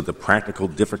replaced with the practical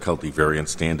difficulty variance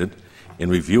standard. In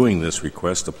reviewing this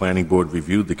request, the planning board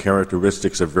reviewed the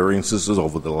characteristics of variances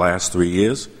over the last 3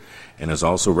 years and is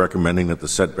also recommending that the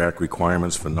setback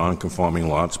requirements for non-conforming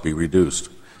lots be reduced.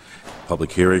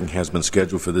 Public hearing has been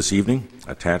scheduled for this evening.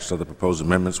 Attached are the proposed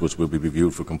amendments, which will be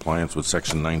reviewed for compliance with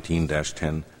section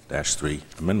 19-10-3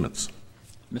 amendments.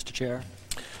 Mr. Chair?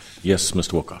 Yes,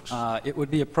 Mr. Wilcox. It would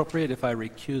be appropriate if I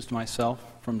recused myself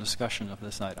from discussion of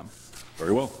this item.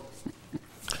 Very well.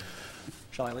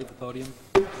 Shall I leave the podium?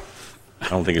 I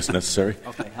don't think it's necessary.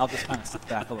 Okay, I'll just kind of sit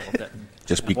back a little bit.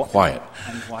 Just be quiet.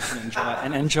 And watch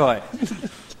and enjoy.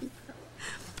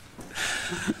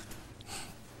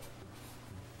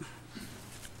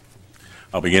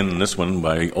 I'll begin this one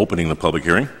by opening the public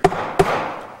hearing.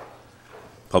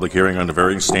 Public hearing on the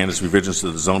variance standards revisions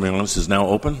to the zoning ordinance is now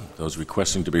open. Those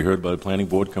requesting to be heard by the planning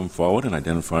board come forward and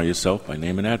identify yourself by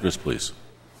name and address, please.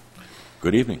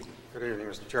 Good evening. Good evening,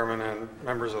 Mr. Chairman and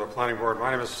members of the planning board.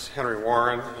 My name is Henry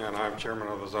Warren, and I'm chairman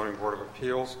of the Zoning Board of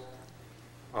Appeals.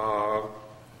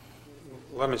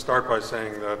 Let me start by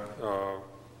saying that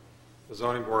the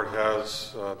zoning board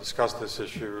has discussed this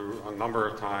issue a number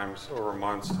of times over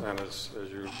months, and as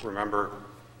you remember,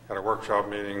 had a workshop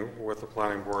meeting with the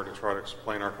planning board to try to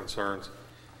explain our concerns,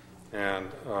 and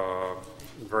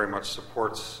very much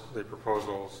supports the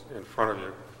proposals in front of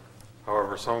you.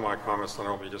 However, some of my comments then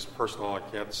will be just personal. I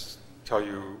can't tell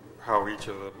you how each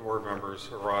of the board members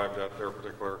arrived at their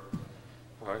particular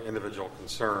individual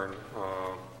concern,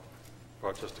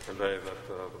 but just to convey that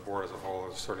the board as a whole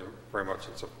is certainly very much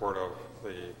in support of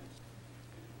the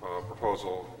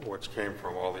proposal, which came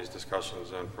from all these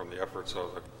discussions and from the efforts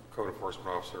of the code enforcement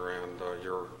officer and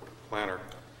your planner.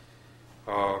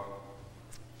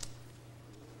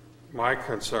 My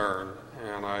concern,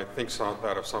 and I think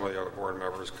that of some of the other board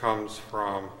members, comes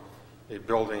from a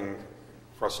building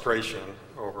frustration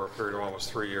over a period of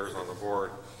almost 3 years on the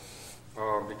board,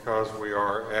 because we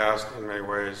are asked in many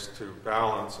ways to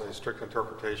balance a strict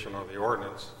interpretation of the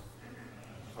ordinance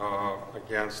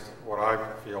against what I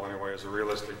feel anyway is a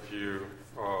realistic view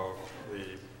of the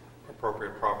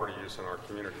appropriate property use in our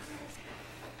community.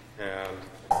 And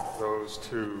those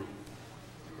two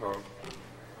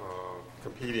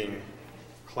competing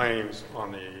claims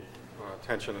on the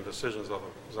attention and decisions of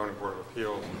the Zoning Board of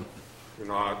Appeals do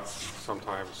not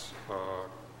sometimes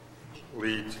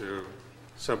lead to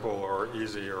simple or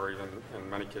easy or even, in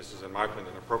many cases, in my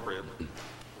opinion, appropriate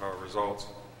results.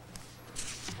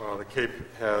 The Cape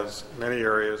has many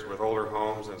areas with older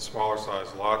homes and smaller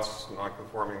sized lots,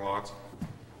 non-conforming lots,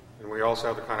 and we also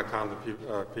have the kind of town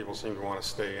that people seem to want to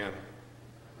stay in.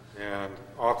 And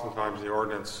oftentimes the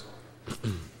ordinance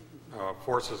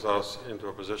forces us into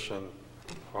a position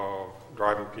of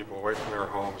driving people away from their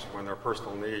homes when their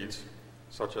personal needs,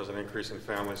 such as an increase in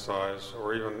family size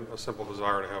or even a simple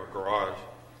desire to have a garage,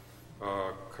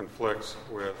 conflicts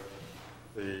with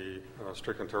the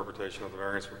strict interpretation of the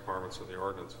variance requirements of the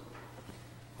ordinance.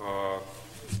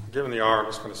 Given the hour, I'm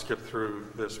just going to skip through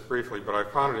this briefly, but I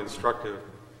found it instructive.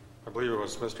 I believe it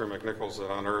was Mr. McNichols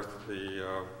that unearthed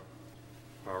the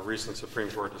recent Supreme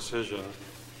Court decision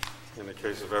in the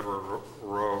case of Edward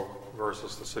Rowe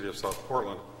versus the City of South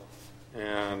Portland.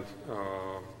 And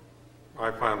I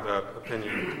found that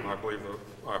opinion, and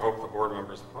I hope the board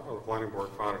members of the planning board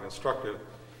found it instructive,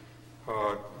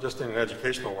 just in an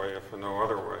educational way, if in no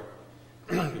other way,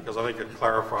 because I think it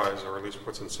clarifies, or at least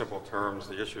puts in simple terms,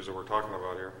 the issues that we're talking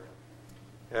about here.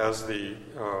 As the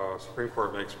Supreme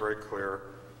Court makes very clear,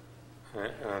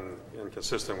 and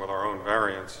consistent with our own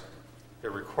variance,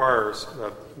 it requires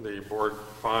that the board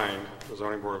the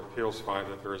Zoning Board of Appeals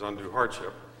find that there is undue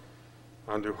hardship.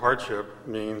 Undue hardship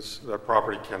means that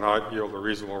property cannot yield a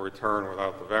reasonable return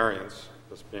without the variance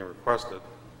that's being requested.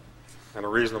 And a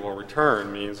reasonable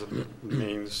return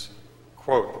means,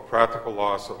 quote, the practical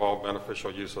loss of all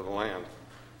beneficial use of the land.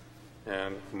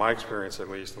 And my experience, at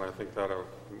least, and I think that of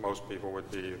most people, would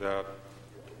be that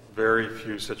very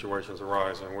few situations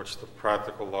arise in which the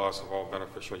practical loss of all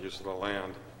beneficial use of the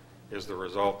land is the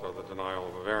result of the denial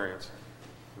of a variance,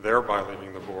 thereby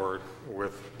leaving the board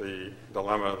with the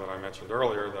dilemma that I mentioned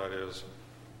earlier, that is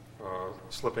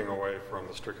slipping away from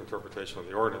the strict interpretation of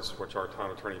the ordinance, which our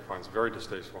town attorney finds very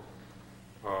distasteful,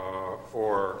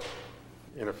 or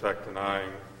in effect denying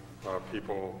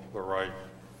people the right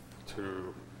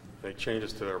to make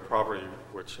changes to their property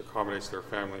which accommodates their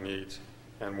family needs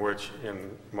and which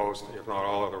in most, if not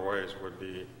all other ways, would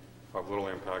be of little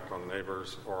impact on the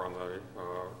neighbors or on the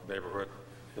neighborhood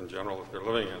in general that they're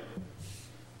living in.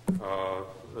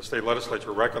 The state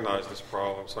legislature recognized this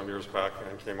problem some years back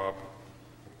and came up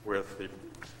with the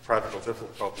practical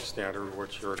difficulty standard,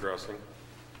 which you're addressing,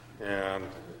 and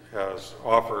has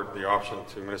offered the option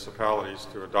to municipalities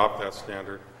to adopt that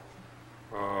standard,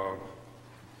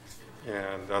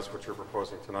 and that's what you're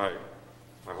proposing tonight.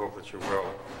 I hope that you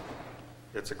will.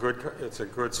 It's a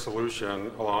good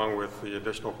solution, along with the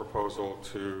additional proposal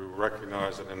to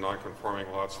recognize that in non-conforming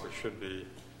lots there should be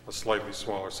a slightly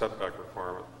smaller setback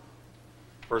requirement.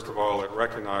 First of all, it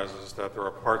recognizes that there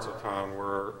are parts of town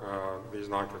where these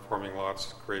non-conforming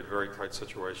lots create very tight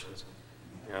situations,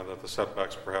 and that the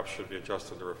setbacks perhaps should be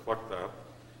adjusted to reflect that.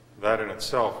 That in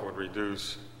itself would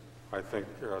reduce, I think,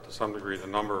 to some degree, the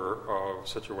number of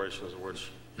situations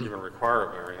which even require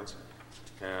a variance,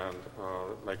 and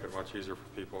make it much easier for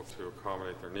people to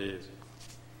accommodate their needs.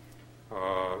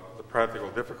 the practical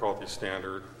difficulty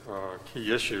standard,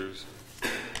 key issues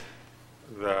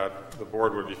that the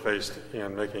board would be faced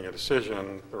in making a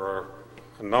decision. There are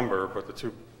a number, but the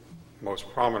two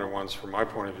most prominent ones from my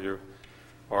point of view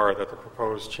are that the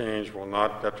proposed change will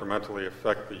not detrimentally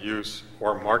affect the use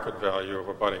or market value of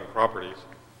abutting properties,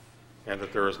 and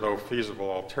that there is no feasible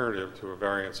alternative to a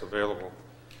variance available.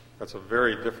 That's a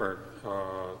very different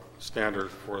standard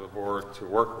for the board to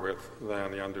work with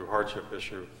than the undue hardship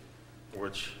issue,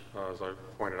 which, as I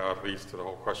pointed out, leads to the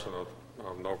whole question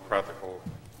of no practical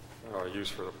use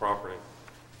for the property.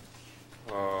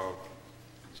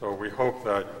 So we hope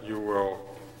that you will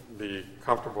be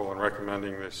comfortable in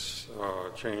recommending this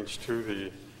change to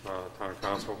the town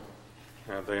council,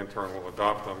 and they in turn will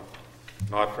adopt them,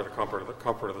 not for the comfort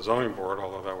of the zoning board,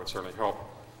 although that would certainly help,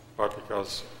 but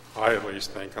because I at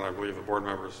least think, and I believe the board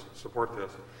members support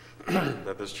this,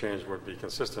 that this change would be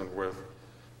consistent with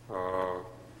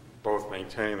both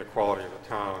maintaining the quality of the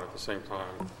town at the same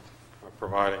time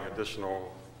providing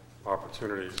additional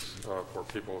opportunities for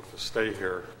people to stay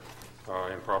here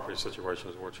in property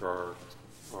situations which are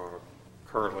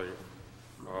currently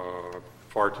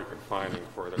far too confining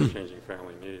for their changing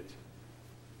family needs.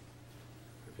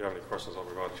 If you have any questions, I'll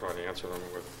be glad to try to answer them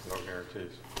with no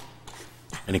guarantees.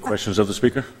 Any questions of the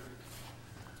speaker?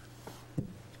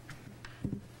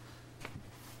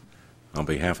 On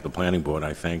behalf of the planning board,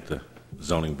 I thank the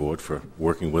zoning board for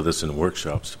working with us in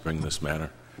workshops to bring this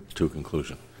matter to a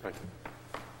conclusion. Thank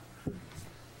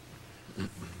you.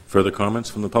 Further comments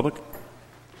from the public?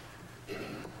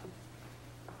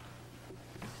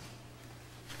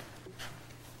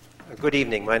 Good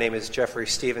evening. My name is Jeffrey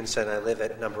Stevenson. I live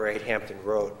at number 8 Hampton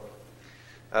Road.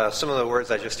 Some of the words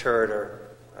I just heard are,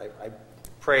 I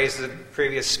praise the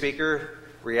previous speaker: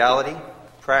 reality,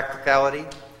 practicality,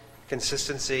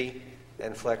 consistency,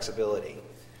 and flexibility.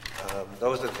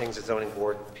 Those are the things that Zoning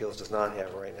Board of Appeals does not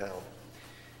have right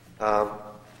now.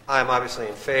 I'm obviously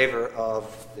in favor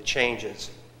of the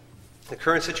changes. The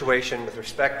current situation with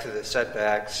respect to the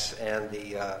setbacks and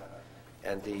the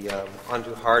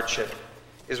undue hardship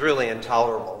is really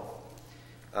intolerable.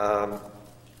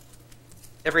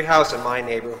 Every house in my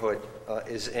neighborhood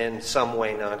is in some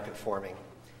way non-conforming.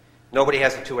 Nobody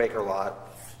has a 2-acre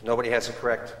lot. Nobody has a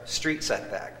correct street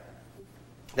setback.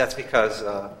 That's because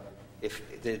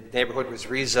if the neighborhood was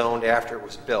rezoned after it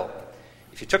was built.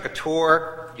 If you took a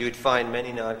tour, you'd find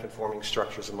many non-conforming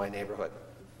structures in my neighborhood.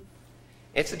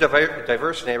 It's a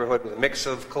diverse neighborhood with a mix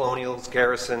of colonials,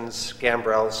 garrisons,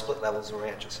 gambrels, split levels, and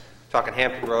ranches. Talking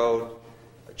Hampton Road,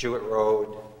 Jewett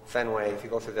Road, Fenway, if you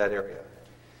go through that area.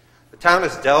 The town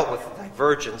has dealt with the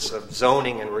divergence of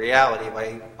zoning and reality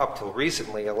by, up till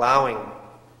recently, allowing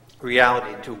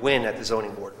reality to win at the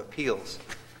Zoning Board of Appeals.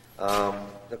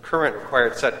 The current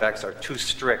required setbacks are too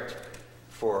strict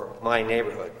for my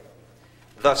neighborhood.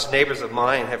 Thus, neighbors of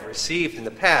mine have received in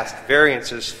the past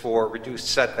variances for reduced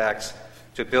setbacks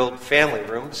to build family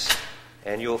rooms,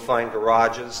 and you'll find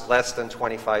garages less than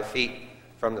 25 feet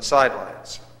from the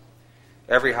sidelines.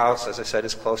 Every house, as I said,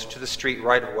 is closer to the street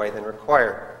right-of-way than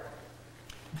required.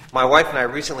 My wife and I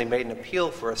recently made an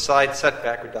appeal for a side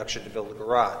setback reduction to build a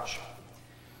garage.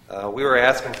 We were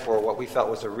asking for what we felt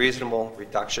was a reasonable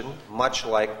reduction, much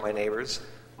like my neighbors,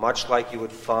 much like you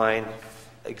would find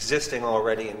existing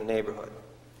already in the neighborhood.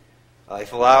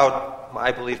 If allowed,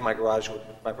 I believe my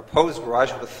proposed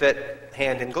garage would fit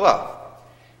hand in glove.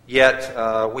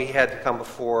 Yet we had to come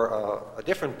before a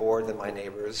different board than my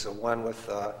neighbors, one with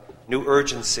new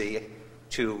urgency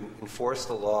to enforce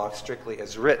the law strictly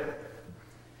as written.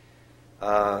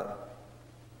 I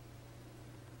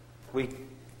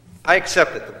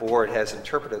accept that the board has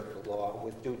interpreted the law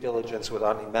with due diligence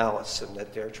without any malice and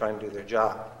that they're trying to do their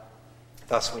job.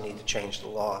 Thus, we need to change the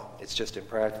law. It's just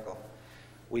impractical.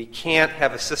 We can't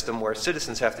have a system where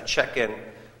citizens have to check in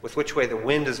with which way the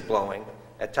wind is blowing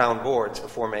at town boards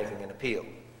before making an appeal.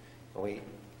 We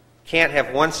can't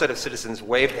have one set of citizens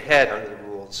waved ahead under the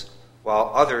rules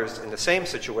while others in the same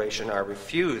situation are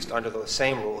refused under those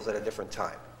same rules at a different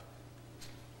time.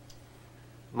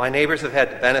 My neighbors have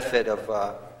had the benefit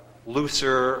of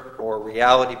looser or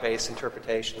reality-based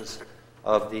interpretations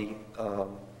of the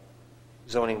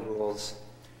zoning rules.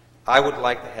 I would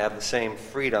like to have the same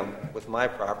freedom with my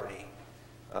property.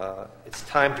 It's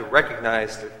time to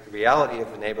recognize the reality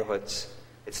of the neighborhoods.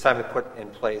 It's time to put in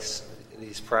place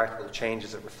these practical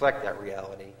changes that reflect that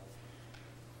reality.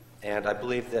 And I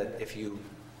believe that if you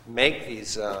make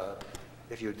these,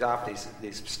 if you adopt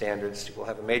these standards, you will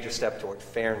have a major step toward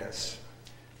fairness.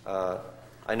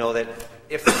 I know that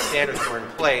if the standards were in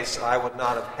place, I would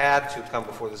not have had to come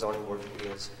before the Zoning Board of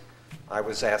Appeals. I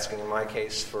was asking in my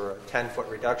case for a 10-foot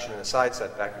reduction in the side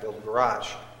setback to build a garage.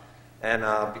 And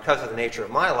because of the nature of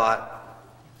my lot,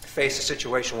 I faced a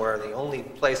situation where the only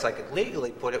place I could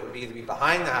legally put it would either be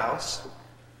behind the house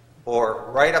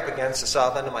or right up against the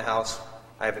south end of my house.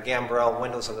 I have a gambrel,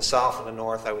 windows on the south and the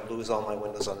north. I would lose all my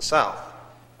windows on the south.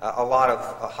 A lot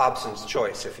of Hobson's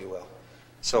choice, if you will.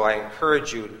 So I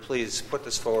encourage you to please put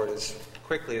this forward as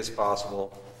quickly as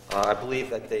possible. I believe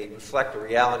that they reflect the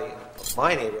reality of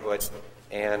my neighborhood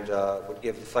and would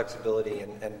give the flexibility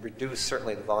and reduce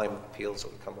certainly the volume of appeals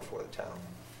that would come before the town.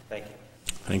 Thank you.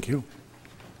 Thank you.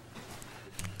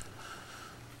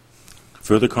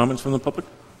 Further comments from the public?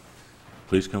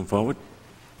 Please come forward.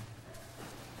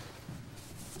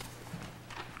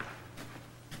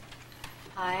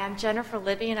 Hi, I'm Jennifer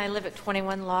Libby, and I live at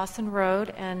 21 Lawson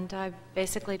Road, and I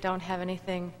basically don't have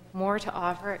anything more to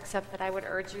offer except that I would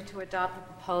urge you to adopt the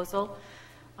proposal.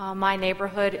 My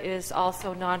neighborhood is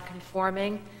also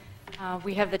non-conforming.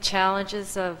 We have the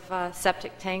challenges of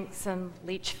septic tanks and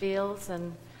leach fields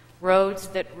and roads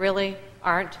that really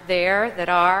aren't there,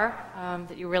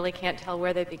 that you really can't tell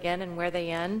where they begin and where they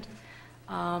end.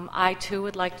 I, too,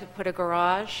 would like to put a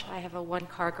garage. I have a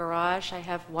one-car garage. I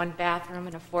have one bathroom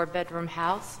in a four-bedroom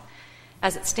house.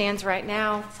 As it stands right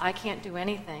now, I can't do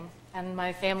anything, and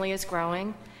my family is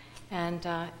growing, and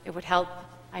it would help,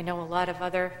 I know, a lot of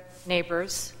other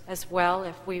neighbors as well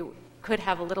if we could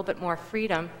have a little bit more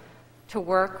freedom to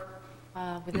work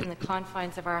within the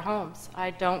confines of our homes.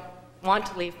 I don't want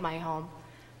to leave my home,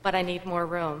 but I need more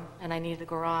room, and I need a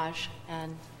garage,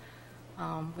 and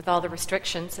with all the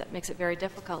restrictions, that makes it very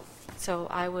difficult. So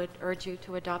I would urge you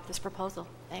to adopt this proposal.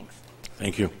 Thanks.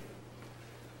 Thank you.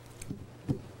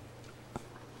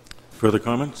 Further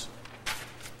comments?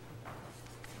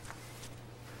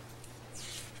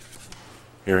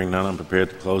 Hearing none, I'm prepared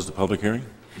to close the public hearing.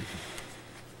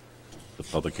 The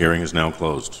public hearing is now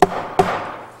closed.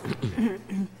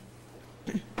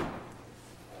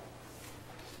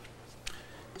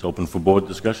 It's open for board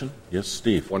discussion. Yes,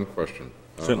 Steve. One question.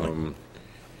 Certainly.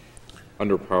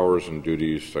 Under powers and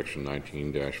duties, section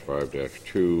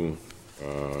 19-5-2,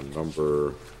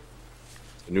 number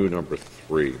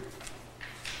 3.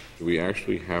 Do we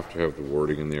actually have to have the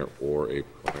wording in there or a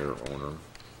prior owner?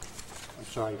 I'm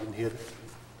sorry, I didn't hear that.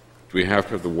 Do we have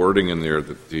to have the wording in there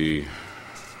that it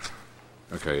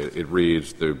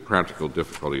reads, the practical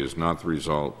difficulty is not the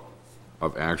result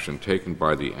of action taken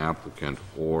by the applicant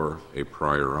or a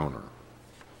prior owner?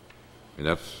 And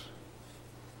I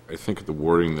think the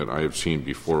wording that I have seen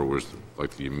before was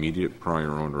like the immediate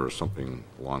prior owner or something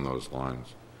along those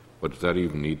lines. But does that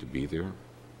even need to be there?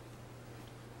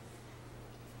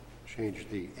 Change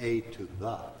the A to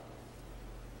the.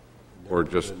 Or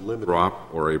just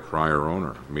drop or a prior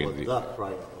owner? I mean, the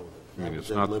prior owner. I mean, it's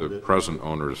not the present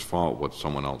owner's fault what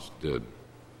someone else did.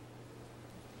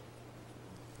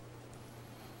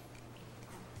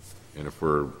 And if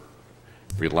we're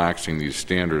relaxing these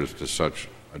standards to such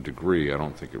a degree, I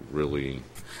don't think it really,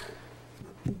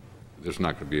 there's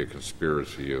not going to be a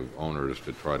conspiracy of owners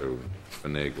to try to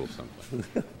finagle something.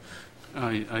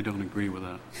 I don't agree with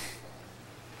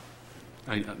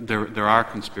that. There are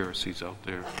conspiracies out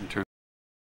there in terms